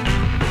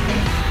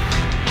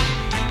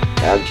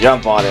 Now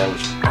jump on him.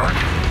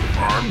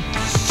 I'm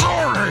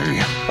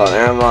sorry. Oh,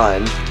 never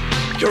mind.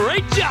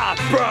 Great job,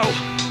 bro!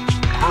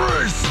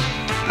 Grace,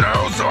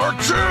 now's our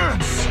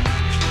chance.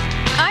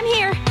 I'm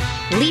here.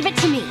 Leave it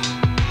to me.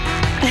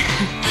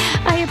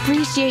 I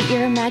appreciate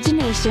your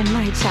imagination,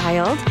 my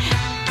child.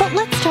 But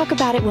let's talk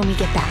about it when we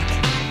get back.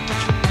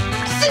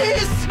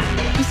 Please!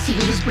 The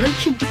seal is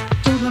breaking.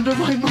 Don't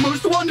undermine the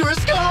most wondrous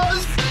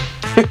cause!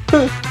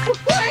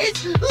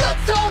 Wait!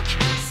 Let's talk!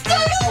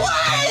 Stay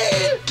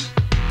away!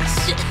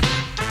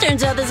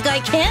 Turns out this guy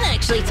can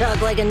actually talk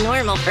like a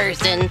normal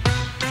person.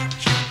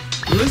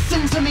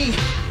 Listen to me!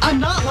 I'm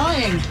not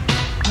lying!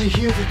 I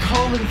hear the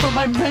calling from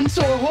my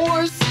mentor,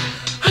 Horse!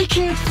 I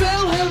can't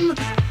fail him!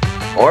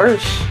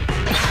 Horse?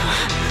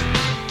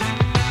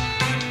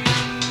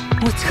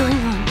 What's going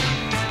on?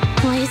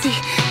 Why is he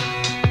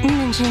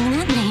mentioning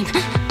that name?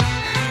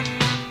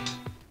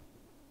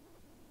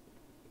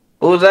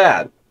 Who's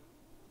that?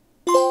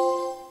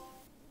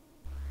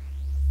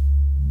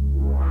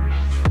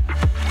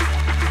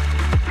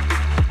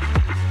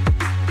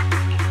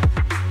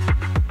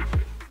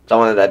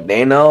 Someone that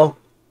they know?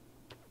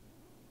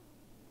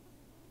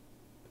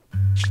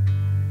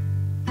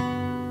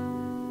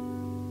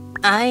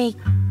 I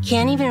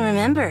can't even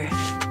remember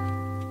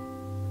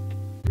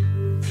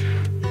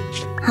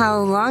how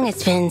long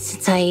it's been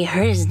since I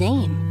heard his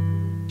name.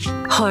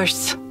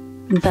 Horse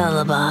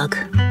Belobog.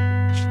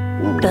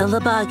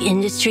 Belobog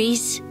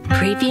Industries,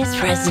 previous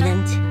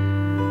president,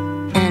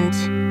 and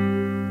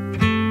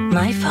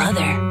my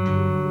father.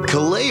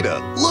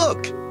 Kaleda,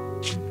 look!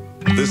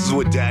 This is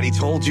what Daddy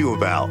told you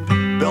about.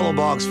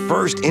 Belobog's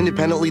first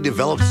independently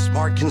developed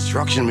smart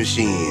construction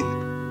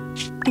machine.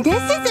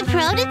 This is a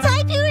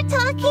prototype you were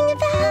talking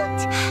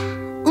about?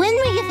 When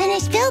will you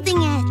finish building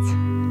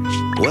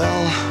it?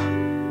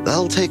 Well,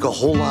 that'll take a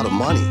whole lot of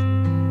money.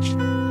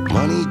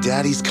 Money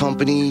Daddy's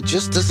company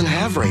just doesn't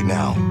have right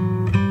now.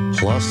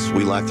 Plus,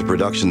 we lack the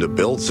production to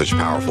build such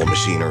powerful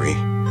machinery.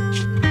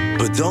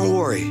 But don't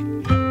worry.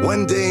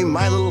 One day,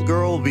 my little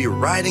girl will be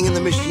riding in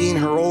the machine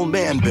her old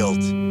man built.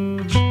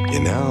 You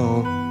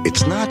know,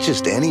 it's not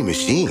just any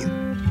machine.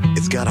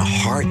 It's got a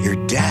heart your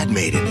dad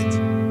made in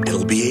it.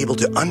 It'll be able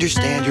to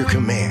understand your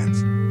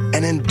commands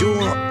and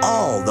endure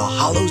all the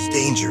Hollow's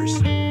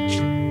dangers.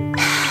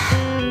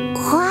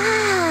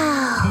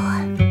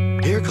 Wow!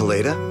 Here,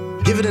 Kaleda,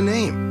 give it a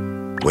name.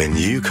 When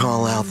you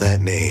call out that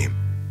name,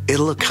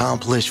 it'll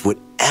accomplish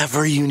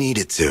whatever you need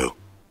it to.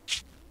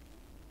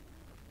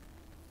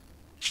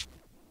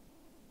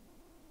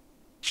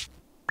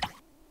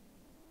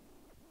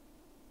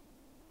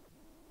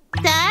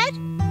 Dad?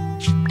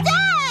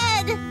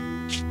 Dad!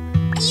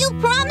 You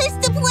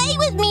promised to play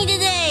with me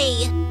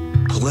today!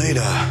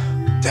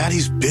 Kaleda,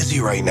 Daddy's busy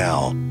right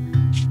now.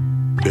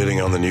 Bidding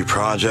on the new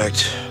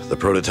project, the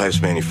prototype's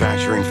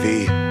manufacturing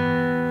fee.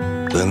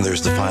 Then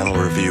there's the final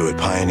review at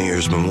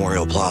Pioneer's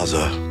Memorial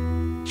Plaza.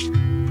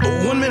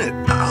 Oh, 1 minute,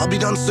 I'll be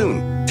done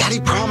soon. Daddy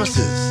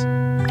promises.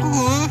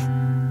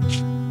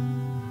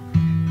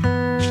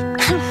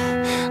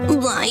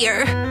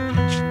 Liar.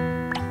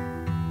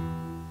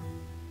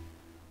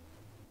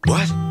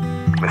 What?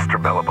 Mr.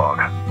 Belobog,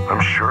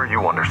 I'm sure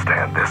you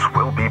understand this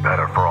will be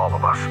better for all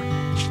of us.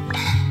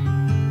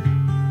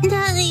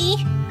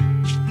 Daddy?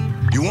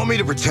 You want me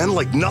to pretend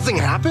like nothing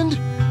happened?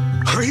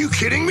 Are you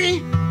kidding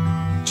me?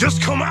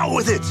 Just come out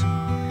with it.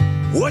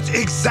 What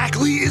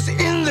exactly is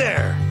in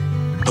there?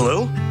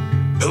 Hello?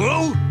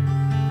 Hello?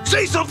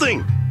 Say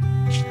something!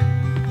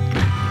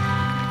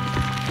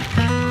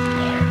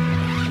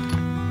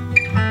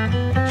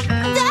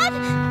 Dad?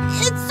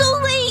 It's so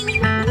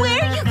late! Where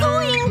are you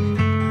going?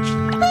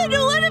 I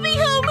don't want to be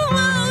home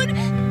alone!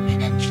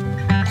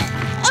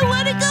 I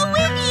want to go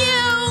with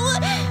you!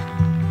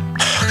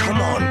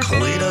 Come on,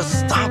 Kaleda,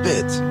 stop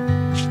it.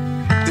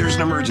 There's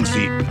an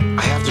emergency.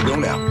 I have to go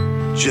now.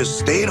 Just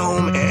stay at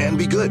home and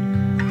be good.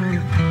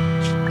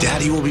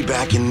 Daddy will be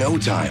back in no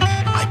time.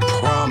 I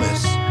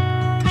promise.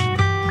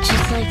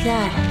 Just like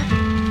that,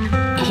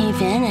 he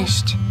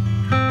vanished.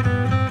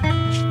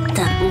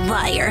 That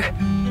liar.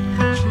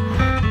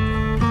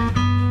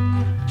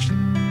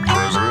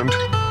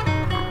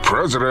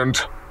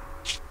 President?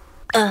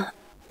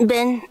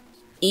 Ben,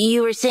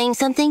 you were saying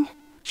something?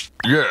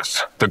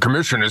 Yes, the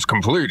commission is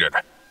completed.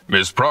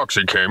 Miss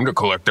Proxy came to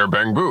collect their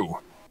bamboo.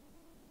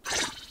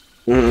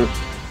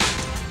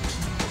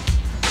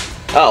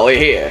 Oh, we're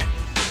here.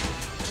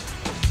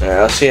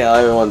 Alright, let's see how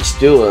everyone's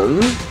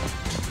doing.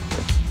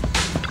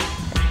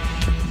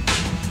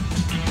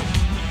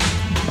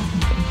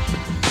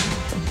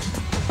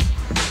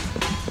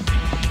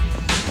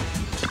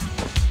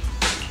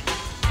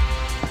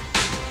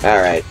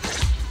 Alright.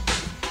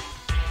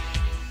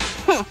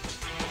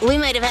 We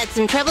might have had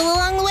some trouble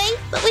along the way,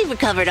 but we've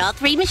recovered all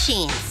 3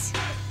 machines.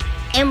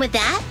 And with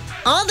that,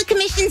 all the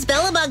commissions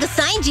Belobog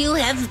assigned you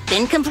have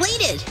been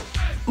completed.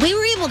 We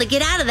were able to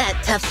get out of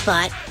that tough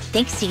spot,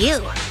 thanks to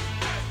you.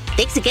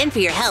 Thanks again for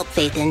your help,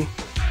 Phaethon.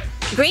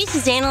 Grace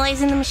is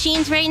analyzing the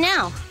machines right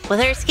now. With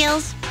her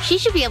skills, she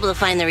should be able to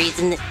find the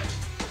reason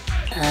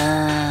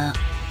that...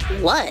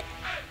 what?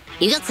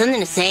 You got something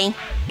to say?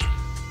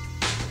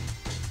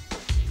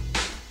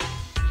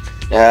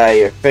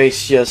 Your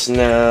face just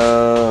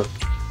now.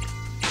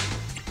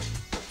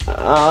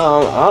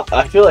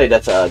 I feel like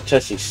that's a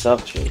touchy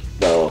subject,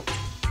 though.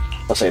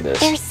 I'll say this.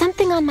 There's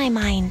something on my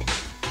mind.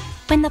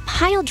 When the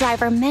pile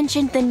driver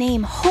mentioned the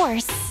name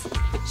Horse,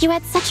 you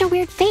had such a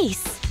weird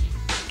face.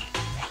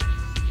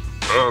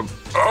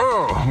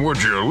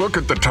 Would you look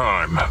at the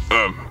time?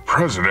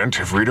 President,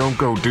 if we don't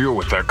go deal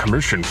with that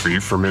commission fee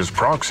for Ms.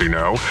 Proxy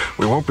now,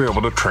 we won't be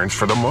able to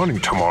transfer the money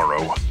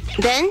tomorrow.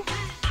 Ben,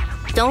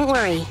 don't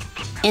worry.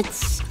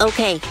 It's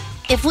okay.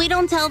 If we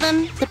don't tell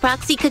them, the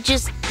Proxy could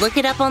just look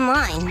it up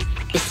online.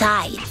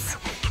 Besides,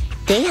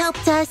 they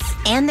helped us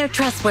and they're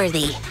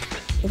trustworthy.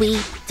 We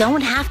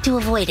don't have to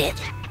avoid it.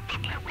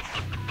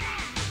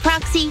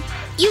 Proxy,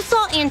 you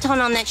saw Anton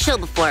on that show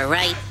before,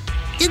 right?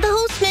 Did the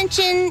host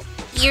mention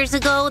years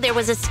ago there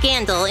was a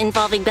scandal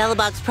involving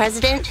Belobog's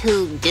president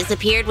who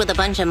disappeared with a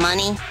bunch of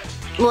money?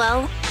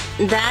 Well,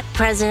 that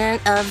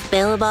president of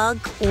Belobog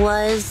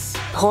was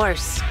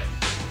Horse.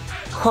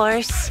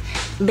 Horse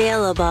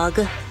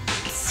Belobog.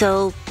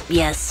 So,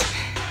 yes,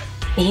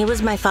 he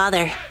was my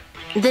father.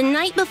 The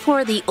night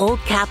before the old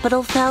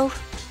capital fell,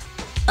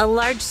 a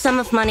large sum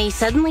of money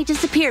suddenly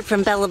disappeared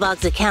from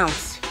Belobog's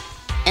accounts,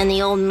 and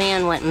the old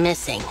man went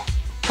missing.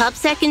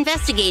 PubSec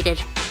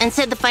investigated and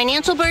said the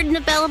financial burden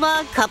of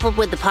Belobog, coupled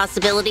with the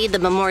possibility the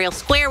Memorial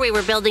Square we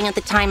were building at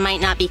the time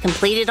might not be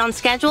completed on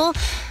schedule,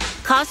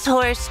 caused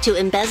Horse to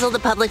embezzle the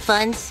public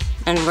funds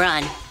and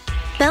run.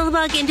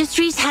 Belobog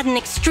Industries had an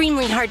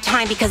extremely hard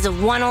time because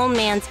of one old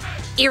man's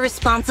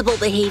irresponsible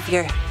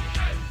behavior.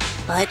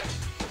 But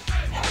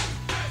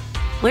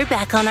we're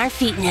back on our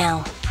feet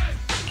now.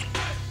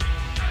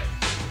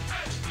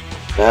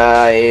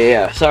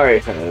 Yeah, sorry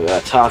for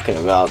talking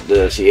about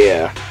this,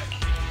 yeah.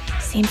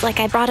 Seems like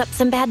I brought up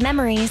some bad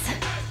memories.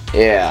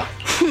 Yeah.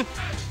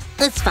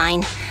 That's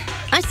fine.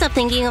 I stopped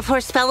thinking of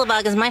Horst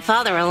Belobog as my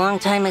father a long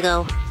time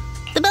ago.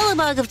 The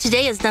Belobog of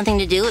today has nothing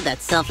to do with that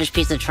selfish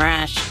piece of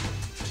trash.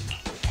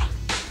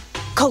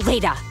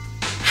 Koleda,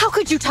 how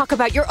could you talk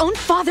about your own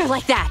father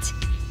like that?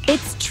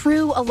 It's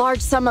true a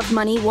large sum of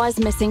money was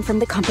missing from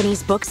the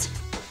company's books,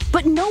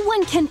 but no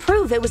one can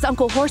prove it was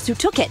Uncle Horse who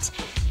took it.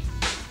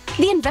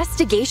 The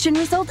investigation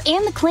result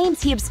and the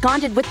claims he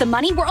absconded with the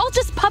money were all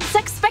just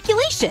PubSec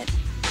speculation.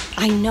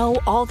 I know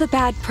all the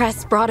bad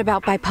press brought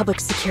about by public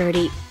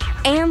security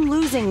and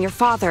losing your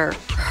father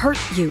hurt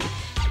you,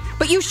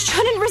 but you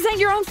shouldn't resent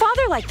your own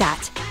father like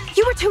that.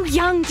 You were too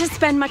young to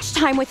spend much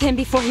time with him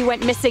before he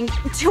went missing.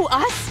 To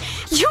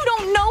us, you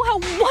don't know how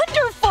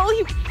wonderful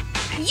he...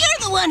 You're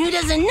the one who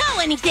doesn't know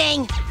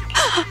anything!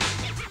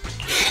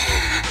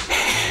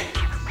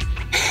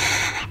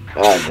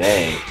 God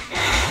dang.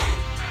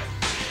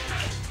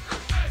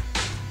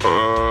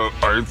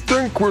 I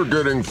think we're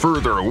getting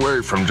further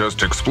away from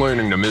just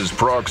explaining to Ms.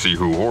 Proxy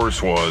who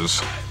Horse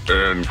was.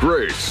 And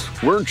Grace,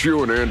 weren't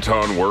you and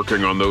Anton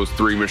working on those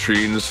 3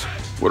 machines?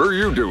 What are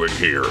you doing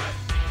here?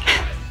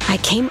 I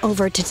came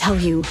over to tell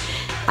you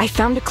I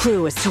found a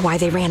clue as to why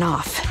they ran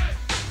off.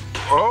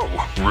 Oh,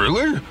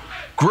 really?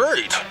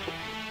 Great!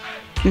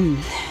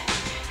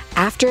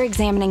 After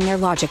examining their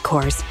logic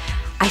cores,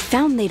 I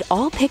found they'd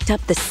all picked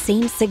up the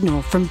same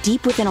signal from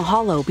deep within a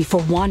hollow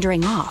before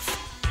wandering off.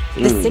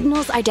 The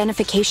signal's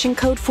identification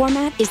code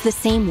format is the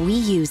same we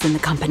use in the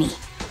company.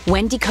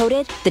 When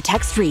decoded, the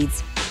text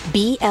reads,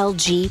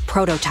 BLG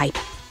prototype.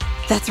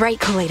 That's right,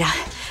 Koleda.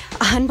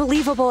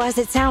 Unbelievable as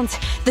it sounds,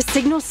 the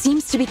signal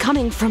seems to be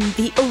coming from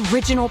the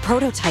original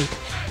prototype.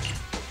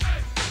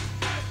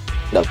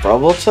 The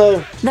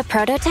prototype? The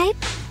prototype?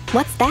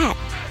 What's that?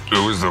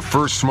 It was the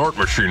first smart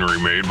machinery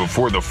made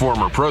before the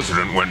former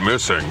president went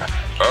missing.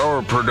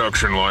 Our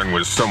production line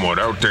was somewhat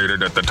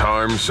outdated at the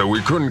time, so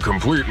we couldn't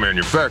complete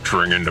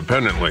manufacturing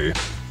independently.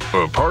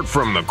 Apart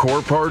from the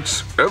core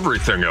parts,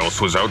 everything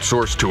else was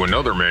outsourced to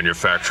another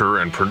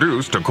manufacturer and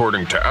produced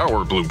according to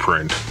our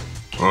blueprint.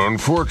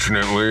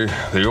 Unfortunately,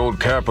 the old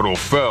capital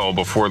fell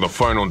before the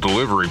final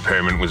delivery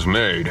payment was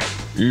made,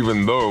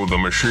 even though the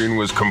machine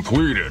was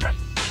completed.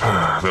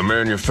 The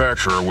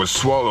manufacturer was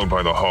swallowed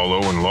by the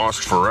hollow and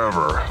lost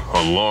forever,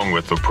 along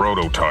with the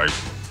prototype.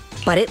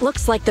 But it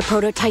looks like the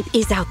prototype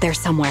is out there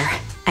somewhere,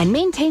 and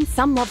maintains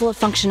some level of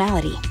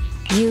functionality.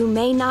 You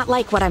may not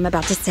like what I'm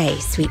about to say,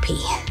 Sweet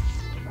Pea.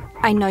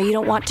 I know you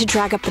don't want to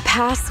drag up the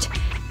past,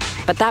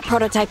 but that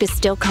prototype is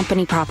still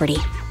company property.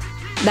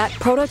 That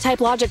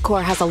prototype logic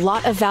core has a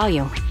lot of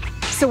value.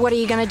 So what are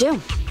you gonna do?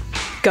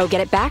 Go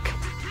get it back?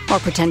 Or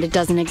pretend it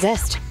doesn't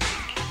exist?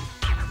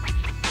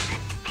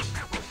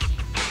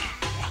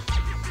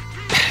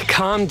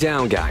 Calm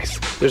down, guys.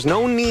 There's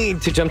no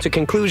need to jump to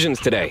conclusions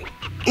today.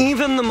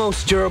 Even the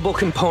most durable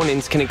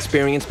components can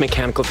experience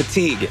mechanical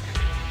fatigue.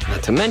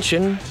 Not to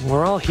mention,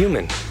 we're all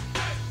human.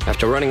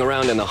 After running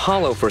around in the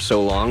hollow for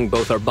so long,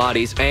 both our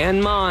bodies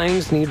and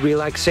minds need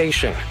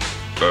relaxation.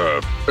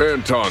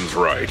 Anton's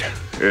right.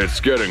 It's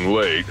getting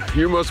late.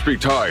 You must be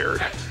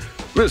tired.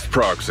 Miss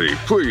Proxy,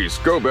 please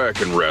go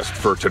back and rest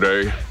for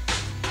today.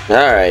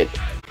 Alright.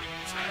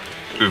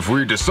 If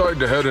we decide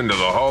to head into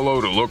the hollow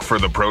to look for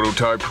the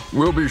prototype,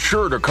 we'll be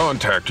sure to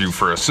contact you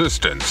for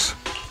assistance.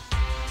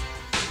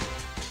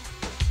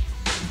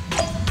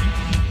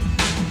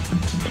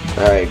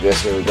 Alright,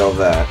 guess we go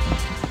that.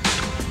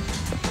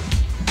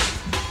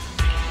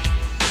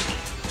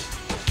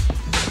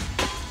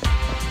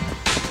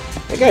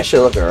 I think I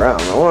should look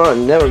around. I've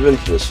never been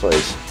to this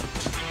place.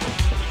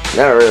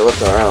 Never really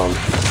looked around.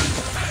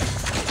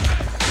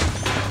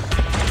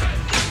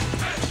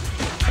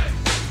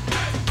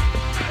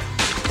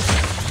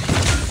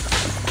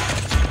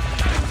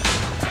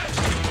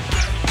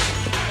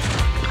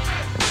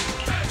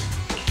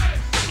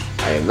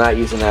 am not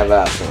using that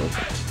bathroom.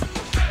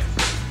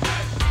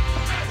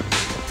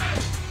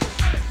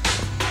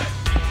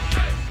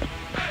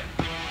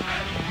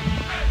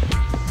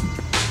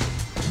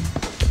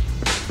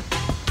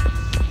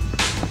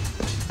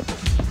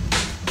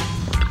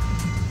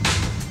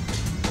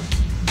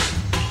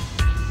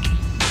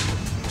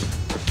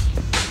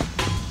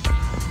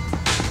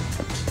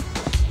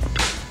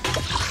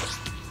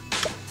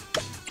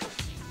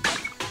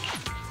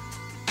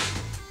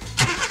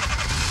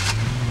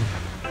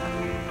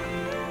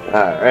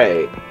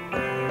 Alright.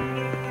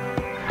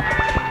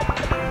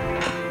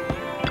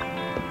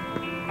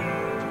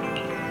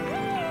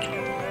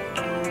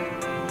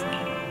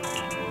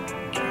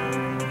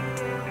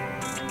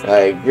 I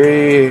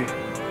agree.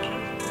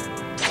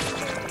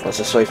 Let's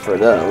just wait for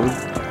them.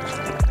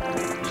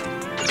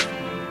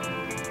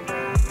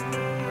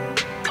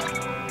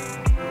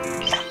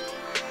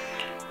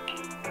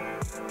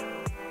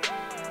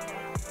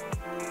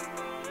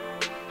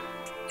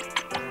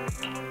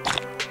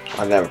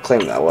 I never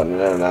claimed that one,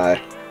 didn't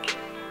I?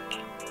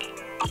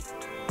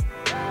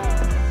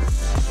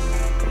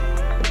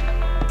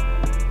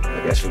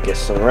 I guess we get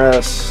some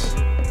rest.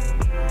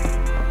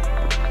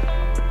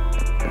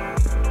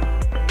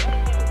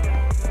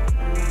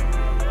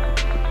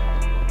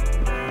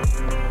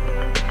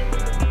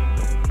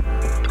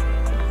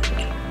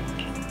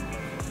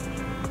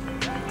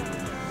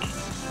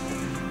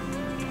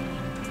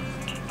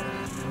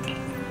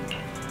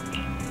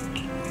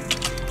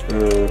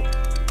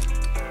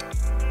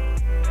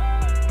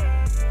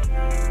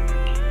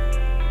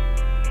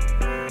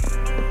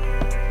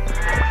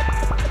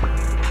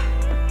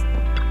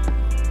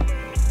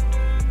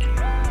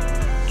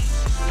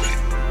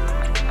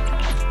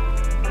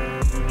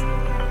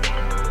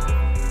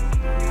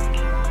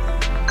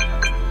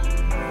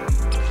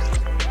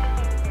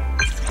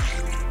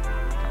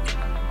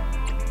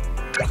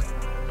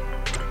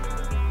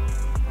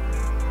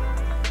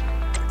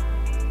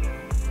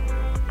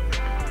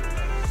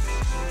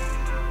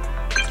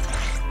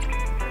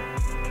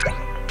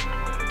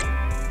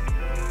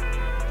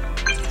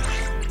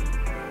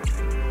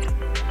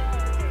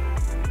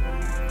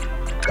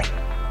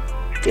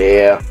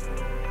 Yeah.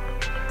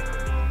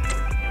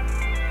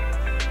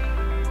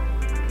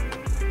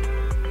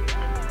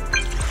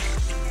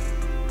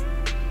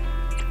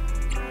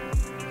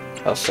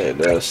 I'll say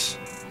this.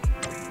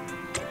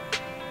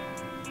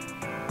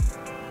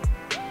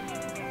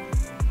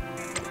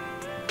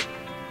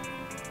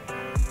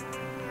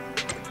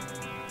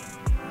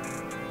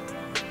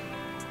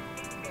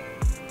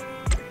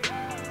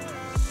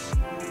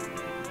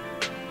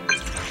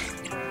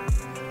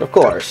 Of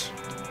course.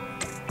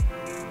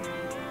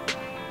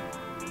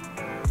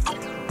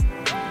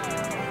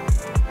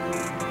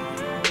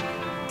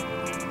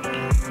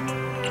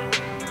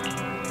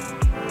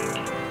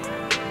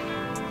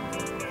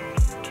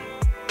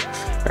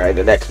 Alright,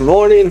 the next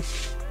morning.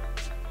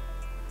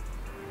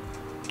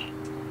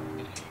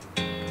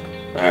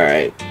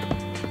 Alright.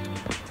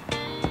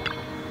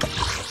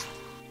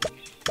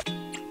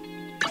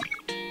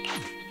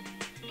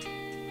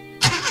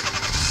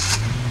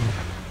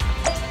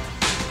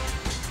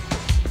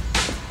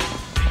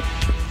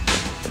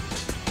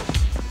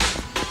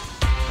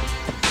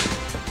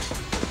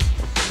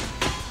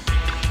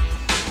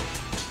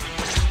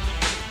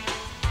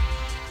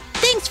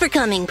 Thanks for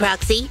coming,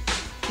 Proxy.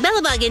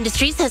 Belobog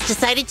Industries has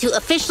decided to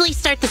officially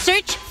start the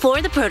search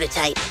for the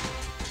prototype.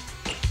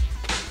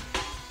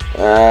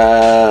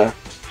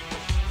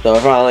 So I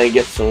finally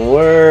get some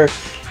work.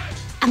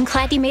 I'm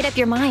glad you made up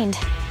your mind.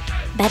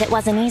 Bet it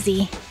wasn't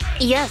easy.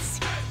 Yes,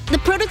 the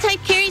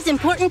prototype carries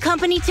important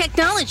company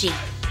technology.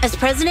 As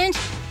president,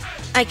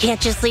 I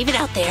can't just leave it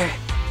out there.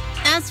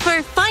 As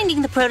for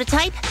finding the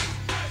prototype,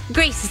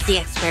 Grace is the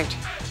expert.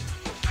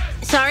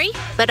 Sorry,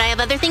 but I have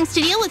other things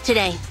to deal with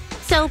today,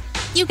 so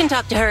you can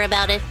talk to her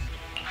about it.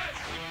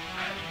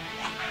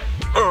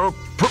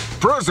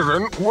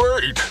 President,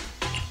 wait!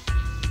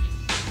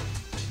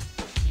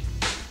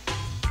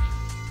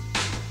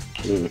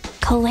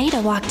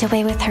 Kaleda walked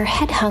away with her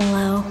head hung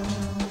low.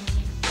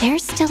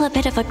 There's still a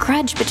bit of a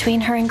grudge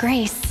between her and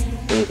Grace.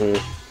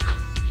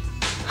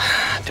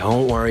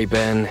 Don't worry,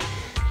 Ben.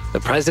 The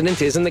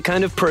president isn't the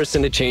kind of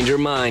person to change her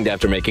mind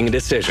after making a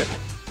decision.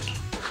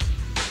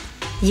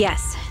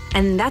 Yes,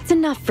 and that's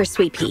enough for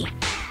Sweet Pea.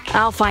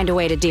 I'll find a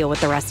way to deal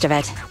with the rest of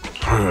it.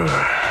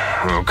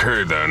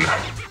 Okay, then.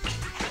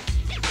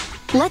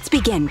 Let's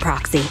begin,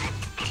 Proxy.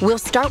 We'll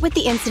start with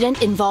the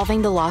incident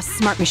involving the lost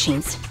smart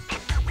machines.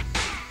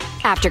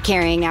 After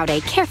carrying out a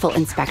careful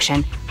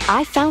inspection,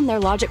 I found their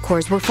logic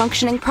cores were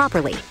functioning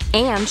properly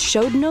and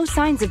showed no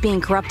signs of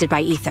being corrupted by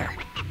ether.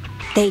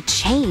 They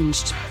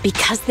changed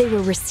because they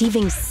were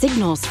receiving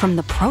signals from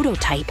the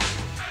prototype.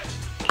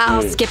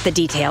 I'll skip the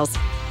details,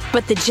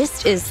 but the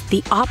gist is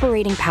the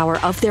operating power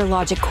of their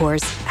logic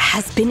cores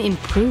has been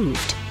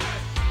improved.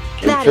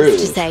 That is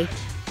to say,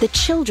 the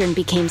children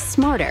became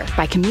smarter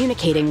by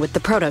communicating with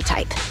the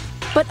prototype.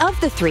 But of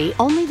the three,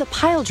 only the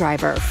pile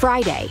driver,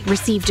 Friday,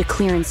 received a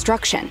clear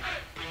instruction.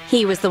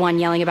 He was the one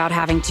yelling about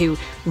having to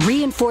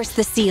reinforce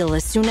the seal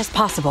as soon as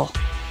possible.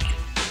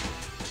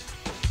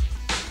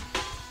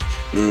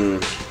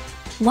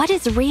 What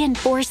is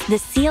reinforced the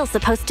seal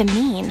supposed to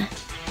mean?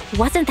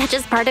 Wasn't that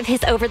just part of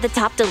his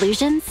over-the-top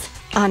delusions?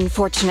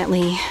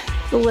 Unfortunately,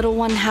 the little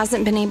one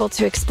hasn't been able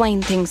to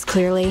explain things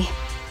clearly.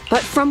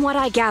 But from what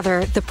I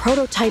gather, the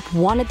prototype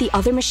wanted the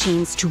other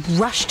machines to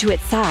rush to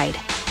its side.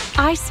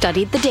 I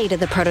studied the data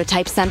the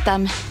prototype sent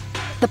them.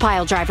 The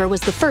pile driver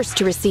was the first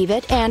to receive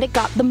it, and it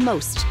got the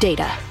most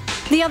data.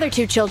 The other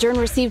two children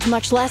received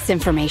much less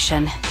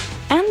information,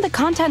 and the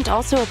content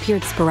also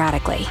appeared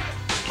sporadically.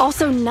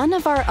 Also, none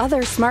of our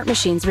other smart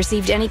machines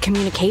received any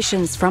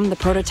communications from the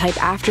prototype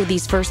after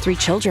these first three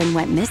children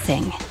went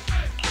missing.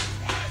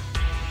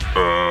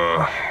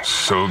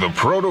 So the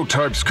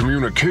prototype's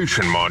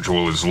communication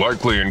module is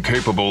likely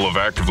incapable of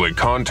actively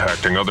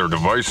contacting other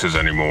devices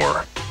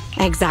anymore.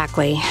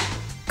 Exactly.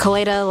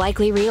 Kaleda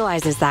likely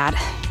realizes that,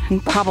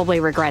 and probably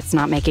regrets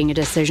not making a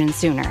decision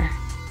sooner.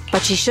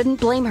 But she shouldn't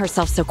blame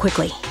herself so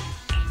quickly.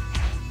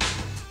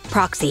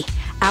 Proxy,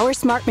 our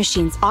smart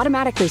machines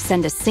automatically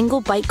send a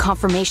single byte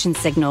confirmation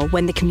signal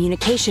when the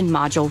communication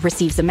module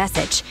receives a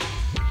message.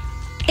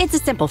 It's a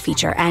simple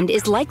feature and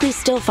is likely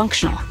still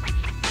functional.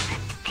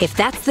 If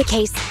that's the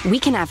case, we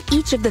can have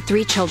each of the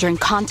three children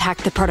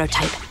contact the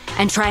prototype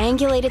and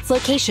triangulate its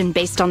location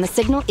based on the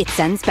signal it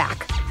sends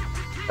back.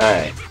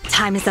 Alright.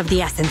 Time is of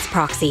the essence,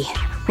 Proxy.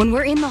 When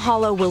we're in the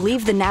Hollow, we'll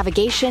leave the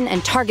navigation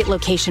and target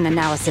location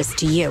analysis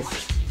to you.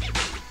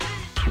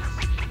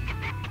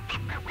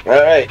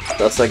 Alright,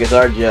 looks like it's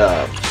our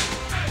job.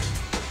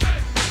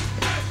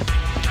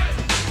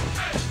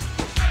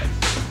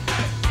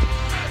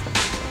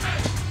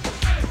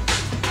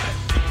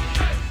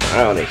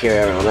 I want to hear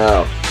everyone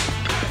out.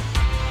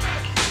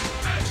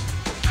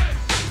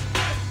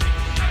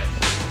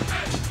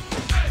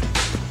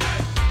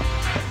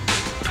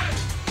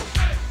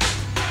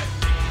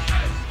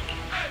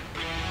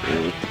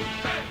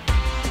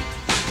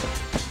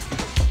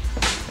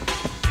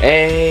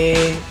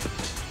 Hey.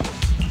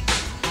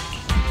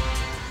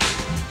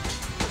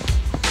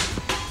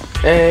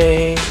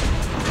 Hey.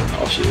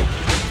 Oh, shoot.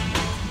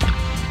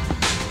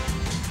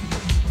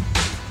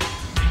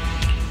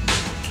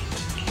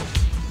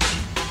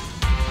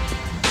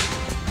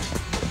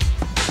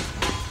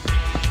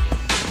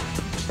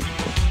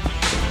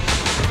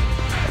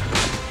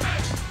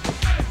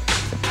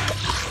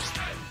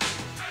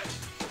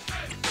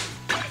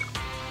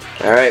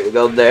 All right, we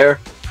go there.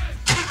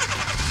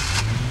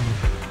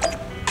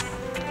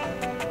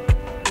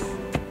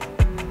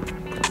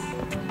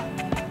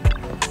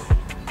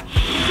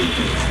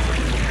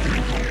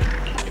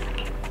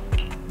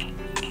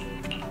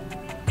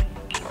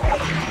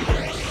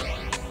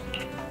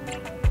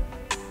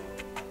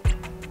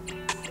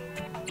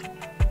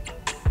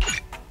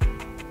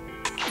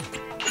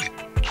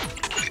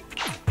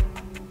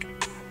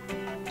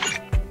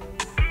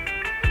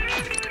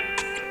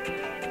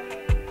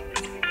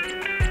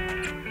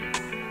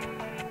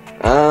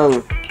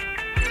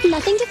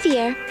 Nothing to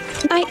fear.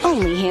 I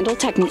only handle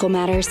technical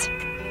matters.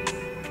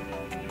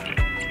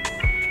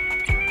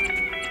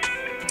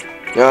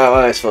 I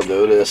might as well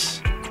do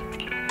this.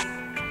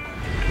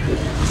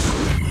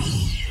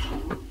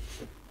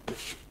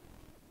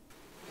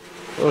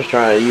 I was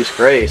trying to use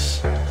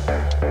Grace.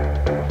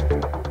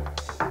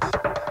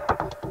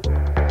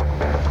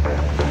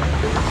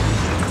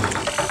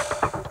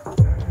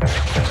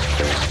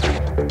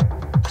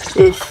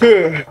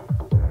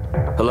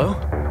 Hello?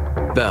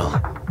 Belle.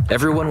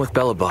 Everyone with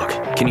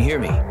Belobog, can you hear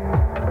me?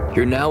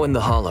 You're now in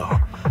the Hollow,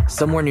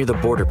 somewhere near the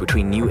border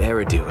between New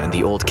Eridu and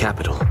the old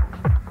capital.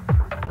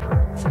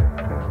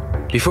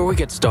 Before we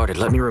get started,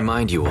 let me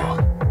remind you all,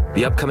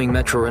 the upcoming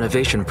metro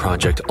renovation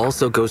project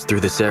also goes through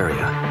this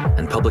area,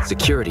 and public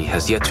security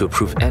has yet to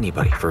approve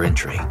anybody for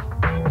entry.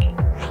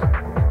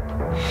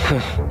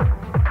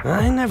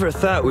 I never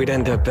thought we'd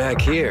end up back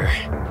here.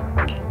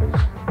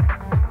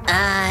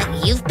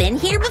 You've been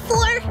here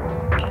before?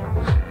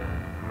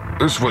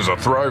 This was a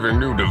thriving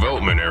new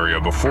development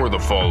area before the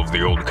fall of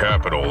the old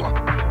capital.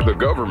 The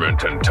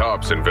government and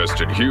TOPS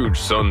invested huge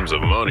sums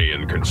of money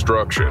in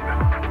construction.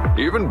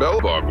 Even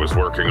Belobog was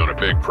working on a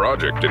big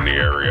project in the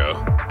area.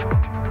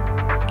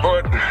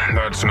 But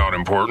that's not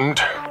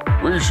important.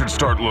 We should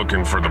start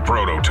looking for the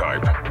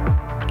prototype.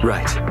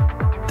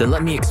 Right. Then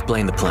let me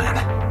explain the plan.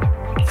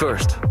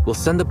 First, we'll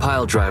send the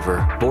pile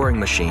driver, boring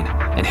machine,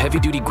 and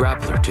heavy-duty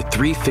grappler to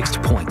 3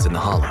 fixed points in the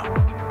Hollow.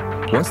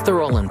 Once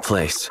they're all in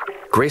place,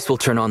 Grace will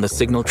turn on the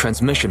signal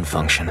transmission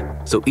function,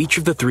 so each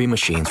of the 3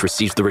 machines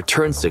receives the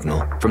return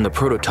signal from the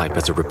prototype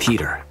as a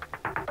repeater.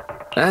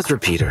 As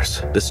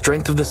repeaters, the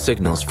strength of the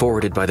signals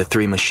forwarded by the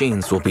 3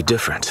 machines will be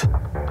different.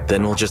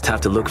 Then we'll just have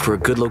to look for a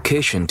good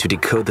location to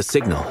decode the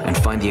signal and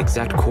find the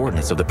exact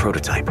coordinates of the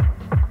prototype.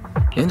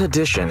 In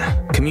addition,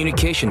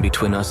 communication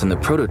between us and the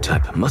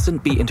prototype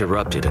mustn't be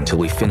interrupted until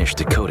we finish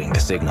decoding the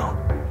signal.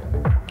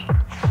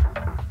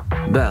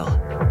 Belle,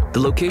 the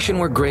location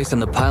where Grace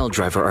and the pile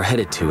driver are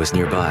headed to is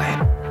nearby.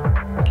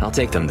 I'll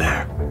take them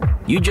there.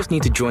 You just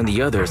need to join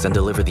the others and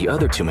deliver the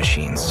other 2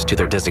 machines to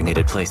their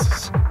designated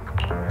places.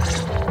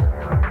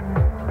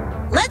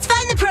 Let's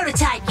find the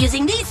prototype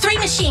using these 3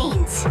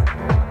 machines.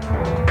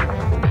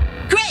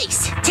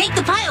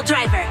 real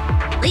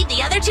driver. Leave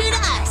the other two to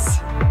us.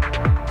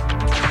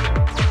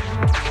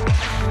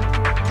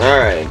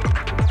 Alright.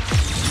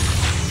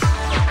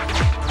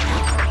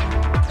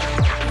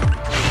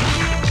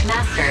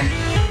 Master,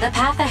 the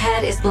path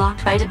ahead is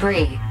blocked by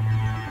debris.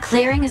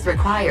 Clearing is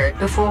required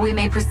before we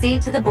may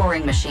proceed to the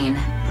boring machine.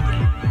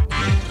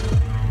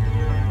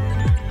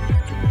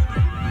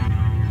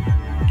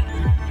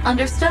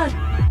 Understood.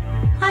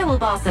 I will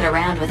boss it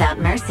around without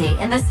mercy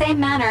in the same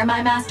manner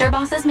my master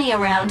bosses me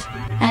around,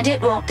 and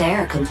it won't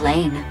dare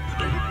complain.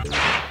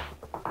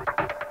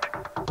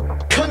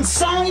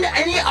 Consign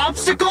any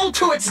obstacle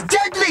to its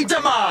deadly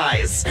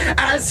demise,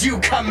 as you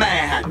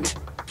command.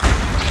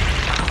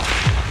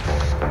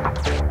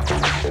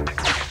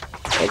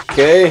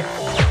 Okay.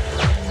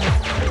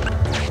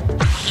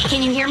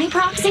 Can you hear me,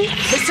 Proxy?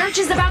 The search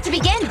is about to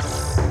begin.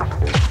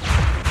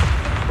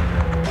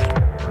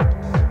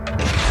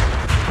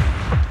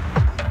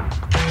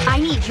 I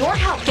need your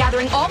help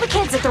gathering all the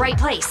kids at the right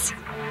place.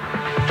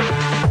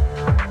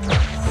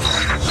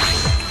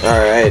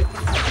 Alright.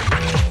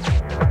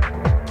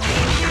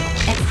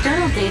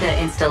 External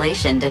data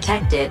installation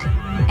detected,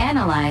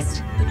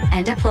 analyzed,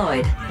 and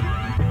deployed.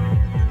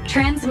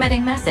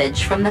 Transmitting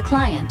message from the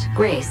client,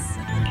 Grace.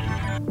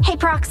 Hey,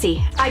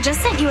 Proxy, I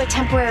just sent you a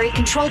temporary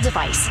control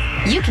device.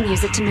 You can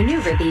use it to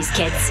maneuver these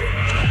kids.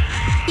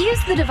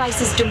 Use the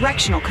device's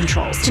directional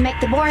controls to make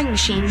the boring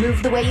machine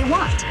move the way you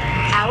want.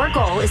 Our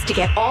goal is to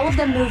get all of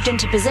them moved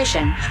into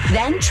position,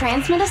 then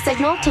transmit a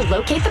signal to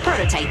locate the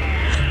prototype.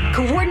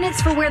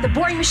 Coordinates for where the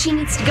boring machine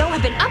needs to go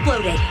have been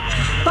uploaded.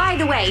 By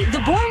the way, the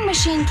boring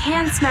machine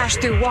can smash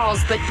through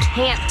walls but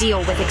can't deal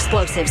with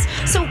explosives,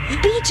 so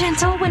be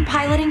gentle when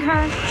piloting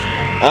her.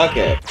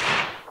 Okay.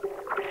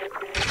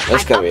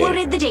 Let's I've go.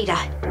 uploaded the data.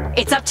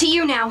 It's up to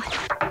you now.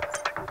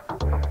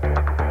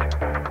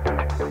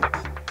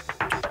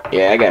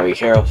 Yeah, I gotta be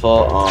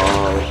careful.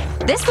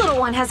 This little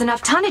one has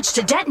enough tonnage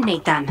to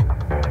detonate them.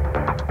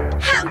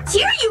 How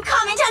dare you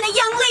comment on a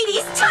young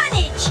lady's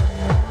tonnage?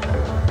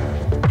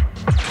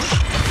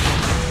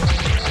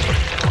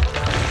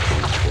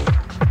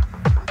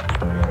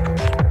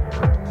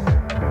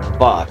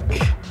 Fuck.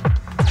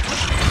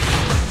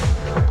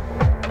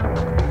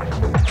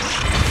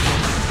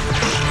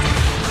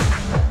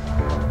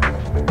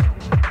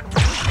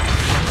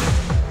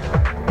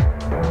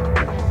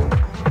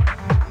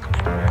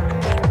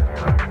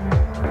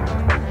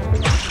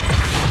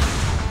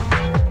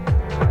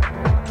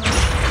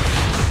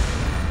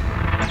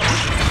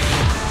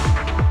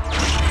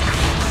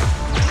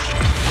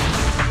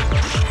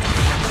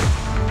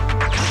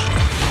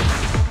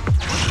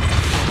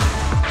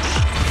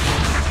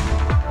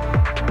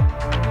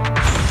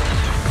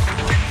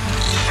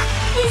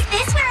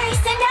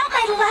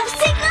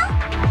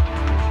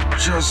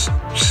 Just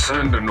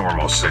send a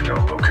normal signal,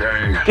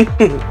 okay?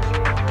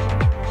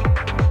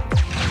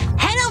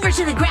 Head over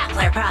to the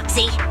grappler,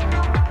 Proxy.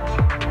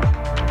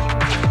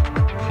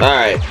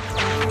 Alright.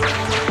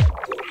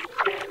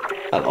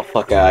 How the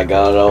fuck I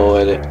got on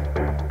with it?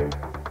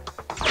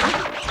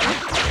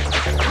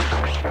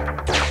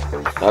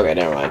 Okay,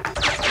 never mind.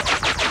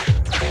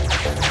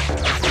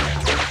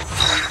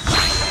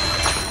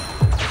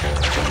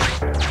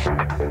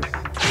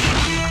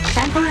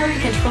 Temporary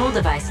control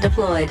device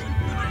deployed.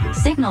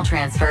 Signal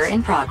transfer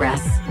in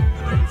progress.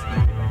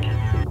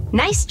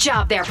 Nice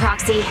job there,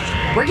 Proxy.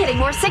 We're getting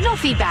more signal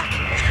feedback.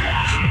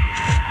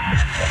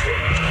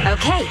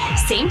 Okay,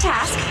 same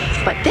task,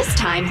 but this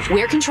time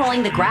we're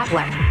controlling the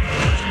grappler.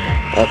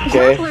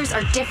 Okay. Grapplers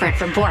are different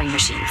from boring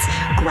machines.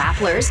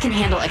 Grapplers can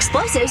handle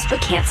explosives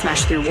but can't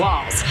smash through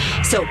walls.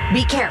 So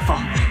be careful.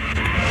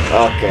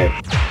 Okay.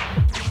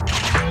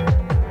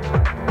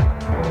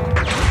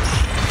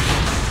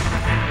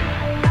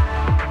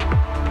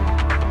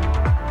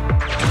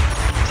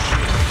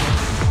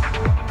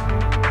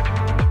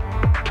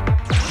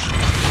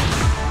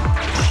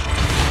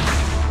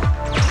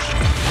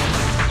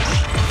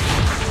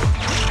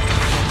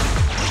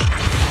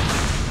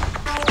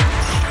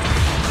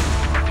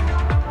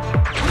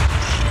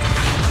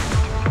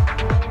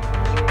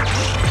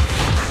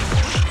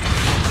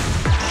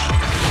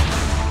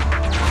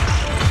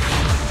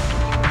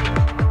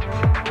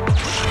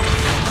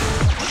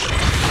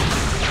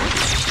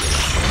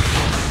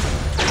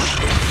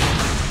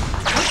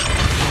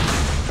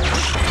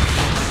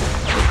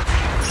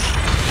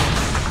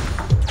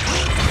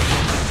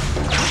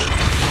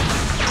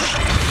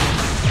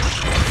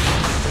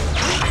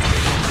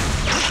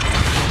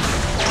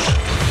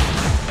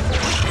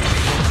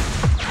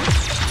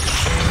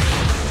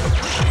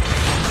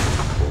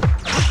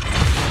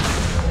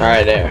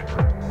 Alright, there.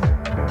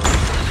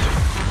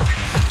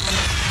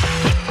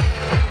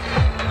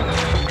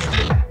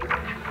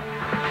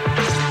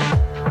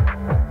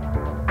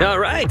 All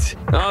right.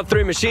 All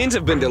three machines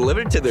have been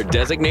delivered to their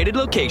designated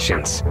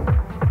locations.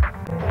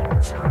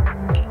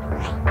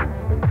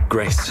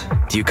 Grace,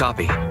 do you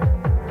copy?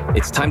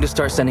 It's time to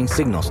start sending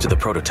signals to the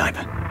prototype.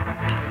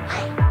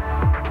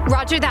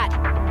 Roger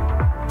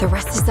that. The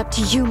rest is up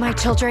to you, my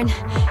children.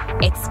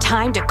 It's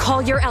time to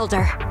call your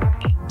elder.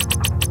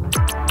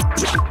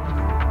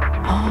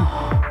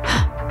 Oh.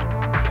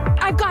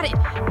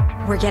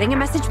 We're getting a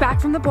message back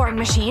from the boring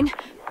machine.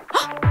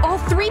 All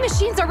 3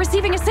 machines are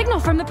receiving a signal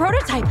from the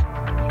prototype.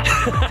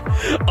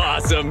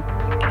 Awesome.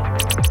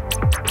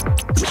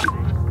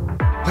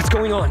 What's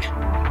going on?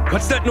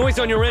 What's that noise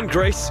on your end,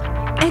 Grace?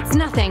 It's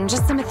nothing,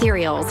 just some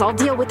ethereals. I'll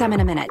deal with them in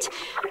a minute.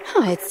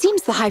 It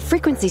seems the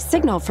high-frequency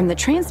signal from the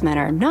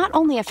transmitter not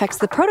only affects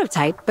the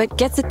prototype, but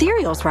gets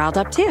ethereals riled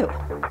up too.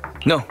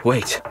 No,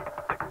 wait.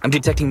 I'm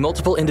detecting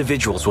multiple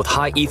individuals with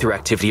high ether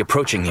activity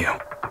approaching you.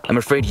 I'm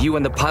afraid you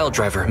and the pile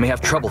driver may have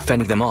trouble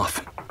fending them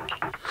off.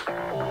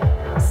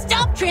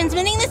 Stop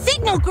transmitting the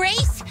signal,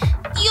 Grace!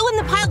 You and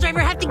the pile driver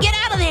have to get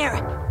out of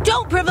there!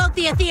 Don't provoke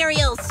the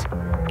ethereals!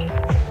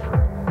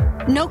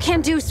 No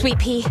can do, Sweet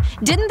Pea.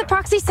 Didn't the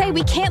proxy say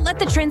we can't let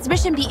the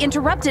transmission be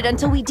interrupted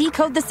until we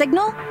decode the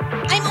signal?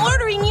 I'm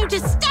ordering you to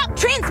stop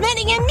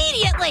transmitting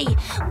immediately!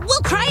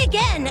 We'll try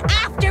again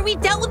after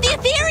we've dealt with the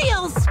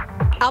ethereals!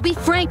 I'll be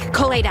frank,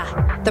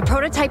 Koleda. The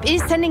prototype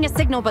is sending a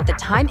signal, but the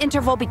time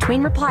interval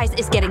between replies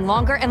is getting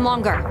longer and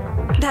longer.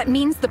 That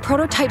means the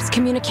prototype's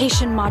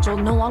communication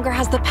module no longer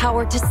has the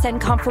power to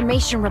send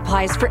confirmation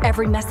replies for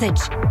every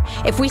message.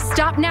 If we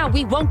stop now,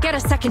 we won't get a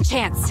second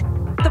chance.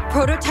 The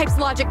prototype's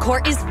logic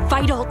core is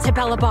vital to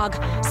Belobog,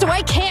 so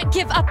I can't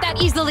give up that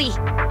easily.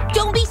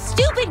 Don't be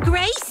stupid,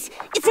 Grace!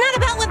 It's not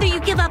about whether you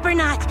give up or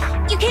not.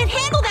 You can't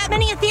handle that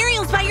many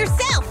ethereals by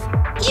yourself.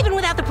 Even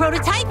without the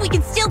prototype, we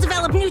can still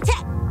develop new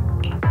tech.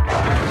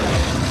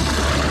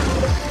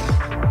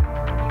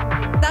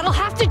 That'll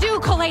have to do,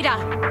 Koleda.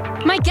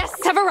 My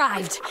guests have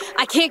arrived.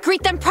 I can't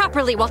greet them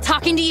properly while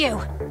talking to you.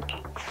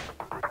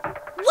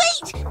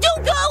 Wait!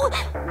 Don't go!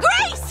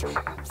 Grace!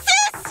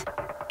 Sis!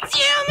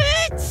 Damn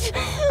it!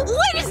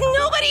 Why does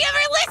nobody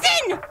ever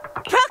listen?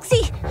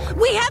 Proxy,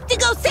 we have to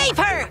go save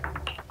her!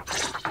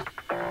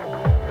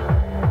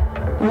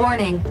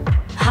 Warning.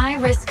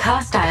 High-risk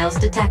hostiles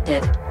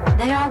detected.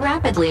 They are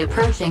rapidly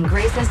approaching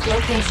Grace's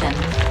location.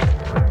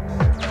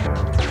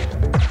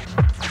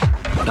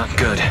 Not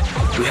good.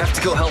 We have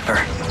to go help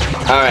her.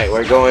 Alright,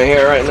 we're going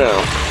here right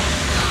now.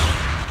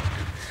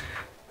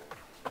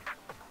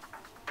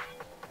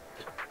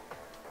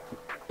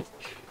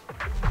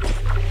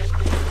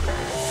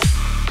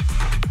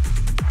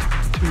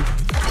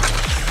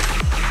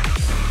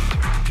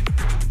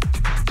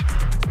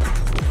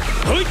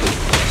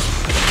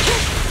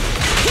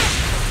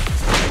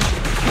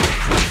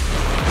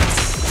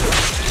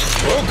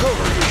 I'll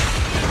cover you.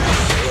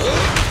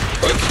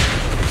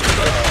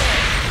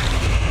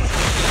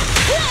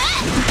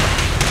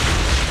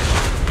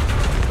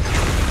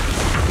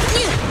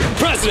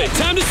 President,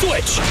 time to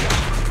switch!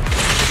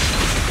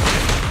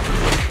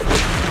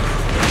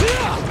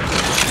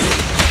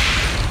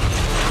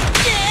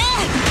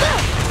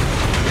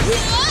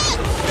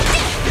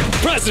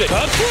 President,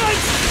 up front!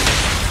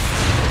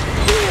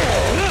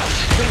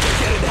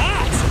 Getting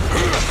hot!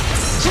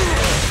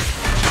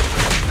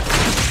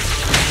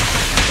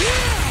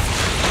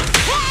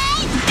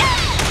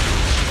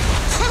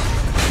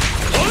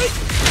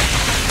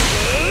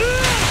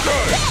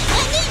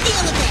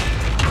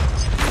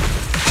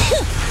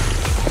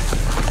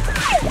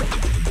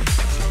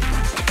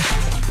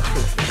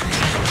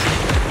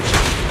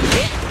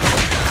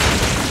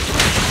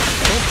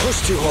 Don't push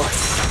too hard.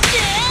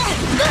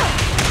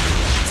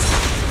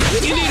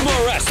 You need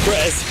more rest,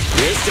 Prez.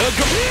 You're still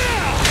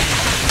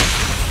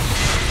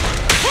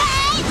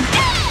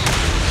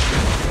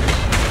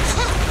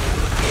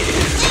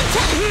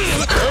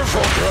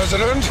Careful,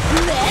 President.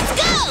 Let's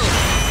go!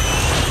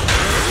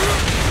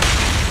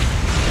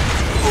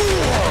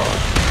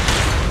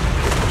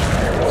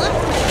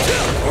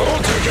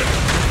 I'll take it.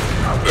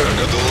 End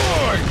of the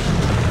line.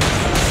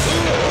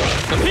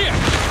 I'm here.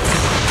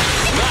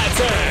 My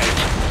turn.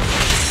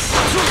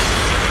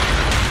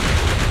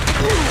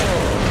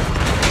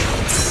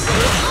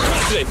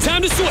 President,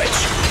 time to switch.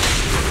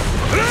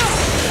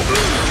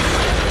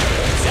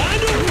 Time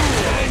to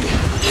win.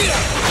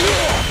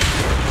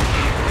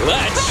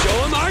 Let's show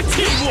him our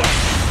teamwork.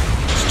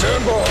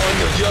 Stand behind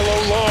the yellow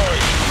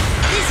line.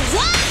 This is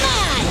our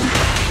line!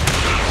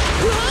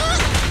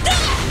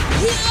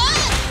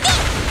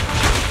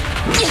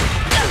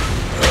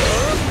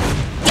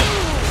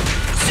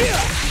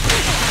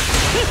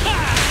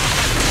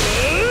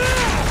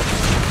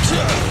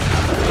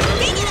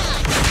 Bring it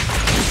on!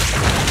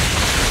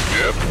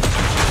 Yep.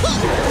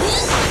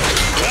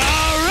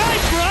 All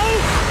right, bro.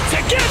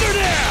 Together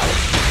now.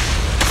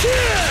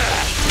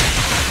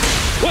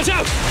 Watch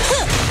out!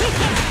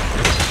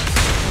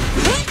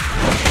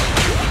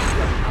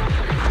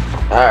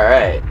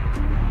 Alright.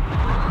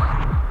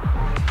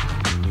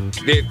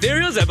 The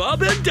ethereals have all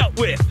been dealt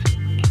with.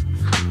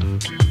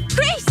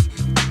 Grace!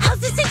 How's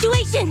the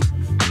situation?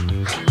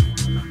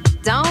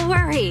 Don't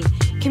worry.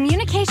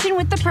 Communication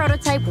with the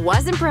prototype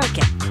wasn't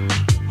broken.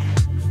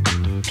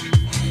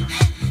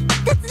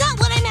 That's not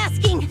what I'm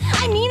asking!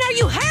 I mean, are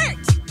you hurt?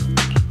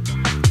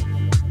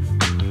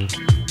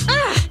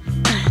 Ow,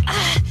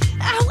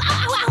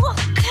 ow, ow!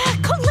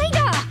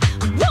 Koleda!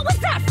 What was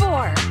that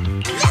for?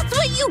 That's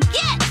what you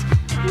get!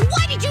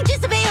 Why did you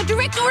disobey a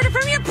direct order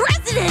from your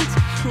president?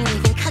 You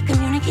even cut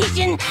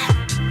communication.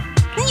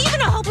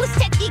 Even a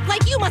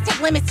must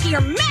have limits to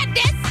your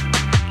madness!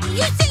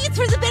 You say it's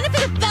for the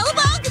benefit of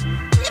Belobog?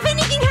 If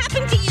anything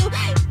happened to you,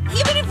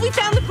 even if we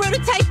found the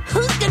prototype,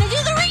 who's gonna do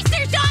the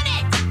research on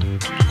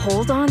it?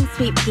 Hold on,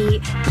 Sweet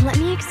Pea. Let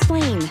me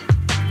explain.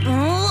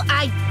 Oh,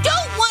 I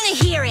don't want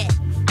to hear it!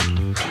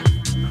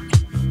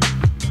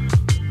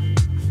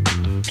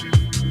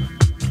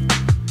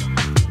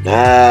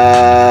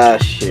 Ah,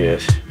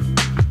 shit.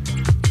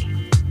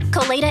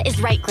 Coleta is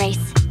right,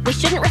 Grace. We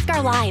shouldn't risk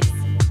our lives.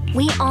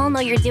 We all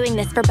know you're doing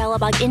this for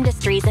Belobog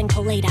Industries and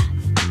Coleta.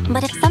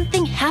 But if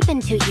something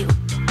happened to you,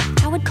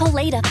 how would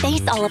Coleta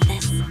face all of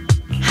this?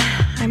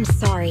 I'm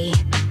sorry.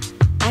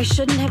 I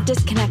shouldn't have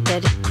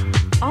disconnected.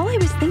 All I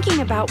was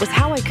thinking about was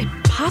how I could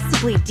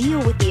possibly deal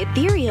with the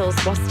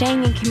ethereals while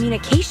staying in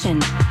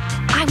communication.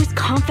 I was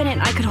confident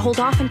I could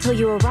hold off until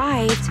you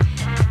arrived,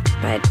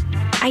 but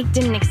I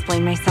didn't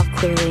explain myself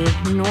clearly,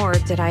 nor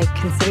did I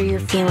consider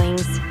your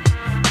feelings.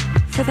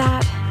 For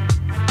that,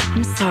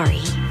 I'm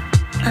sorry.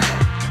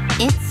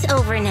 It's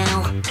over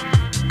now.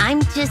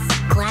 I'm just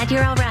glad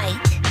you're all right.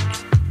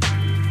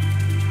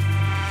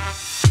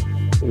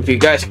 If you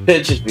guys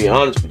could just be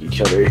honest with each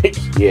other,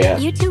 yeah.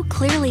 You two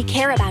clearly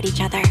care about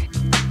each other.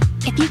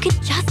 If you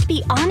could just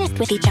be honest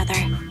with each other.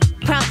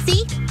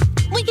 Proxy,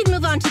 we can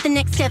move on to the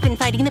next step in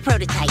fighting the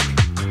prototype,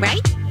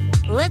 right?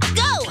 Let's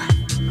go!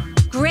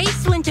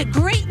 Grace went to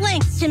great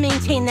lengths to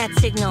maintain that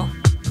signal.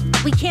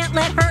 We can't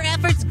let her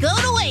efforts go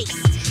to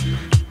waste.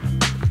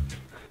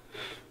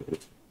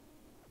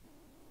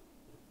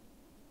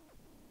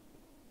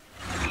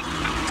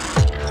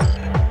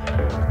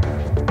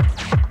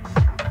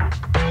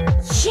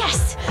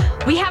 Yes!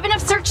 We have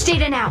enough search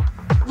data now.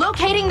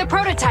 Locating the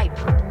prototype.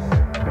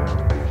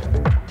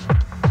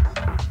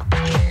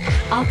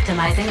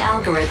 Optimizing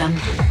algorithm.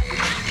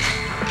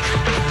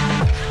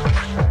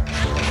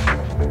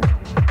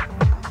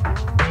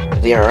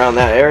 Is he around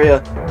that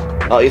area?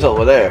 Oh, he's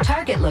over there.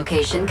 Target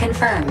location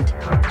confirmed.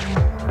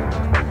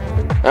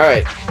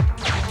 Alright.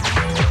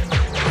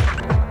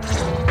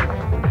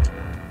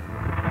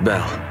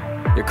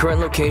 Belle, your current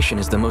location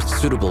is the most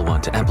suitable one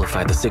to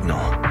amplify the signal.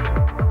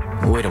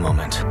 Wait a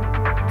moment.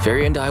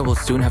 Fairy and I will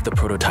soon have the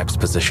prototype's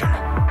position.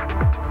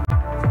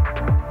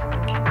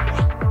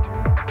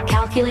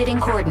 Calculating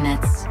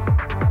coordinates.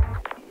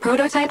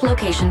 Prototype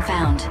location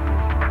found.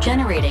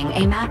 Generating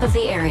a map of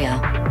the area.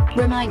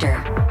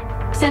 Reminder.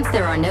 Since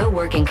there are no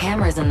working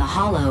cameras in the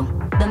hollow,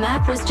 the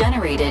map was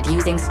generated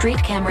using street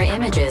camera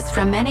images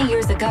from many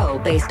years ago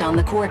based on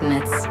the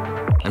coordinates.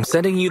 I'm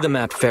sending you the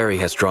map Fairy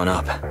has drawn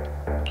up.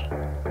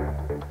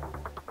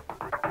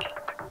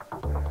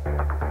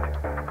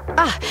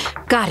 Ah,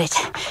 got it.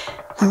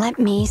 Let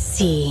me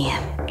see.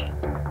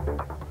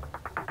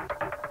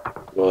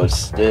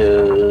 What's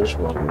this?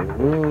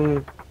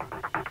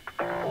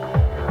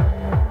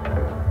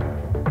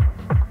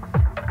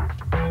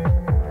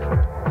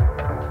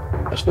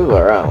 Let's move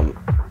around.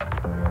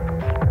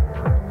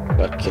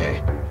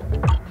 Okay.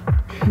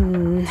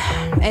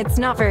 It's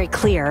not very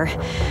clear.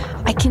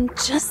 I can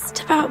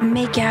just about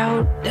make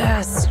out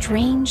a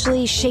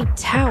strangely shaped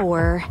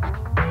tower.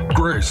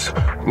 Grace,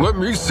 let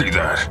me see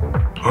that.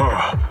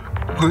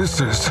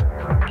 This is...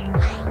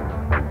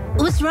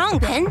 What's wrong,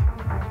 Ben?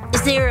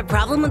 Is there a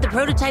problem with the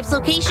prototype's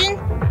location?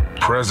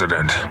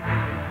 President.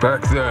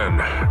 Back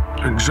then,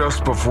 and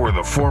just before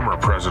the former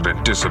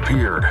president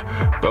disappeared,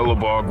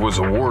 Belobog was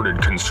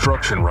awarded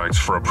construction rights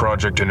for a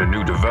project in a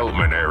new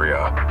development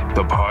area,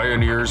 the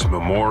Pioneers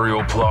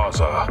Memorial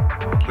Plaza.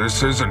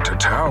 This isn't a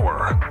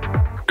tower.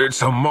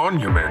 It's a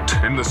monument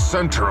in the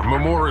center of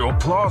Memorial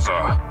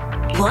Plaza.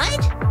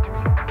 What?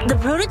 The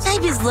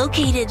prototype is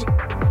located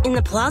in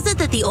the plaza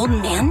that the old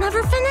man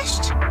never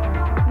finished?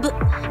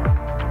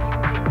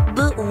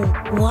 But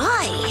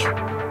why?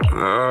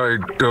 I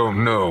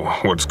don't know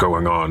what's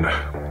going on,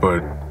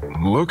 but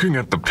looking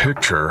at the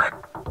picture,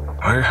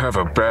 I have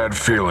a bad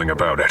feeling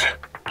about it.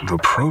 The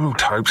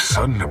prototype's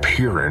sudden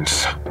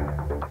appearance.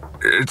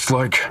 It's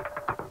like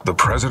the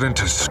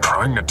president is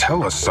trying to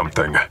tell us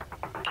something.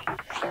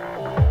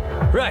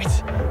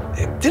 Right.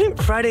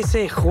 Didn't Friday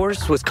say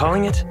Horse was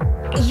calling it?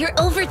 You're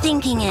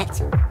overthinking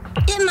it.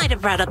 It might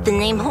have brought up the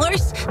name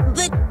Horse,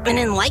 but an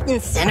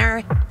enlightened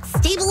center,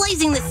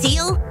 stabilizing the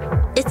seal,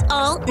 it's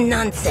all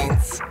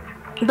nonsense.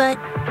 But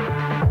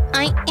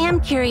I am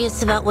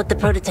curious about what the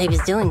prototype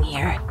is doing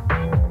here.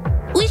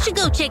 We should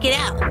go check it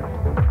out.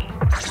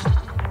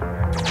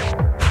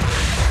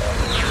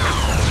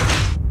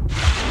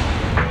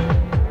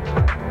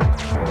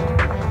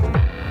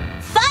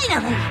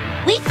 Finally!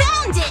 We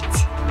found it!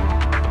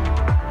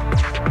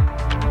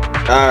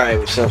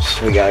 Alright, so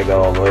we gotta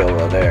go all the way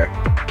over there.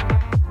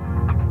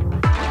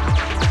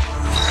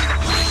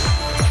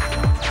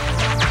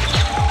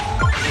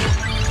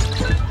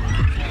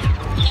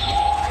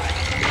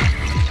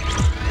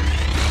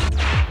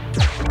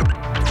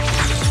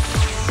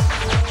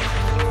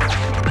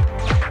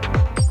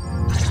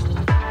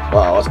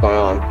 Wow, what's going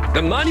on?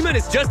 The monument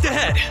is just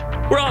ahead.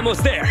 We're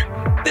almost there.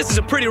 This is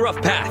a pretty rough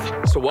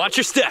path, so watch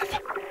your step.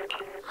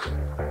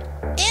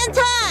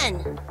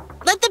 Anton!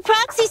 Let the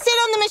proxy sit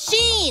on the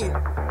machine!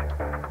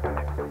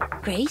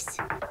 Grace?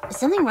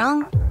 something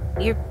wrong?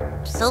 You're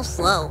so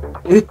slow.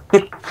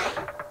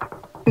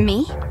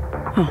 Me?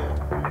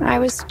 Oh, I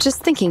was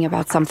just thinking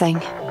about something.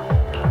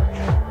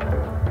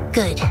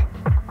 Good.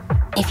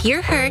 If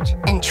you're hurt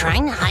and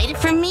trying to hide it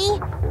from me,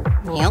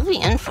 you'll be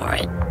in for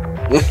it.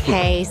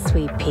 Hey,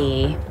 sweet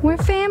pea. We're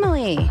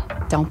family.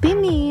 Don't be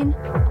mean.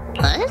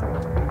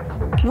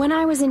 What? When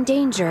I was in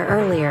danger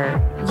earlier,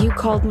 you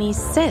called me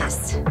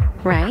sis,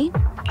 right?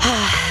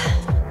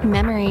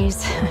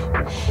 Memories.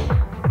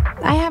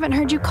 I haven't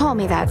heard you call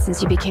me that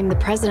since you became the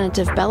president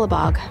of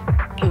Belobog.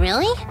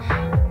 Really?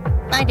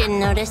 I didn't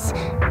notice.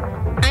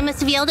 I must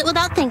have yelled it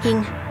without thinking.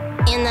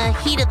 In the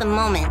heat of the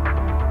moment.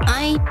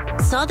 I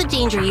saw the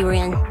danger you were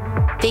in,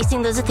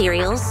 facing those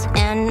ethereals,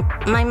 and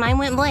my mind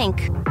went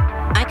blank.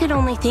 I could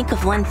only think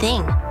of one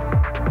thing.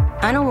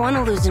 I don't want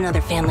to lose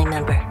another family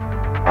member.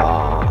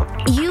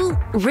 You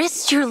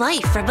risked your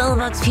life for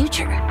Belobog's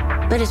future,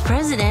 but as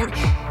president,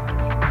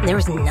 there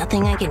was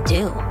nothing I could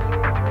do.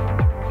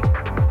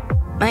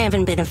 I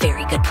haven't been a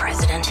very good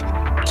president.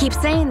 Keep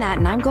saying that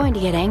and I'm going to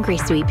get angry,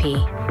 sweet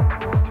pea.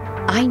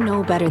 I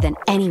know better than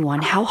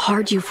anyone how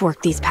hard you've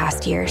worked these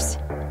past years.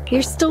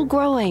 You're still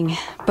growing,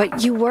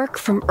 but you work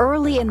from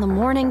early in the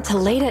morning to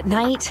late at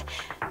night.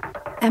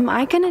 Am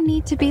I gonna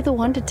need to be the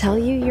one to tell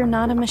you you're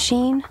not a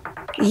machine?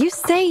 You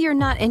say you're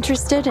not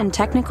interested in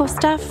technical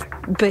stuff,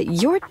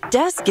 but your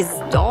desk is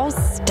all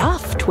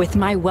stuffed with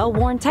my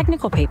well-worn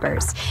technical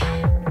papers.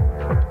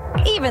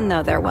 Even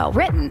though they're well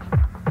written.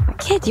 A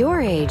kid your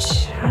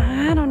age,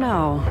 I don't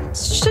know.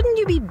 Shouldn't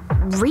you be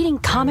reading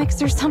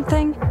comics or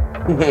something?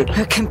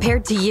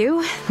 Compared to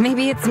you,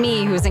 maybe it's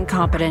me who's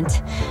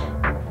incompetent.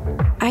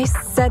 I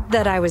said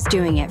that I was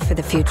doing it for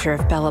the future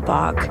of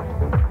Belobog.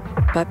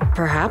 But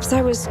perhaps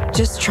I was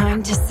just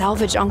trying to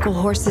salvage Uncle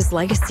Horse's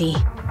legacy.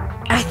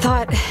 I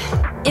thought,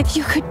 if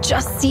you could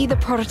just see the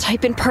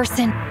prototype in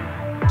person,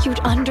 you'd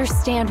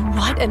understand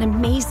what an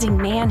amazing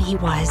man he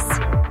was.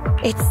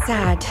 It's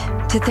sad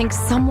to think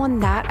someone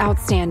that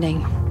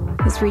outstanding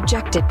is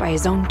rejected by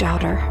his own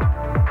daughter.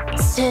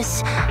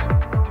 Sis.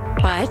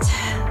 But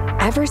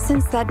ever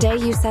since that day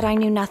you said I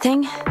knew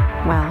nothing,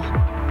 well,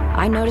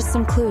 I noticed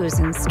some clues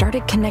and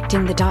started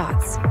connecting the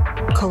dots.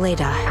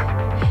 Coleda,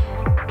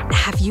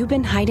 have you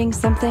been hiding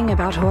something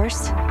about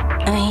Horse?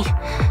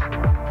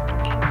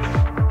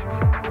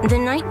 The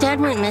night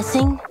Dad went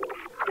missing,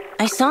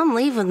 I saw him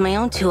leave with my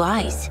own two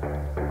eyes.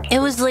 It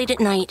was late at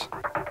night,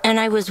 and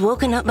I was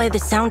woken up by the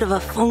sound of a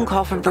phone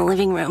call from the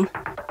living room.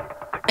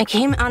 I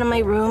came out of my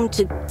room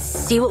to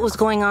see what was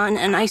going on,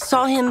 and I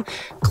saw him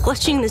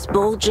clutching this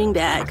bulging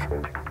bag.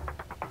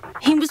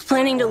 He was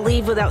planning to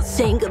leave without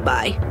saying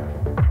goodbye.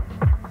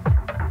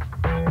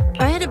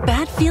 I had a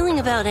bad feeling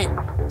about it,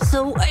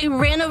 so I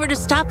ran over to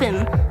stop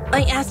him.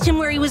 I asked him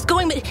where he was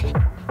going, but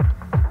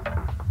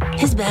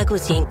his bag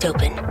was yanked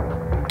open,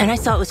 and I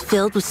saw it was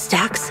filled with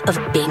stacks of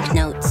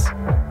banknotes.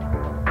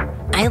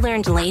 I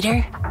learned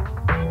later,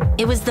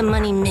 it was the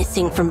money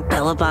missing from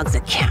Belobog's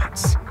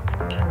accounts.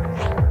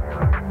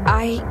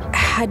 I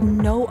had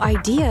no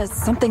idea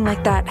something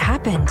like that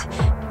happened.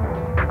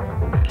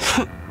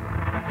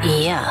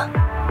 Yeah.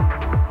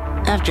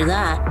 After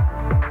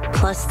that,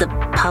 plus the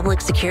public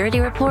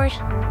security report,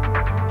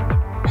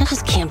 I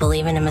just can't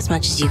believe in him as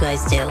much as you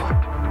guys do.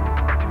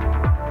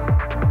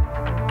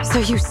 So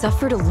you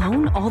suffered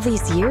alone all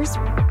these years?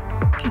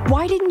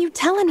 Why didn't you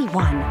tell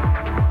anyone?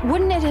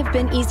 Wouldn't it have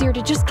been easier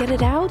to just get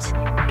it out?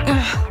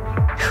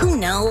 Who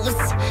knows?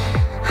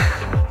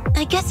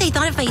 I guess I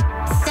thought if I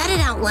said it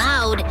out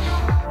loud,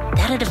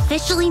 that'd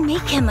officially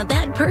make him a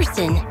bad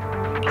person.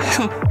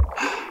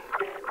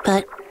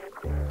 But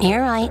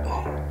you're right.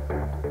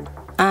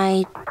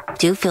 I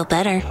do feel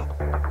better.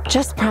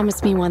 Just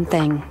promise me one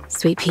thing,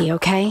 sweet pea,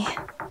 okay?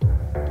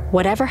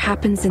 Whatever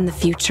happens in the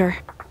future,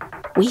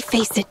 we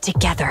face it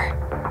together.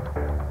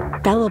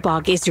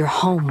 Belobog is your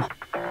home.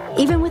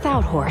 Even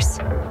without Horse,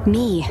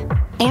 me,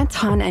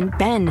 Anton, and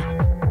Ben,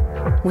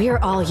 we're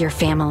all your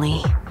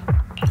family.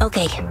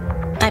 Okay,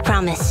 I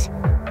promise.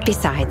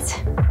 Besides,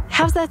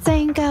 how's that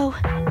saying go?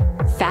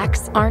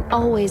 Facts aren't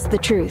always the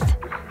truth.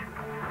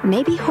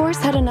 Maybe Horse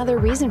had another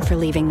reason for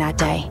leaving that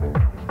day.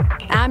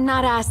 I'm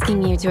not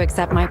asking you to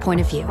accept my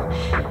point of view,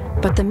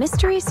 but the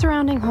mystery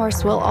surrounding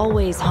Horse will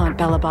always haunt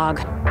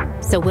Belobog,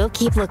 so we'll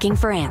keep looking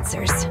for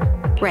answers.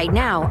 Right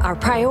now, our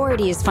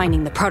priority is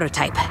finding the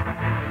prototype.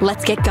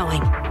 Let's get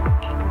going.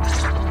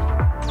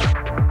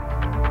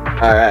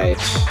 All right.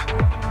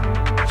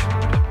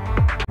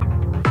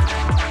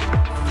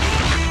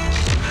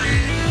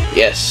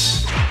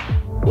 Yes.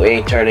 We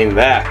ain't turning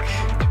back.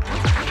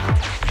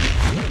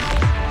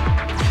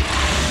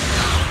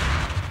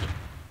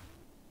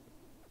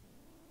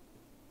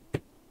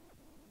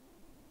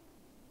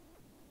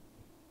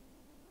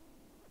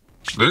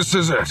 This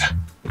is it.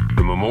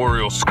 The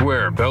memorial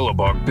square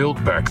Belobog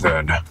built back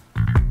then.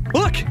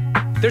 Look!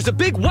 There's a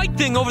big white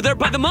thing over there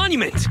by the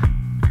monument!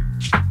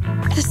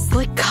 The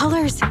slick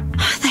colors,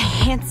 the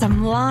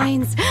handsome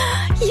lines.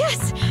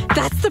 Yes,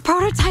 that's the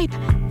prototype.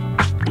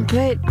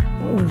 But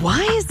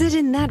why is it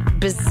in that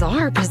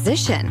bizarre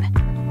position?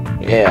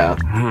 Yeah.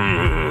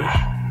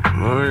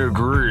 I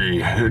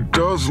agree. It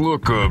does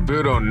look a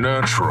bit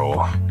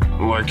unnatural.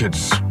 Like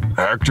it's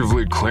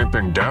actively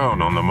clamping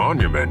down on the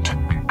monument.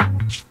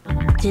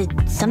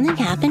 Did something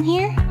happen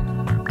here?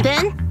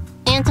 Ben?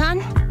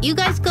 Anton? You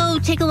guys go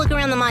take a look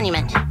around the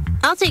monument.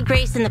 I'll take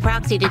Grace and the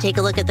proxy to take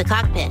a look at the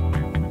cockpit.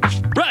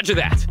 Roger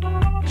that!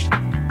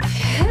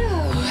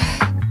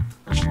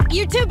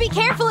 You two be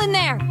careful in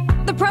there!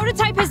 The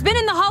prototype has been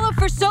in the hollow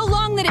for so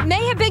long that it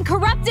may have been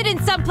corrupted in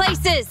some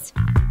places!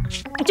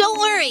 Don't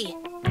worry!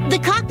 The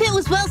cockpit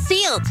was well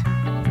sealed.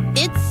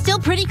 It's still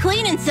pretty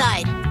clean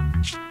inside.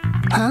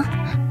 Huh?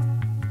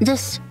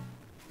 This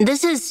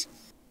is...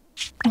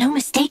 No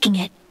mistaking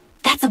it.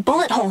 That's a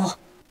bullet hole.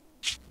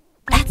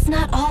 That's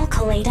not all,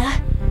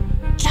 Kaleda.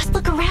 Just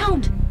look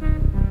around.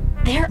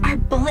 There are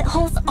bullet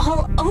holes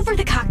all over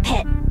the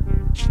cockpit.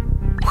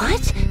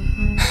 What?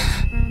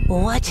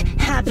 What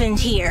happened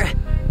here?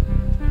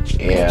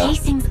 The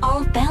casings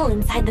all fell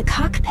inside the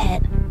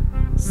cockpit.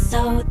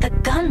 So the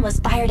gun was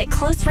fired at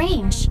close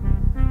range.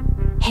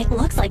 It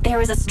looks like there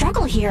was a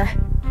struggle here.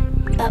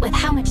 But with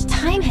how much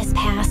time has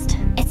passed,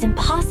 it's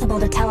impossible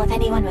to tell if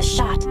anyone was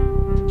shot.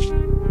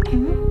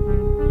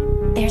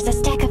 There's a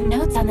stack of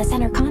notes on the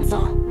center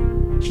console.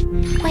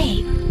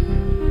 Wait.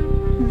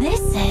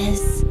 This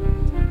is...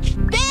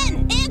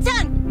 Ben!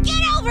 Anton!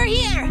 Get over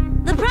here!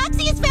 The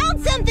proxy has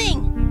found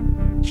something!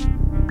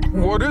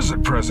 What is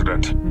it,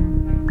 President?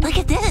 Look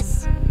at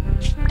this!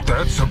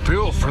 That's a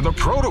bill for the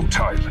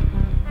prototype.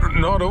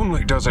 Not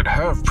only does it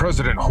have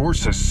President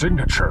Horse's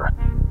signature,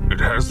 it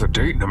has the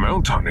date and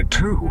amount on it,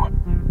 too.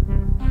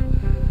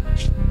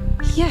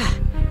 Yeah,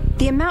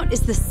 the amount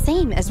is the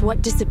same as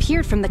what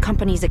disappeared from the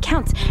company's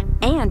accounts,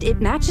 and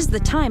it matches the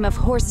time of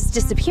Horse's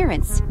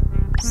disappearance.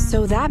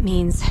 So that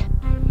means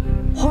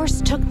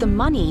Horse took the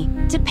money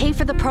to pay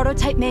for the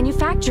prototype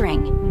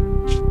manufacturing.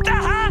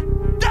 Aha!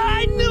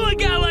 I knew a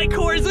guy like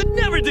Horse would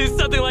never do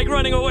something like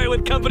running away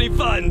with company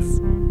funds.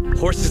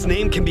 Horse's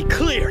name can be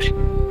cleared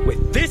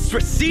with this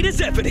receipt as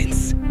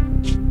evidence.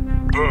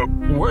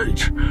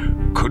 Wait.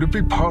 Could it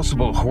be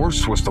possible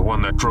Horse was the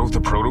one that drove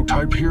the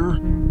prototype here?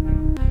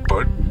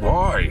 But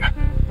why?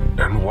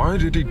 And why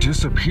did he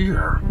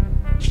disappear?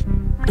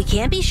 We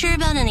can't be sure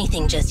about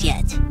anything just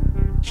yet.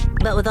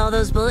 But with all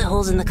those bullet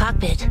holes in the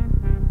cockpit,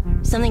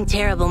 something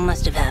terrible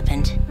must have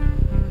happened.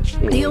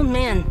 The old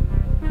man,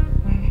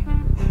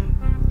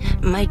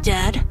 my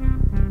dad,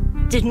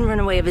 didn't run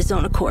away of his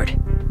own accord.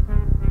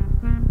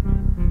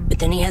 But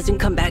then he hasn't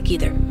come back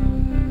either.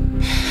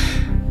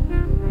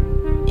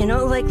 In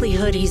all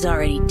likelihood, he's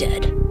already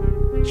dead.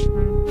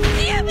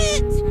 Damn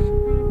it!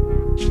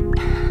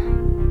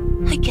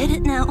 I get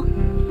it now.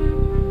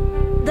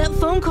 That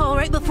phone call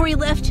right before he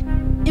left,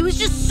 it was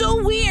just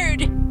so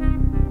weird.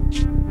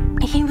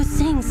 He was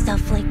saying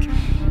stuff like,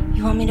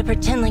 you want me to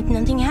pretend like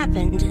nothing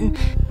happened, and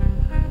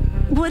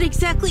what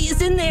exactly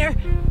is in there?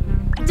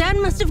 Dad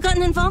must have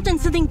gotten involved in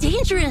something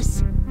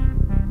dangerous.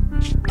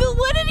 But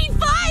what did he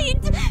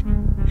find?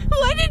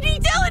 Why didn't he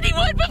tell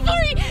anyone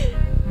before he...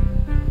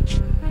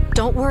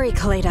 Don't worry,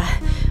 Kaleda.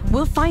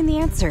 We'll find the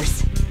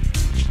answers.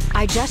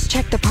 I just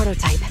checked the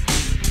prototype.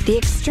 The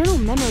external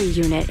memory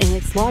unit in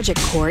its logic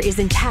core is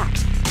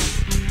intact.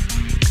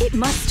 It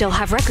must still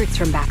have records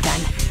from back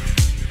then.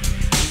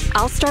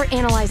 I'll start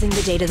analyzing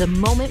the data the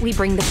moment we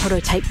bring the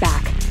prototype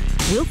back.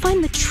 We'll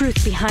find the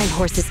truth behind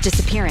Horse's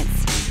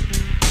disappearance.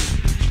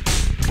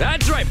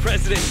 That's right,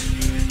 President.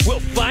 We'll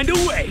find a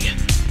way.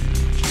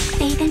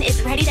 Nathan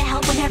is ready to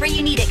help whenever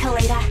you need it,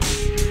 Kaleda.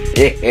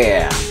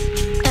 Yeah.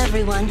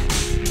 Everyone.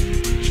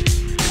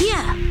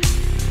 Yeah,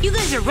 you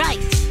guys are right.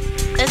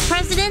 As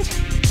president,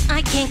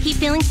 I can't keep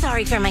feeling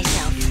sorry for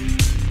myself.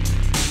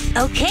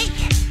 Okay,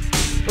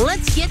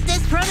 let's get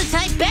this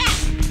prototype back.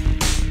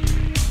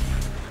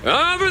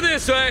 Over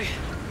this way.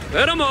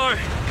 Little more.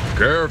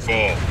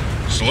 Careful.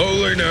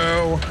 Slowly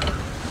now.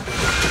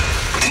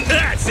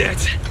 That's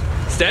it.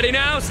 Steady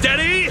now,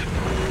 steady.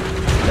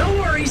 No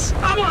worries,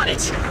 I'm on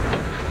it.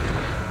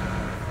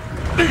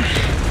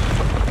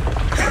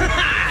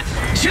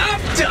 Job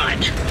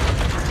done.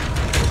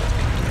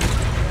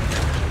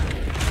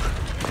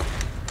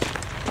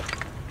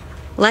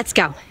 Let's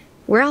go.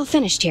 We're all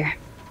finished here.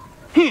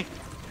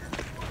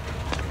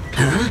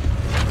 Huh?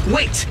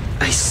 Wait,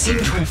 I seem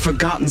to have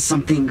forgotten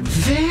something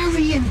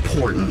very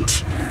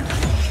important.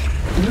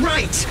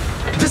 Right!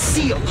 The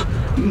seal!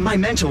 My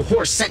mentor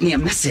Horse sent me a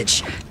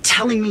message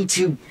telling me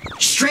to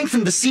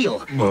strengthen the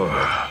seal.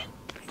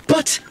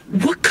 But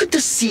what could the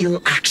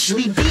seal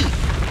actually be?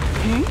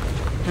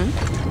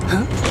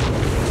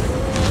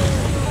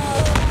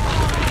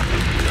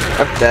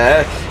 What the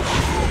heck?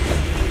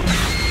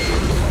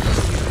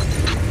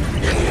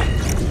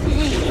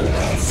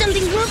 Hey,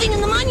 something's moving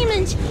in the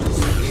monument.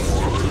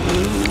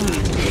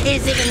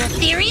 Is it an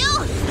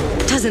ethereal?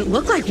 Doesn't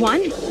look like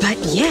one, but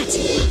yet,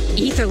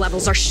 ether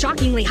levels are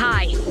shockingly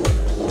high.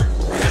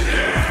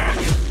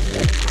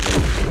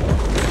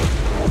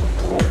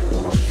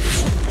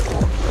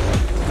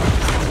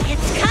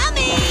 It's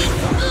coming!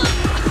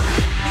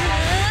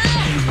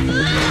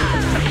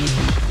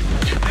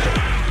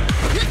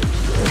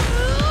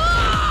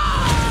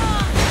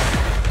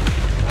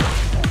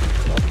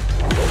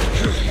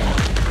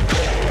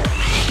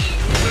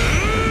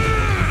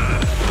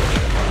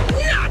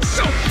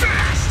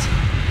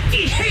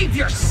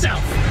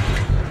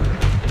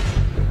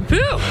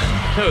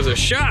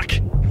 shock.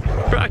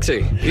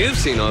 Proxy, you've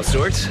seen all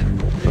sorts.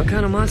 What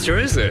kind of monster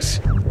is this?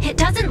 It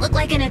doesn't look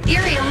like an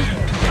ethereal,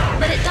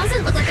 but it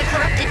doesn't look like a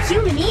corrupted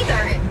human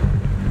either.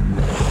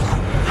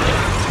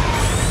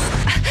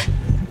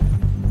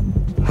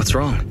 What's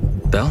wrong?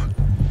 Belle?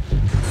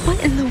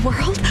 What in the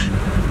world?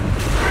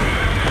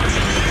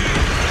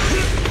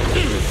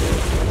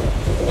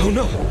 Oh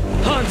no!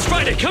 Hans,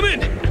 Friday, come in!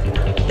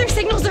 Their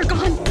signals are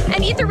gone,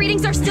 and ether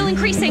readings are still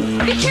increasing.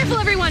 Be careful,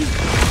 everyone!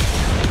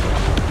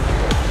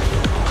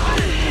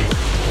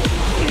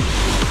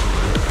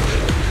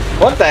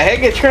 What the heck?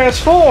 It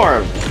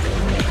transformed!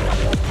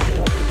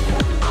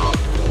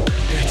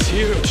 It's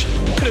huge.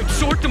 It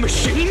absorbed the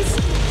machines?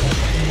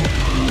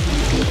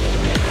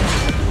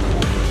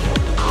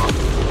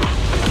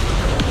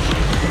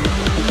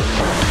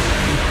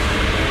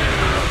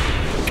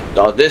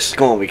 Oh, this is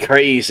gonna be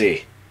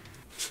crazy.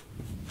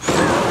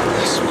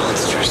 This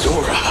monster's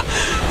aura.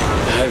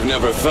 I've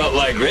never felt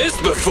like this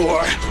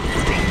before.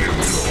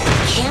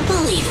 Can't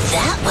believe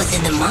that was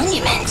in the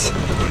monument.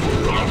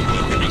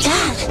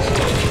 Dad,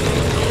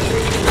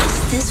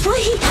 is this why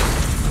he...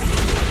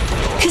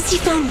 'Cause he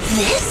found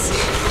this?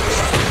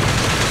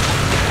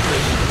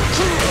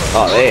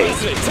 Oh, hey.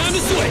 Time to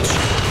switch.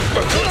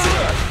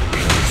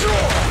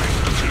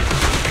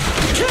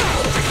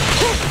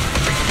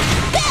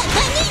 Beth,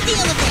 I need the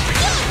elephant.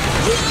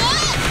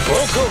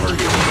 I'll cover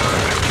you.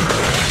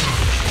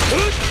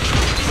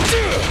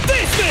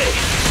 Face me!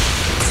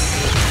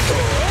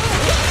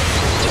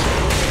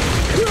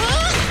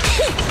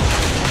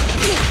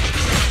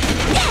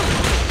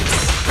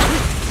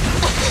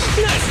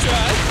 Nice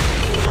try.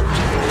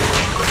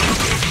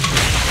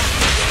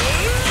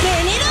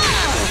 Burn it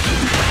all!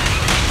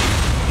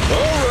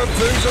 I'll wrap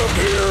things up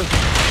here.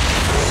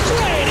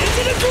 Straight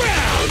into the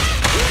ground!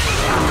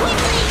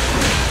 Quickly!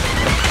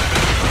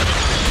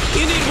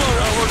 You need more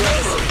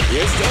hourglass.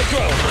 You're still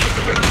growing.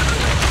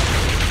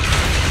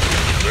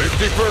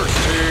 Safety first,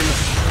 team.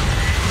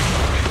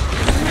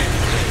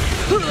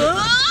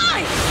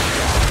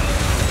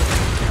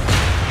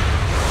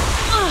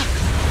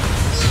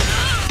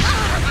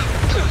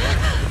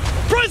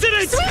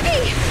 President!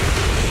 Sweepy!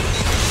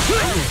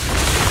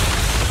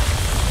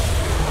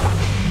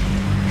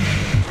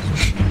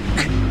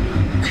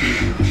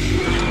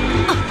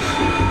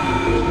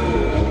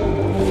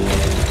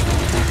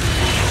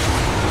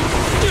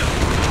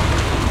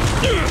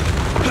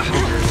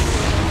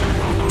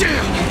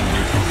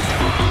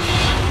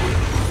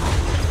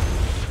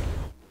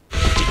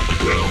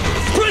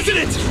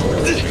 President!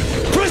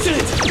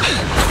 President!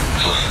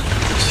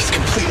 She's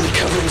completely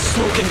covered in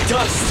smoke and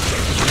dust.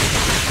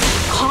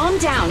 Calm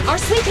down. Our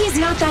Sweepy is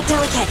not that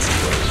delicate.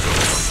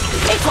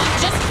 Take one.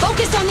 Just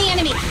focus on the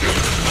enemy.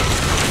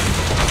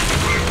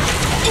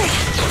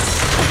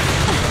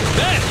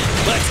 Then,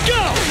 let's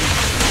go!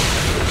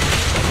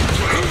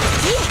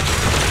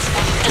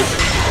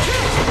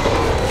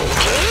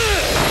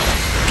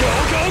 Go,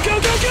 go, go,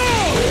 go, go!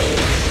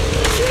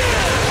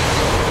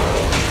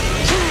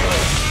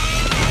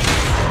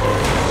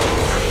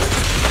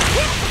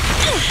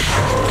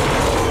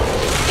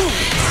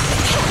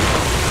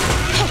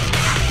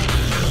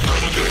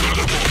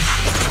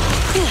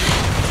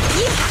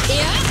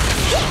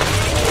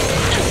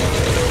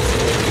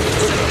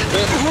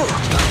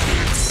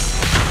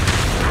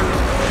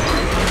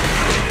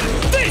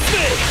 Face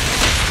me!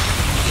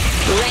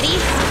 Ready?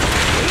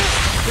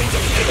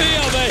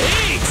 Feel the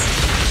heat!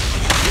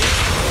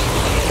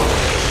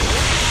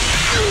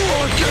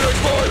 Get it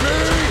by me!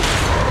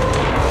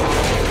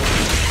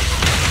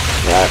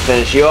 Gotta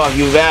finish you off,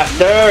 you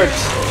bastards!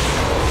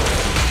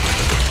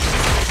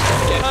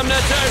 I'm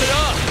not tired at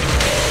all.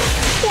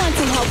 Want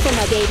some help for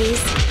my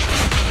babies?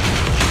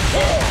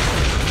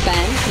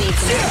 Ben needs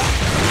some help.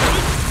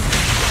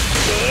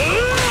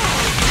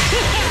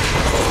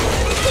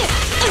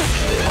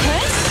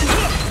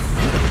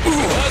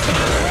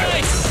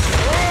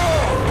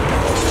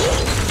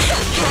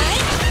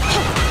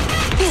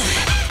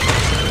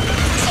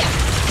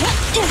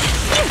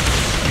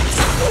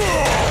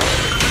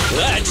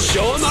 Let's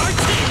show him our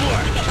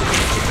teamwork.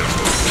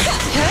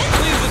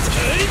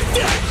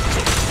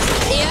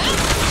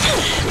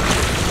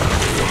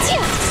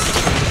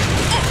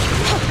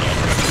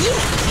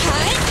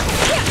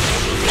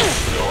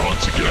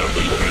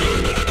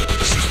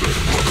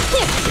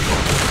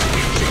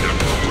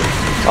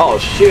 Oh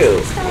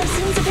shoot! This fellow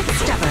seems a bit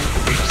stubborn.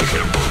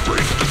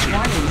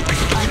 Warning,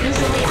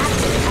 unusually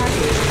active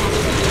target.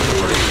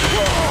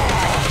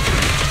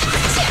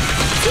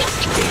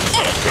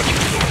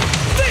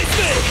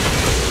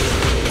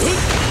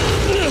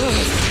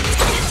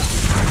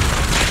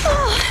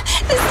 Oh,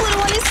 this little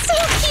one is so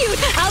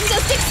cute. I'll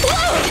just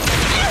explode.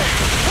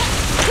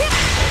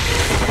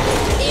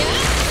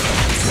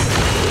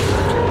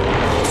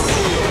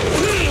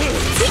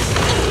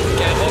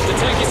 Can't let the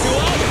tank is too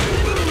long.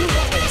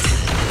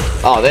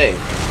 Oh, dang.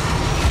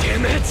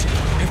 Damn it!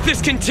 If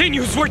this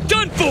continues, we're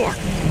done for!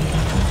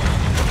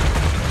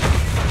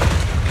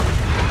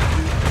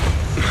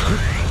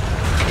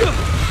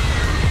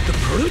 The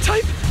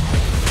prototype?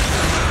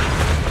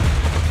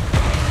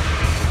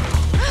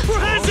 We're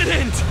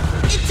President!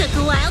 It took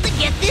a while to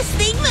get this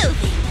thing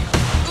moving.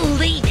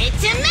 Leave it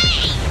to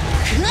me!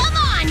 Come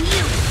on,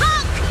 you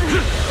punk!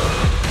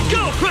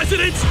 Go,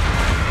 President!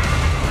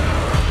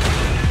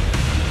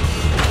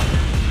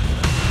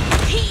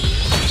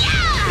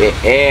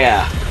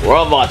 Yeah,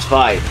 robots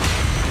fight.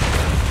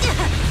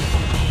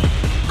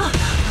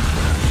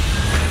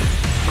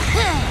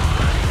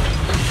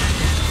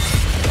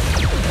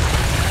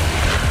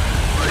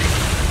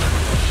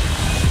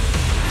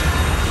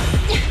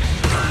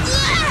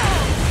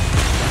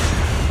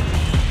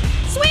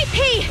 Sweet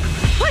pea!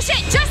 Push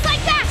it just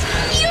like that!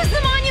 Use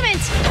the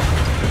monument!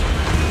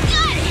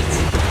 Got it!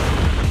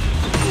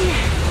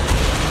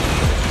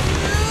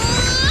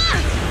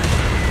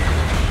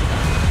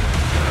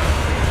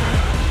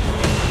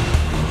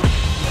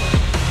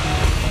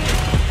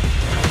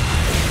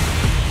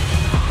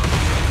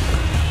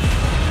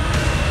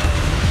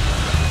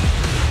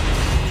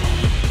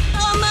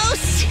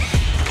 Almost!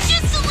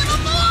 Just a little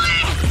more!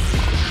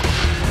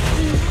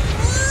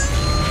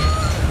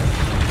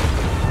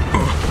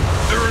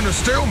 They're in a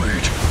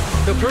stalemate.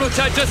 The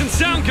prototype doesn't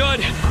sound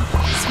good.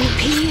 Sweet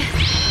pea,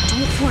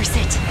 don't force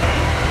it.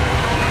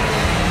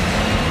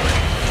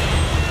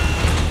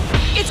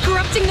 It's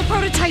corrupting the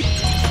prototype.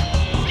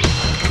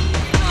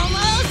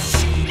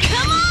 Almost!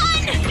 Come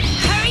on!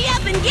 Hurry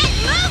up and get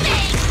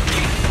moving!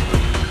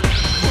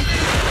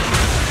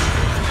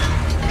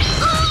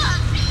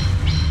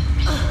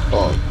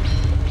 Oh.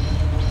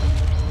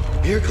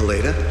 Here,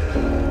 Kaleda.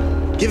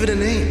 Give it a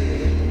name.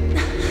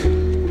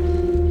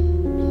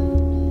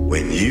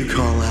 When you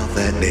call out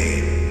that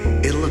name,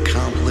 it'll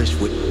accomplish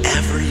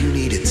whatever you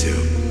need it to.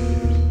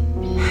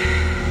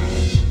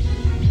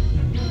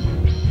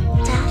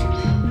 Dad,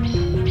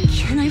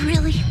 can I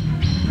really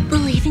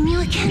believe in you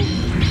again?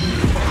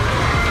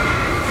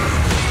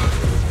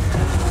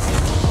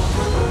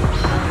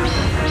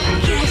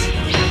 Get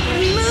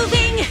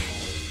moving!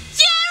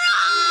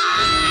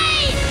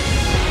 Gerald!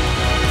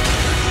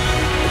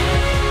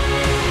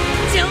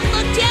 Don't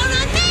look down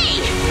on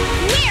me!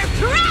 We're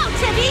proud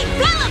to be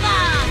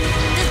Belobog!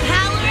 The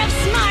power of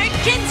smart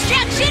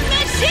construction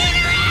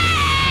machinery!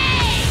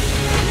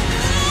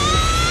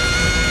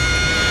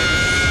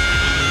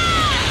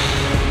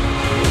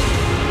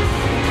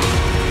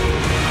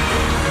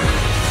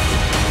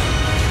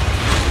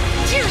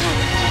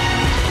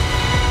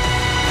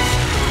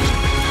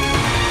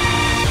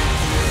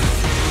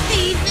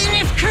 Even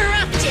if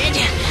corrupted,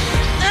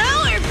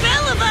 our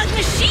Belobog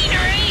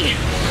machinery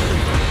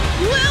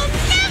will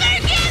never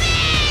give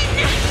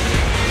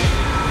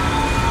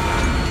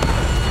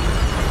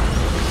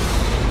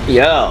in!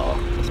 Yo.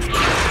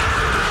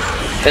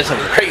 That's some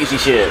crazy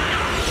shit.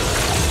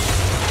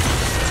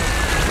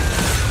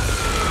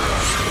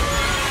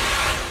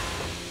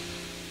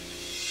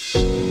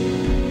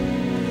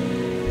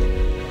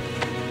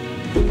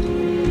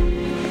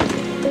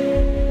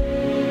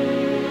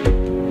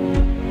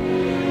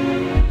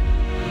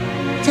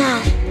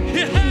 Dad,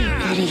 you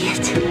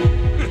idiot.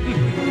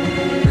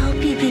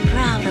 Hope you'd be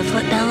proud of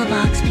what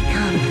Belobog's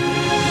become.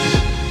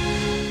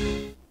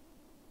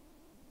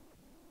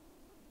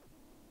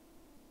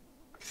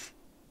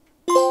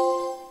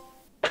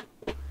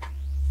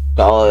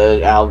 Call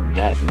it out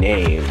that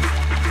name.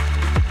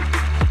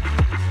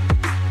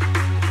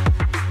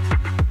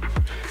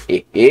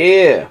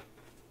 Yeah.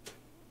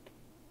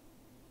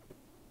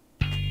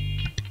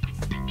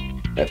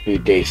 A few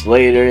days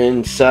later,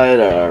 inside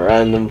a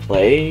random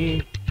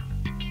place.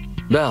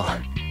 Belle,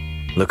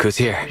 look who's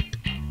here.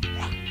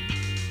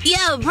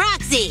 Yo,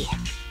 Proxy!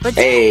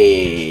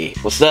 Hey,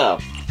 what's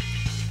up?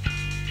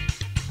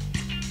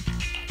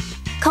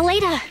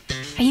 Kaleda,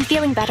 are you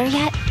feeling better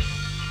yet?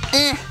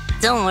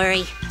 Don't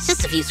worry. It's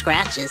just a few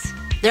scratches.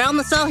 They're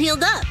almost all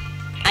healed up.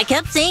 I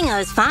kept saying I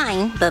was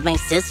fine, but my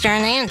sister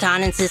and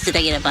Anton insisted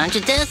I get a bunch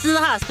of tests to the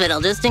hospital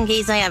just in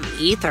case I have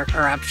ether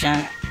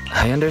corruption.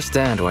 I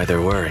understand why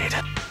they're worried.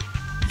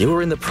 You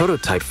were in the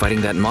prototype fighting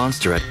that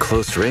monster at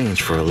close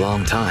range for a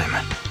long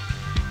time.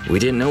 We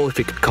didn't know if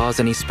it could cause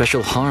any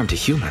special harm to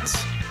humans.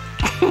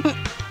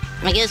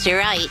 I guess you're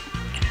right.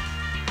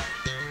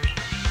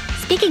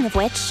 Speaking of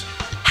which,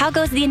 how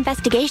goes the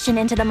investigation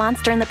into the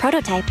monster in the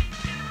prototype?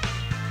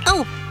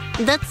 Oh,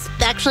 that's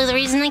actually the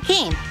reason I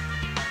came.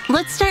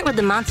 Let's start with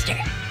the monster.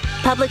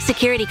 Public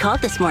security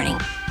called this morning.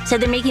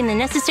 Said they're making the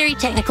necessary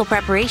technical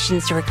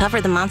preparations to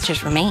recover the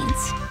monster's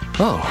remains.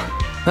 Oh,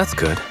 that's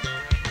good.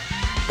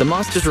 The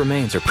monster's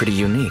remains are pretty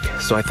unique,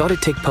 so I thought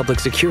it'd take public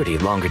security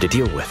longer to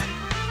deal with.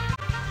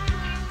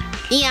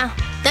 Yeah,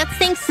 that's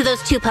thanks to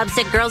those two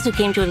pubsec girls who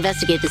came to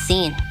investigate the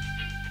scene.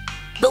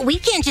 But we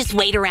can't just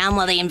wait around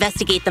while they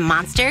investigate the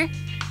monster.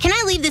 Can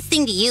I leave this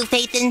thing to you,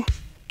 Phaethon?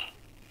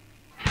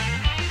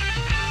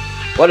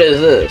 What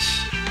is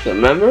this? The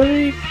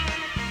memory?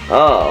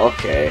 Oh,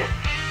 okay.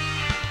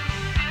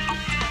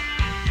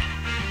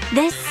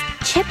 This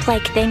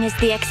chip-like thing is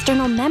the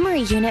external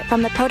memory unit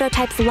from the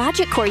prototype's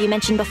logic core you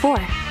mentioned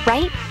before,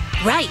 right?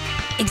 Right,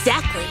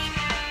 exactly.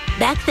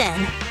 Back then,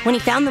 when he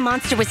found the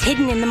monster was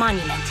hidden in the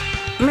monument,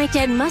 my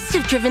dad must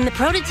have driven the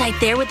prototype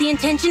there with the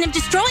intention of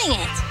destroying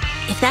it.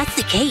 If that's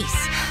the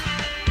case,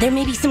 there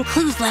may be some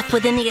clues left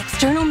within the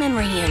external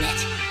memory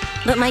unit.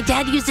 But my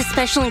dad used a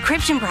special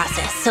encryption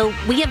process, so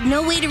we have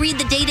no way to read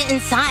the data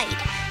inside.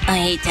 I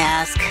hate to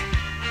ask,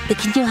 but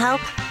can you help?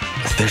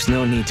 There's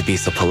no need to be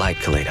so polite,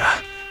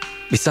 Kaleda.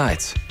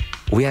 Besides,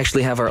 we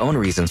actually have our own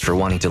reasons for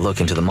wanting to look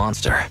into the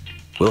monster.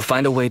 We'll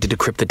find a way to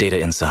decrypt the data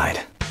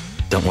inside.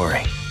 Don't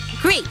worry.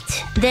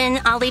 Great. Then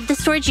I'll leave the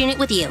storage unit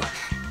with you.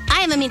 I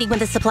have a meeting with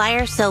the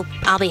supplier, so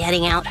I'll be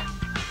heading out.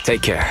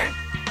 Take care.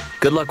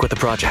 Good luck with the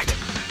project.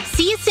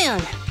 See you soon.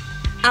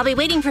 I'll be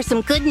waiting for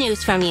some good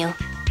news from you.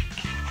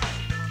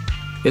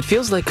 It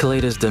feels like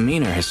Kaleda's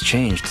demeanor has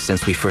changed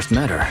since we first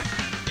met her.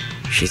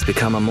 She's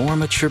become a more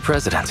mature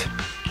president.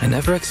 I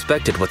never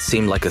expected what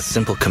seemed like a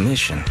simple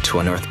commission to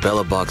unearth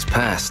Belobog's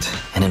past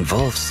and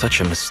involve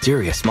such a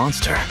mysterious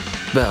monster.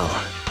 Belle,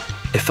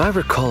 if I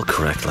recall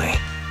correctly,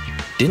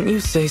 didn't you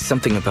say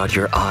something about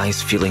your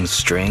eyes feeling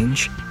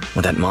strange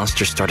when that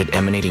monster started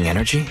emanating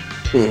energy?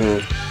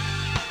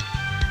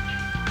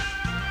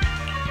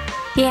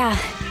 Yeah,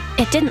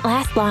 it didn't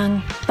last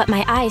long, but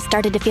my eyes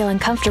started to feel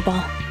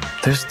uncomfortable.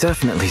 There's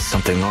definitely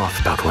something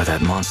off about where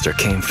that monster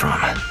came from.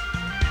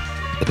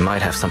 It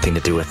might have something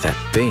to do with that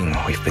thing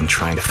we've been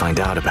trying to find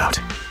out about.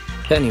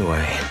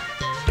 Anyway,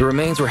 the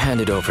remains were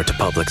handed over to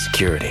public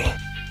security.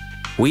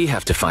 We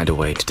have to find a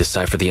way to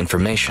decipher the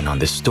information on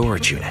this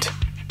storage unit.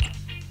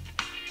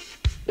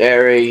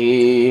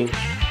 Barry,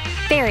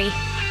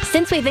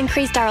 since we've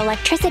increased our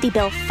electricity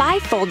bill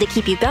 5-fold to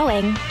keep you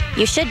going,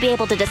 you should be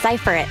able to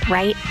decipher it,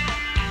 right?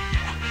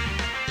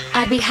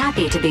 I'd be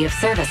happy to be of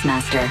service,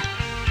 Master.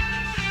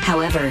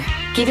 However,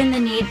 given the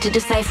need to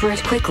decipher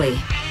it quickly,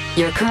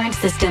 your current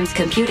system's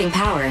computing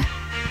power,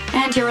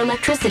 and your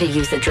electricity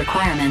usage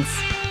requirements,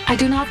 I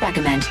do not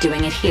recommend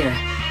doing it here.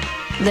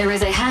 There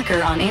is a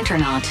hacker on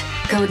Internet,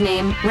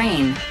 codename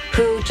Rain,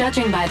 who,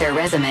 judging by their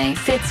resume,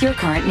 fits your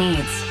current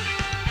needs.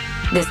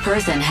 This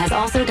person has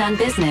also done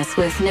business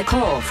with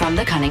Nicole from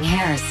the Cunning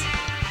Hares.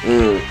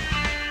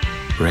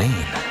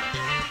 Rain.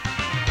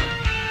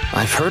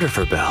 I've heard of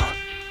her, Belle.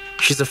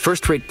 She's a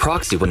first-rate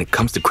proxy when it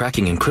comes to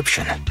cracking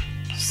encryption.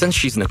 Since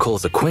she's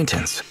Nicole's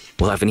acquaintance,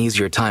 we'll have an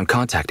easier time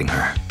contacting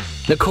her.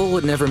 Nicole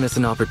would never miss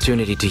an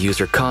opportunity to use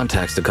her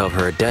contacts to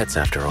cover her debts,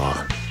 after all.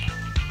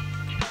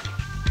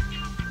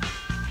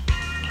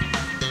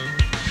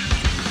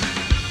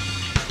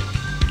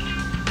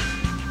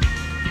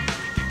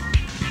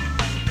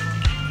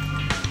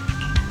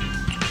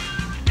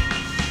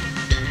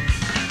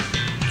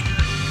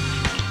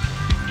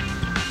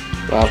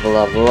 blah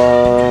blah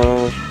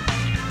blah.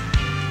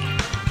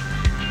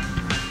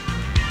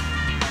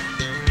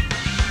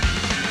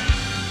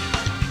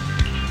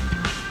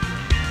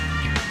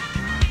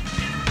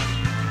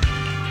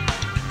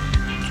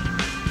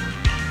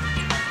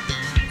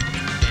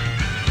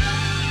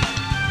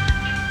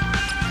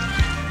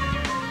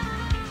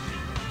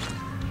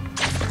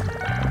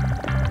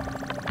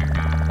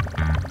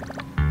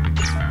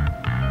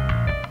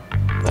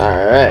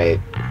 Alright.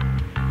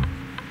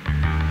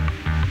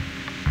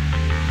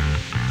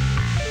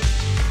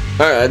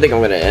 Alright, I think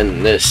I'm gonna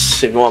end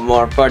this. If you want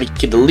more Party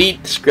Kid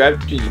Elite,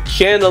 subscribe to the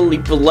channel,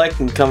 leave a like,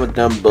 and comment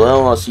down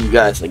below. I'll see you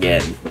guys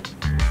again.